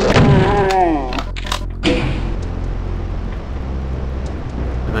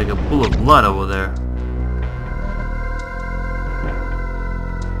 There's like a pool of blood over there.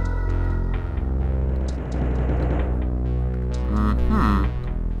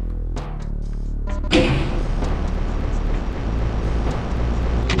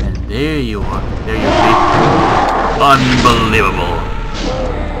 And there you are. There you be. Unbelievable.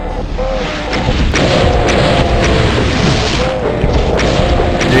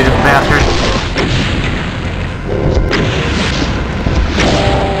 This bastard.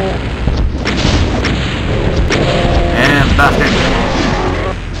 And bastard.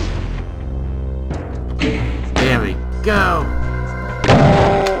 There we go.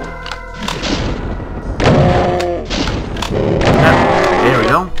 There we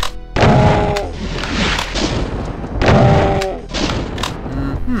go.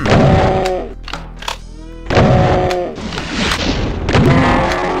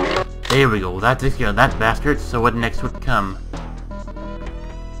 There we go, that takes care of that bastard, so what next would come?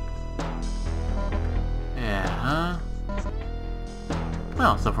 Yeah, huh?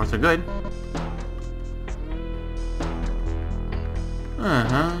 Well, so far so good.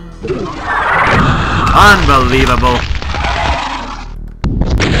 Unbelievable!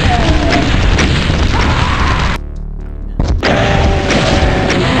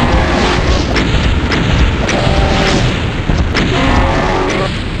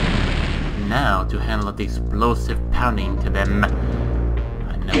 To handle the explosive pounding to them. I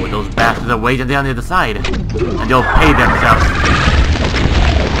know where those bastards are waiting down the other side, and they'll pay themselves.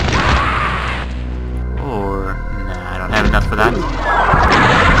 Or, nah, I don't have enough for that.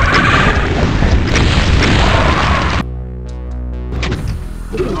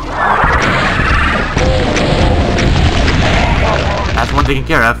 That's one taken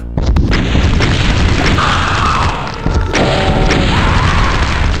care of.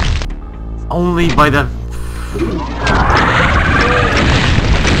 Only by the...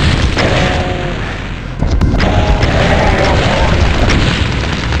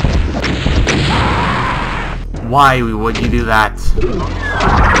 Why would you do that?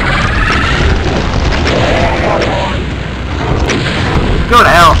 Go to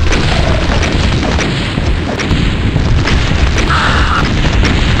hell!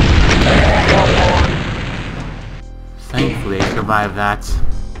 Thankfully I survived that.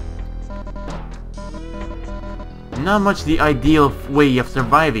 Not much the ideal way of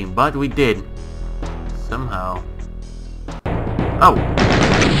surviving, but we did. Somehow. Oh!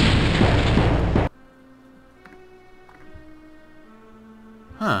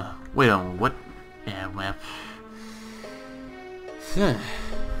 Huh. Wait on what? Yeah, well...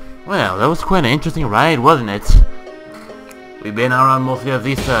 Well, that was quite an interesting ride, wasn't it? We've been around mostly of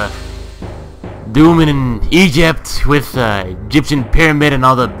these, Doom in Egypt with, Egyptian pyramid and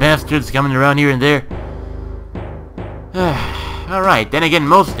all the bastards coming around here and there. Alright, then again,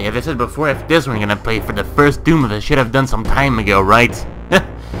 mostly, as I said before, if this were gonna play for the first Doom, I should have done some time ago, right?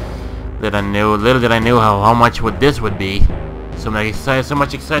 Little did I know how much this would be. So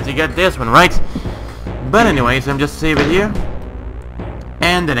much excited to get this one, right? But anyways, I'm just saving here.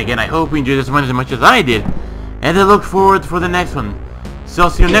 And then again, I hope you enjoyed this one as much as I did. And I look forward for the next one. So I'll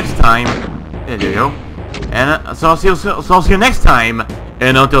see you next time. There you go. And so I'll see you next time.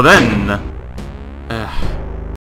 And until then...